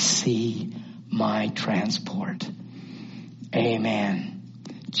because I see my transport. Amen.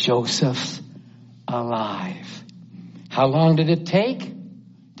 Joseph's alive. How long did it take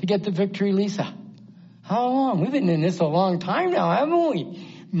to get the victory, Lisa? How long? We've been in this a long time now, haven't we?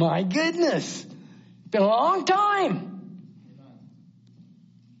 My goodness. Been a long time.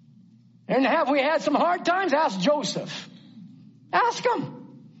 And have we had some hard times? Ask Joseph. Ask him.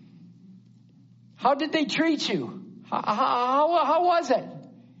 How did they treat you? How was it?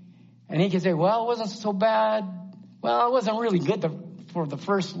 And he can say, well, it wasn't so bad. Well, it wasn't really good for the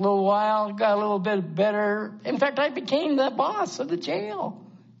first little while. It got a little bit better. In fact, I became the boss of the jail.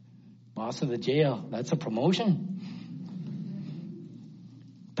 Boss of the jail. That's a promotion.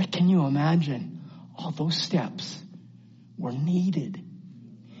 But can you imagine all those steps were needed?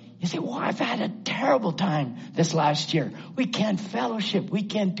 You say, well, I've had a terrible time this last year. We can't fellowship. We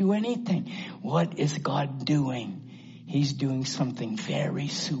can't do anything. What is God doing? He's doing something very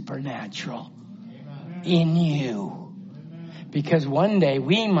supernatural in you. Because one day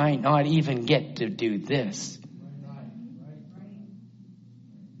we might not even get to do this.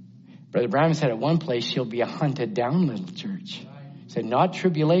 Brother Branham said at one place she'll be a hunted down little church. He said not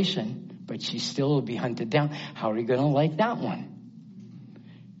tribulation, but she still will be hunted down. How are you going to like that one?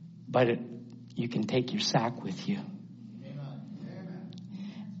 But you can take your sack with you.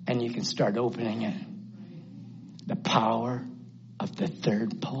 And you can start opening it. The power of the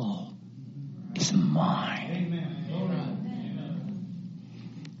third pull is mine.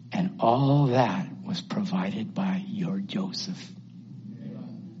 And all that was provided by your Joseph.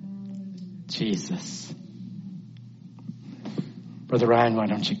 Jesus. Brother Ryan, why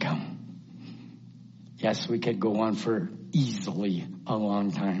don't you come? Yes, we could go on for easily a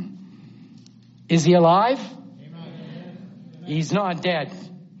long time. Is he alive? Amen. He's not dead.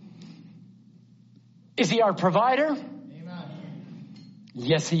 Is he our provider? Amen.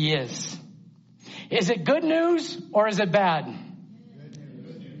 Yes, he is. Is it good news or is it bad? Good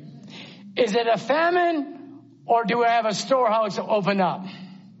news. Is it a famine or do I have a storehouse open up?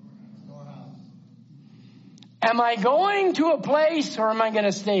 Storehouse. Am I going to a place or am I going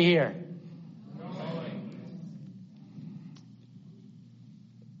to stay here?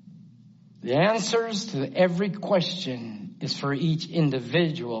 The answers to every question is for each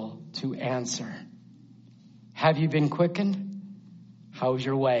individual to answer. Have you been quickened? How's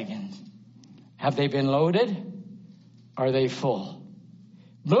your wagon? Have they been loaded? Are they full?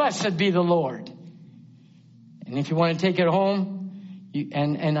 Blessed be the Lord. And if you want to take it home,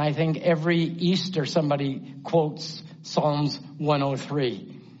 and I think every Easter somebody quotes Psalms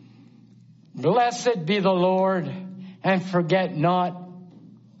 103. Blessed be the Lord and forget not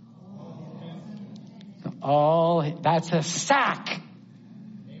all, that's a sack.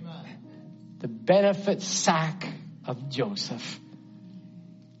 Amen. The benefit sack of Joseph.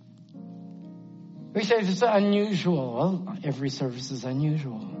 We say it's unusual. Well, every service is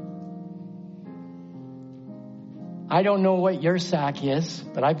unusual. I don't know what your sack is,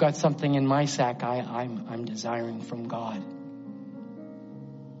 but I've got something in my sack I'm desiring from God.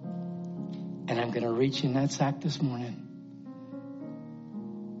 And I'm going to reach in that sack this morning.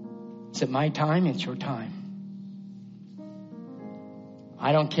 Is it my time? It's your time.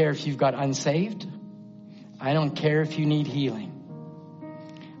 I don't care if you've got unsaved. I don't care if you need healing.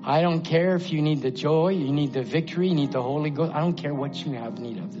 I don't care if you need the joy, you need the victory, you need the Holy Ghost. I don't care what you have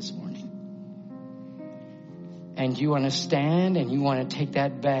need of this morning. And you want to stand and you want to take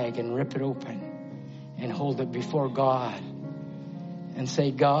that bag and rip it open and hold it before God and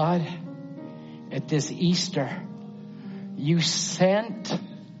say, God, at this Easter, you sent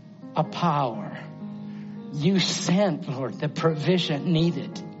a power. You sent, Lord, the provision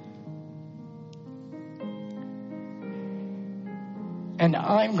needed. And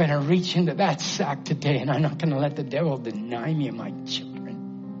I'm going to reach into that sack today, and I'm not going to let the devil deny me of my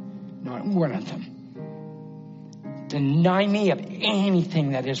children. Not one of them. Deny me of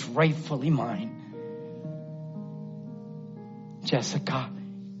anything that is rightfully mine. Jessica,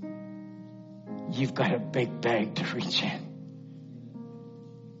 you've got a big bag to reach in.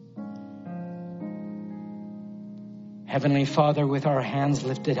 Heavenly Father, with our hands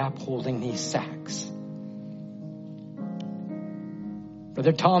lifted up, holding these sacks.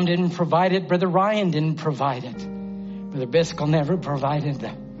 Brother Tom didn't provide it. Brother Ryan didn't provide it. Brother Biscal never provided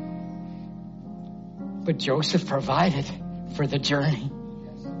them. But Joseph provided for the journey.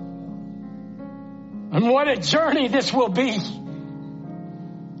 And what a journey this will be.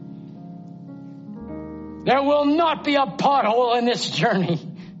 There will not be a pothole in this journey.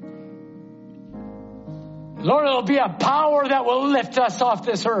 Lord, it'll be a power that will lift us off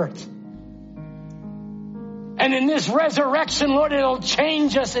this earth. And in this resurrection, Lord, it'll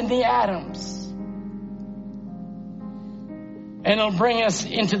change us in the atoms. And it'll bring us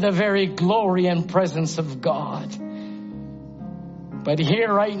into the very glory and presence of God. But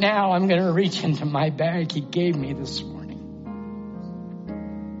here right now, I'm going to reach into my bag He gave me this morning.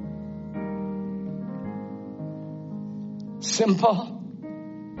 Simple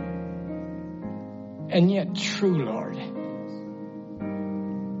and yet true, Lord.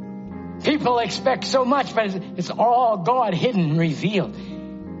 People expect so much, but it's all God hidden, revealed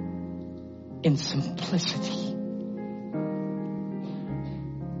in simplicity.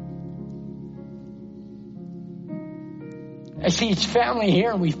 I see each family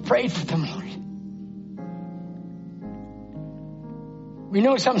here, and we've prayed for them, Lord. We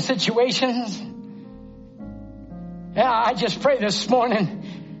know some situations. Yeah, I just pray this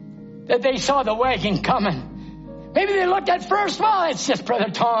morning that they saw the wagon coming. Maybe they looked at first, well, it's just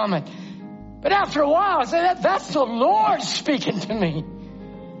Brother Tom. But after a while, I say, that's the Lord speaking to me.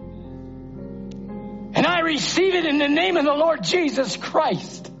 And I receive it in the name of the Lord Jesus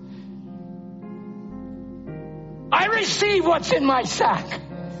Christ. I receive what's in my sack.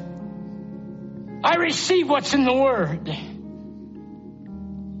 I receive what's in the Word.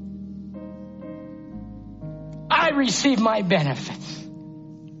 I receive my benefits.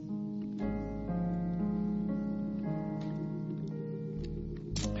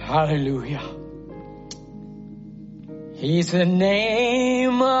 Hallelujah. He's the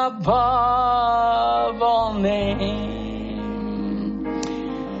name above all names,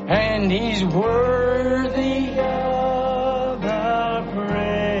 and He's worthy of our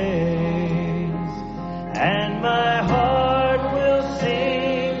praise. And my heart will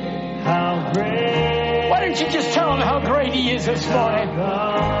sing how great. Why don't you just tell Him how great He is this morning? Glory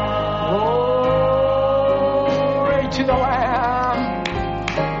to the Lamb.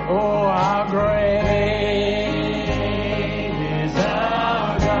 Oh, how great is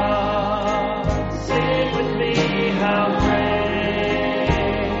our God. Sing with me, how great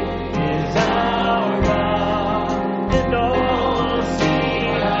is our God. And all see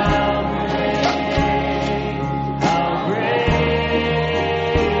how great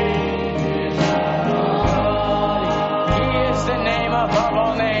is our God. He is the name above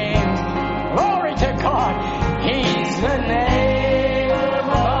all names. Glory to God. He's the name.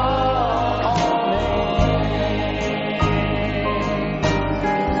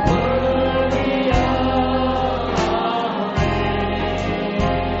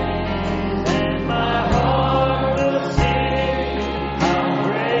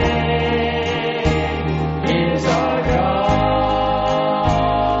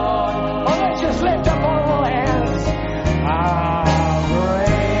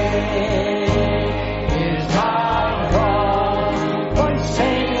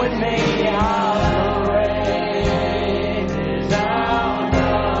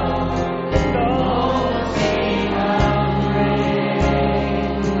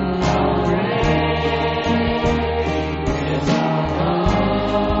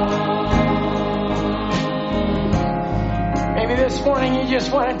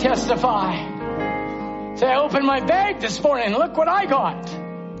 Just want to testify. Say, I opened my bag this morning. Look what I got.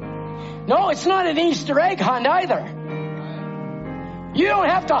 No, it's not an Easter egg hunt either. You don't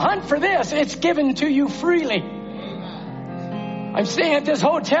have to hunt for this. It's given to you freely. I'm staying at this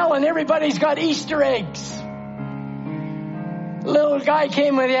hotel and everybody's got Easter eggs. A little guy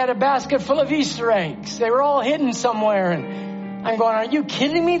came and he had a basket full of Easter eggs. They were all hidden somewhere. And I'm going, are you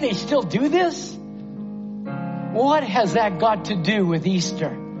kidding me? They still do this? What has that got to do with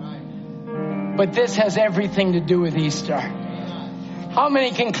Easter? But this has everything to do with Easter. How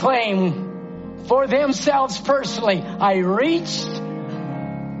many can claim for themselves personally, I reached,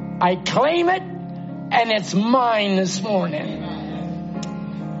 I claim it, and it's mine this morning?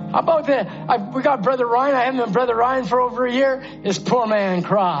 How about we got Brother Ryan. I haven't been Brother Ryan for over a year. This poor man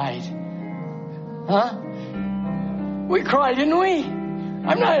cried. Huh? We cried, didn't we?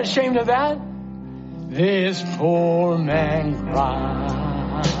 I'm not ashamed of that. This poor man cried.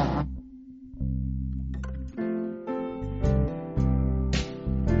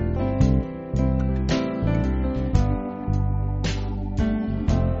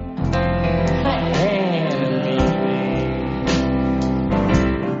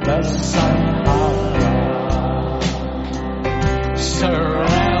 The Son of God,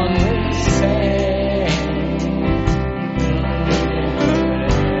 surrounded saints.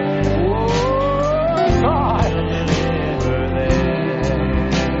 Oh God,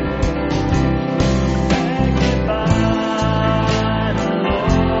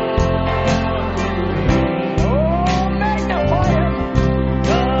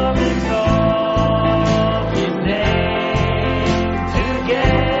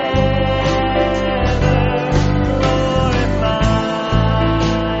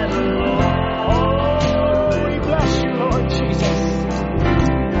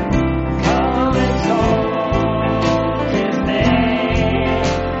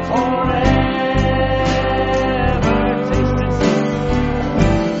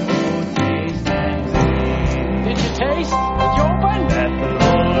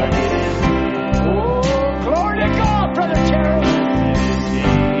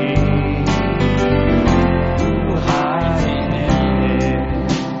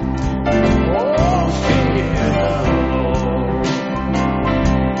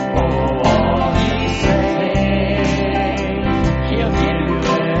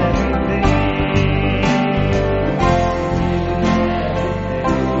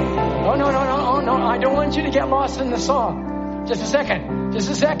 song. Just a second. Just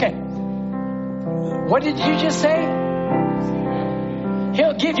a second. What did you just say?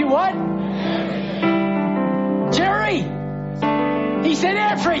 He'll give you what? Jerry. He said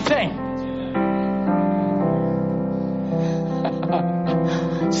everything.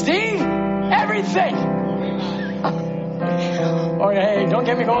 Steve, everything. Okay, don't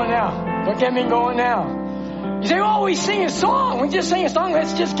get me going now. Don't get me going now. You say, oh, we sing a song. We just sing a song.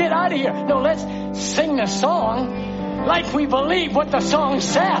 Let's just get out of here. No, let's sing the song like we believe what the song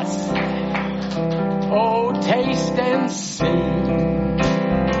says. Oh, taste and see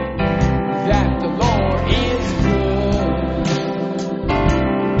that the Lord is good.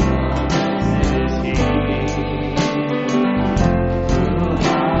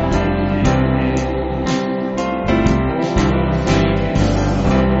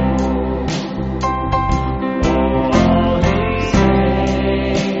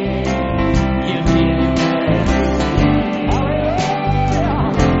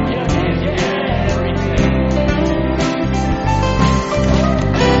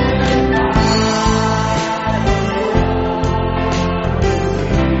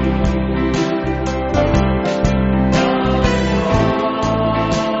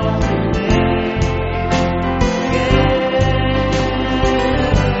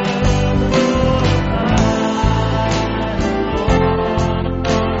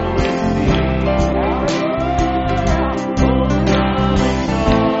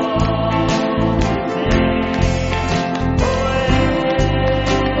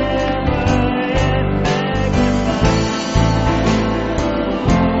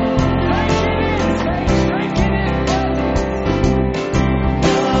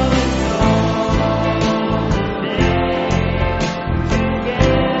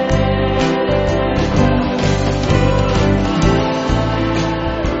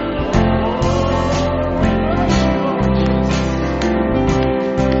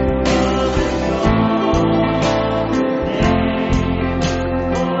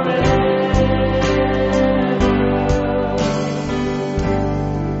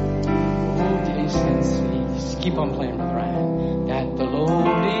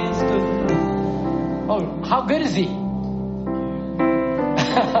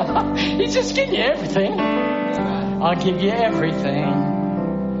 I'll give you everything.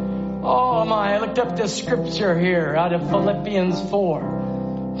 Oh my, I looked up the scripture here out of Philippians 4.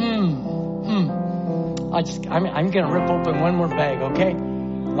 I'm going to rip open one more bag, okay?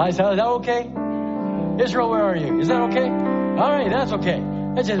 Liza, is that okay? Israel, where are you? Is that okay? All right, that's okay.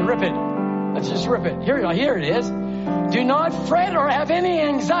 Let's just rip it. Let's just rip it. Here it is. Do not fret or have any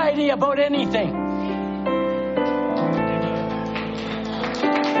anxiety about anything.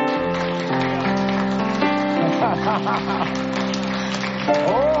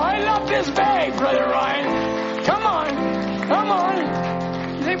 Oh, I love this bag, Brother Ryan. Come on.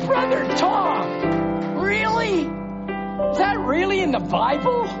 You say, Brother Tom, really? Is that really in the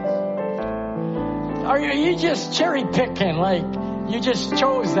Bible? Or are you just cherry picking, like you just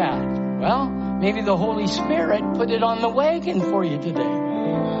chose that? Well, maybe the Holy Spirit put it on the wagon for you today.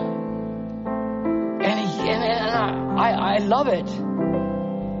 And I love it.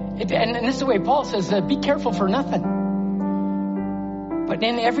 And this is the way Paul says, be careful for nothing. But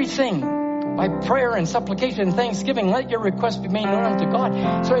in everything, by prayer and supplication and thanksgiving, let your requests be made known unto God.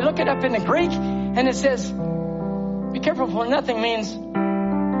 So I look it up in the Greek, and it says, be careful for nothing means,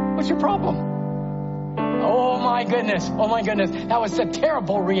 what's your problem? Oh my goodness. That was a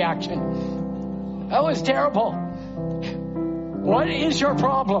terrible reaction. That was terrible. What is your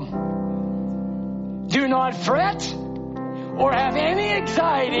problem? Do not fret or have any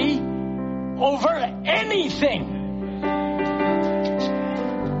anxiety over anything.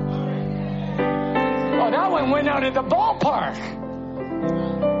 Oh, that one went out of the ballpark.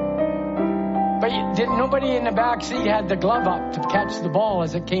 But nobody in the back seat had the glove up to catch the ball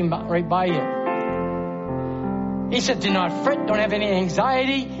as it came right by you. He said, do not fret, don't have any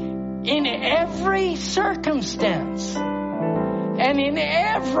anxiety in every circumstance and in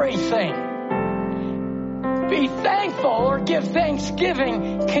everything. Be thankful or give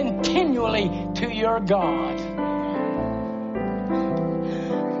thanksgiving continually to your God.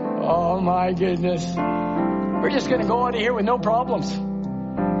 Oh my goodness. We're just going to go out of here with no problems.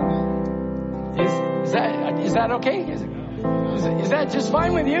 Is that okay? Is that just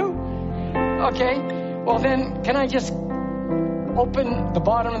fine with you? Okay. Well then, can I just open the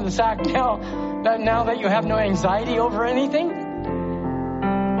bottom of the sack now that you have no anxiety over anything?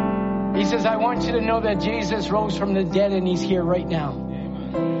 He says, I want you to know that Jesus rose from the dead and he's here right now.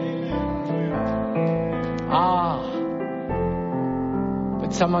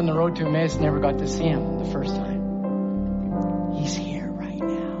 But some on the road to Emmaus never got to see him the first time. He's here right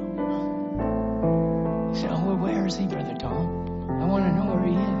now. You say, oh, well, where is he, Brother Tom? I want to know where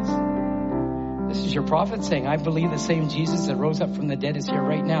he is. This is your prophet saying, I believe the same Jesus that rose up from the dead is here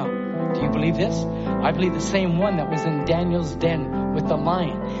right now. Do you believe this? I believe the same one that was in Daniel's den with the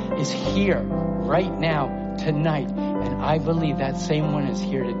lion is here right now, tonight. And I believe that same one is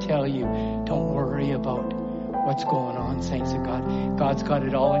here to tell you, don't worry about what's going on, saints of God. God's got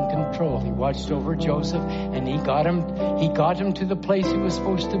it all in control. He watched over Joseph and he got him to the place he was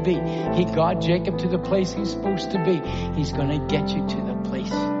supposed to be. He got Jacob to the place he's supposed to be. He's going to get you to the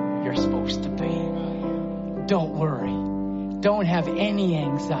place you're supposed to be. Don't worry. Don't have any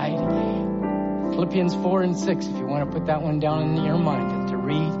anxiety. Philippians 4 and 6, if you want to put that one down in your mind and to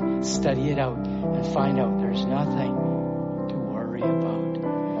read, study it out and find out there's nothing to worry about.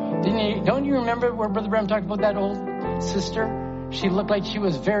 Don't you remember where Brother Branham talked about that old sister? She looked like she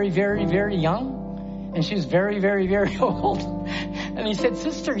was very, very, very young. And she was very, very, very old. And he said,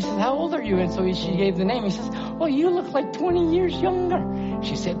 sister, he says, how old are you? And so she gave the name. He says, well, you look like 20 years younger.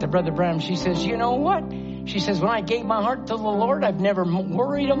 She said to Brother Branham, she says, you know what? She says, when I gave my heart to the Lord, I've never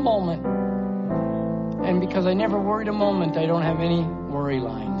worried a moment. And because I never worried a moment, I don't have any worry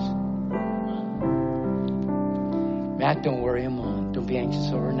lines. Matt, don't worry him on. Don't be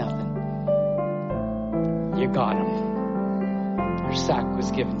anxious over nothing. You got him. Your sack was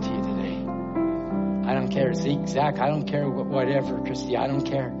given to you today. I don't care, Zeke, Zach, I don't care, whatever, Christy, I don't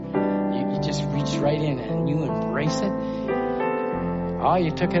care. You just reach right in and you embrace it. Oh,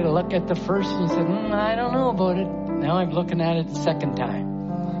 you took a look at the first and you said, I don't know about it. Now I'm looking at it the second time.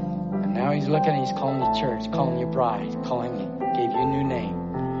 And now he's looking and he's calling you church, calling you bride, calling you, gave you a new name.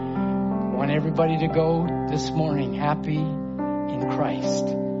 I want everybody to go this morning happy in Christ,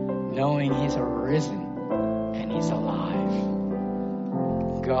 knowing he's arisen and he's alive.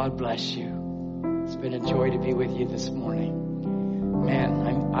 God bless you. It's been a joy to be with you this morning.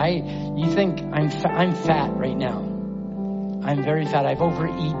 Man, you think I'm fat right now. I'm very fat. I've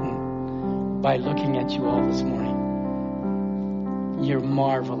overeaten by looking at you all this morning. You're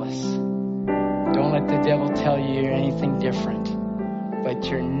marvelous. Don't let the devil tell you you're anything different. But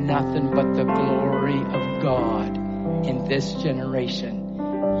you're nothing but the glory of God in this generation.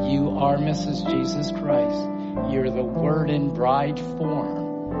 You are Mrs. Jesus Christ. You're the Word in bride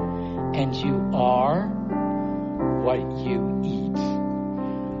form. And you are what you eat.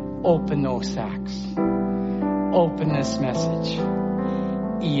 Open those sacks. Open this message.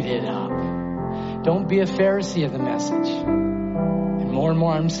 Eat it up. Don't be a Pharisee of the message. And more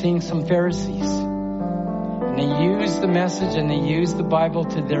I'm seeing some Pharisees. And they use the message and they use the Bible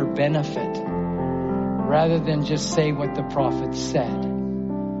to their benefit. Rather than just say what the prophet said.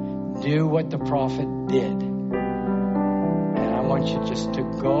 Do what the prophet did. And I want you just to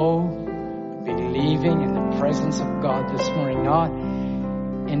go believing in the presence of God this morning. Not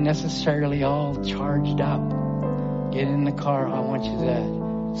in necessarily all charged up. Get in the car. I want you to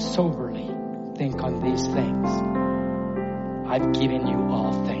soberly think on these things. I've given you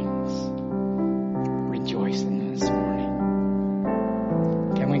all things. Rejoice in this morning.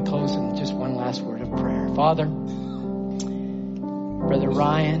 Can we close in just one last word of prayer? Father, Brother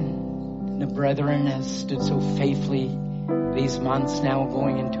Ryan and the brethren has stood so faithfully these months now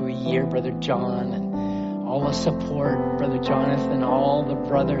going into a year. Brother John and all the support, Brother Jonathan, all the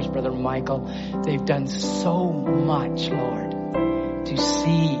brothers, Brother Michael, they've done so much, Lord, to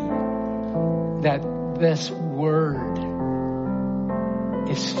see that this word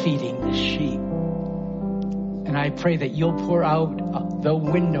is feeding the sheep. And I pray that you'll pour out the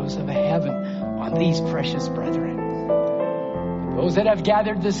windows of heaven on these precious brethren. Those that have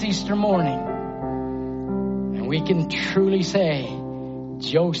gathered this Easter morning. And we can truly say,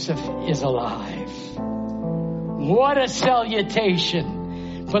 Joseph is alive. What a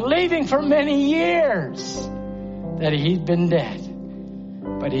salutation. Believing for many years that he'd been dead.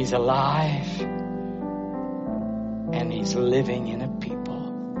 But he's alive. And he's living in a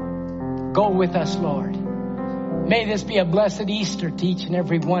people. Go with us, Lord. May this be a blessed Easter to each and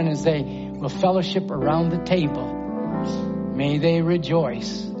every one as they will fellowship around the table. May they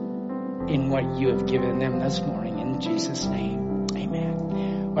rejoice in what you have given them this morning. In Jesus' name,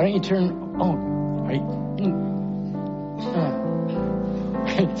 amen. Why don't you turn...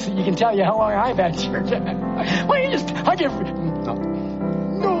 So you can tell you how long I've had church. Why don't you just...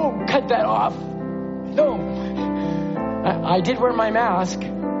 No, cut that off. No. I did wear my mask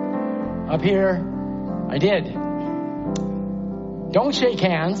up here. I did. Don't shake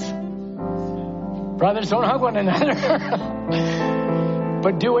hands. Brothers, don't hug one another.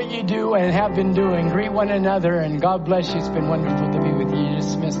 But do what you do and have been doing. Greet one another, and God bless you. It's been wonderful to be with you. You're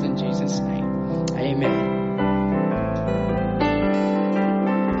dismissed in Jesus' name. Amen.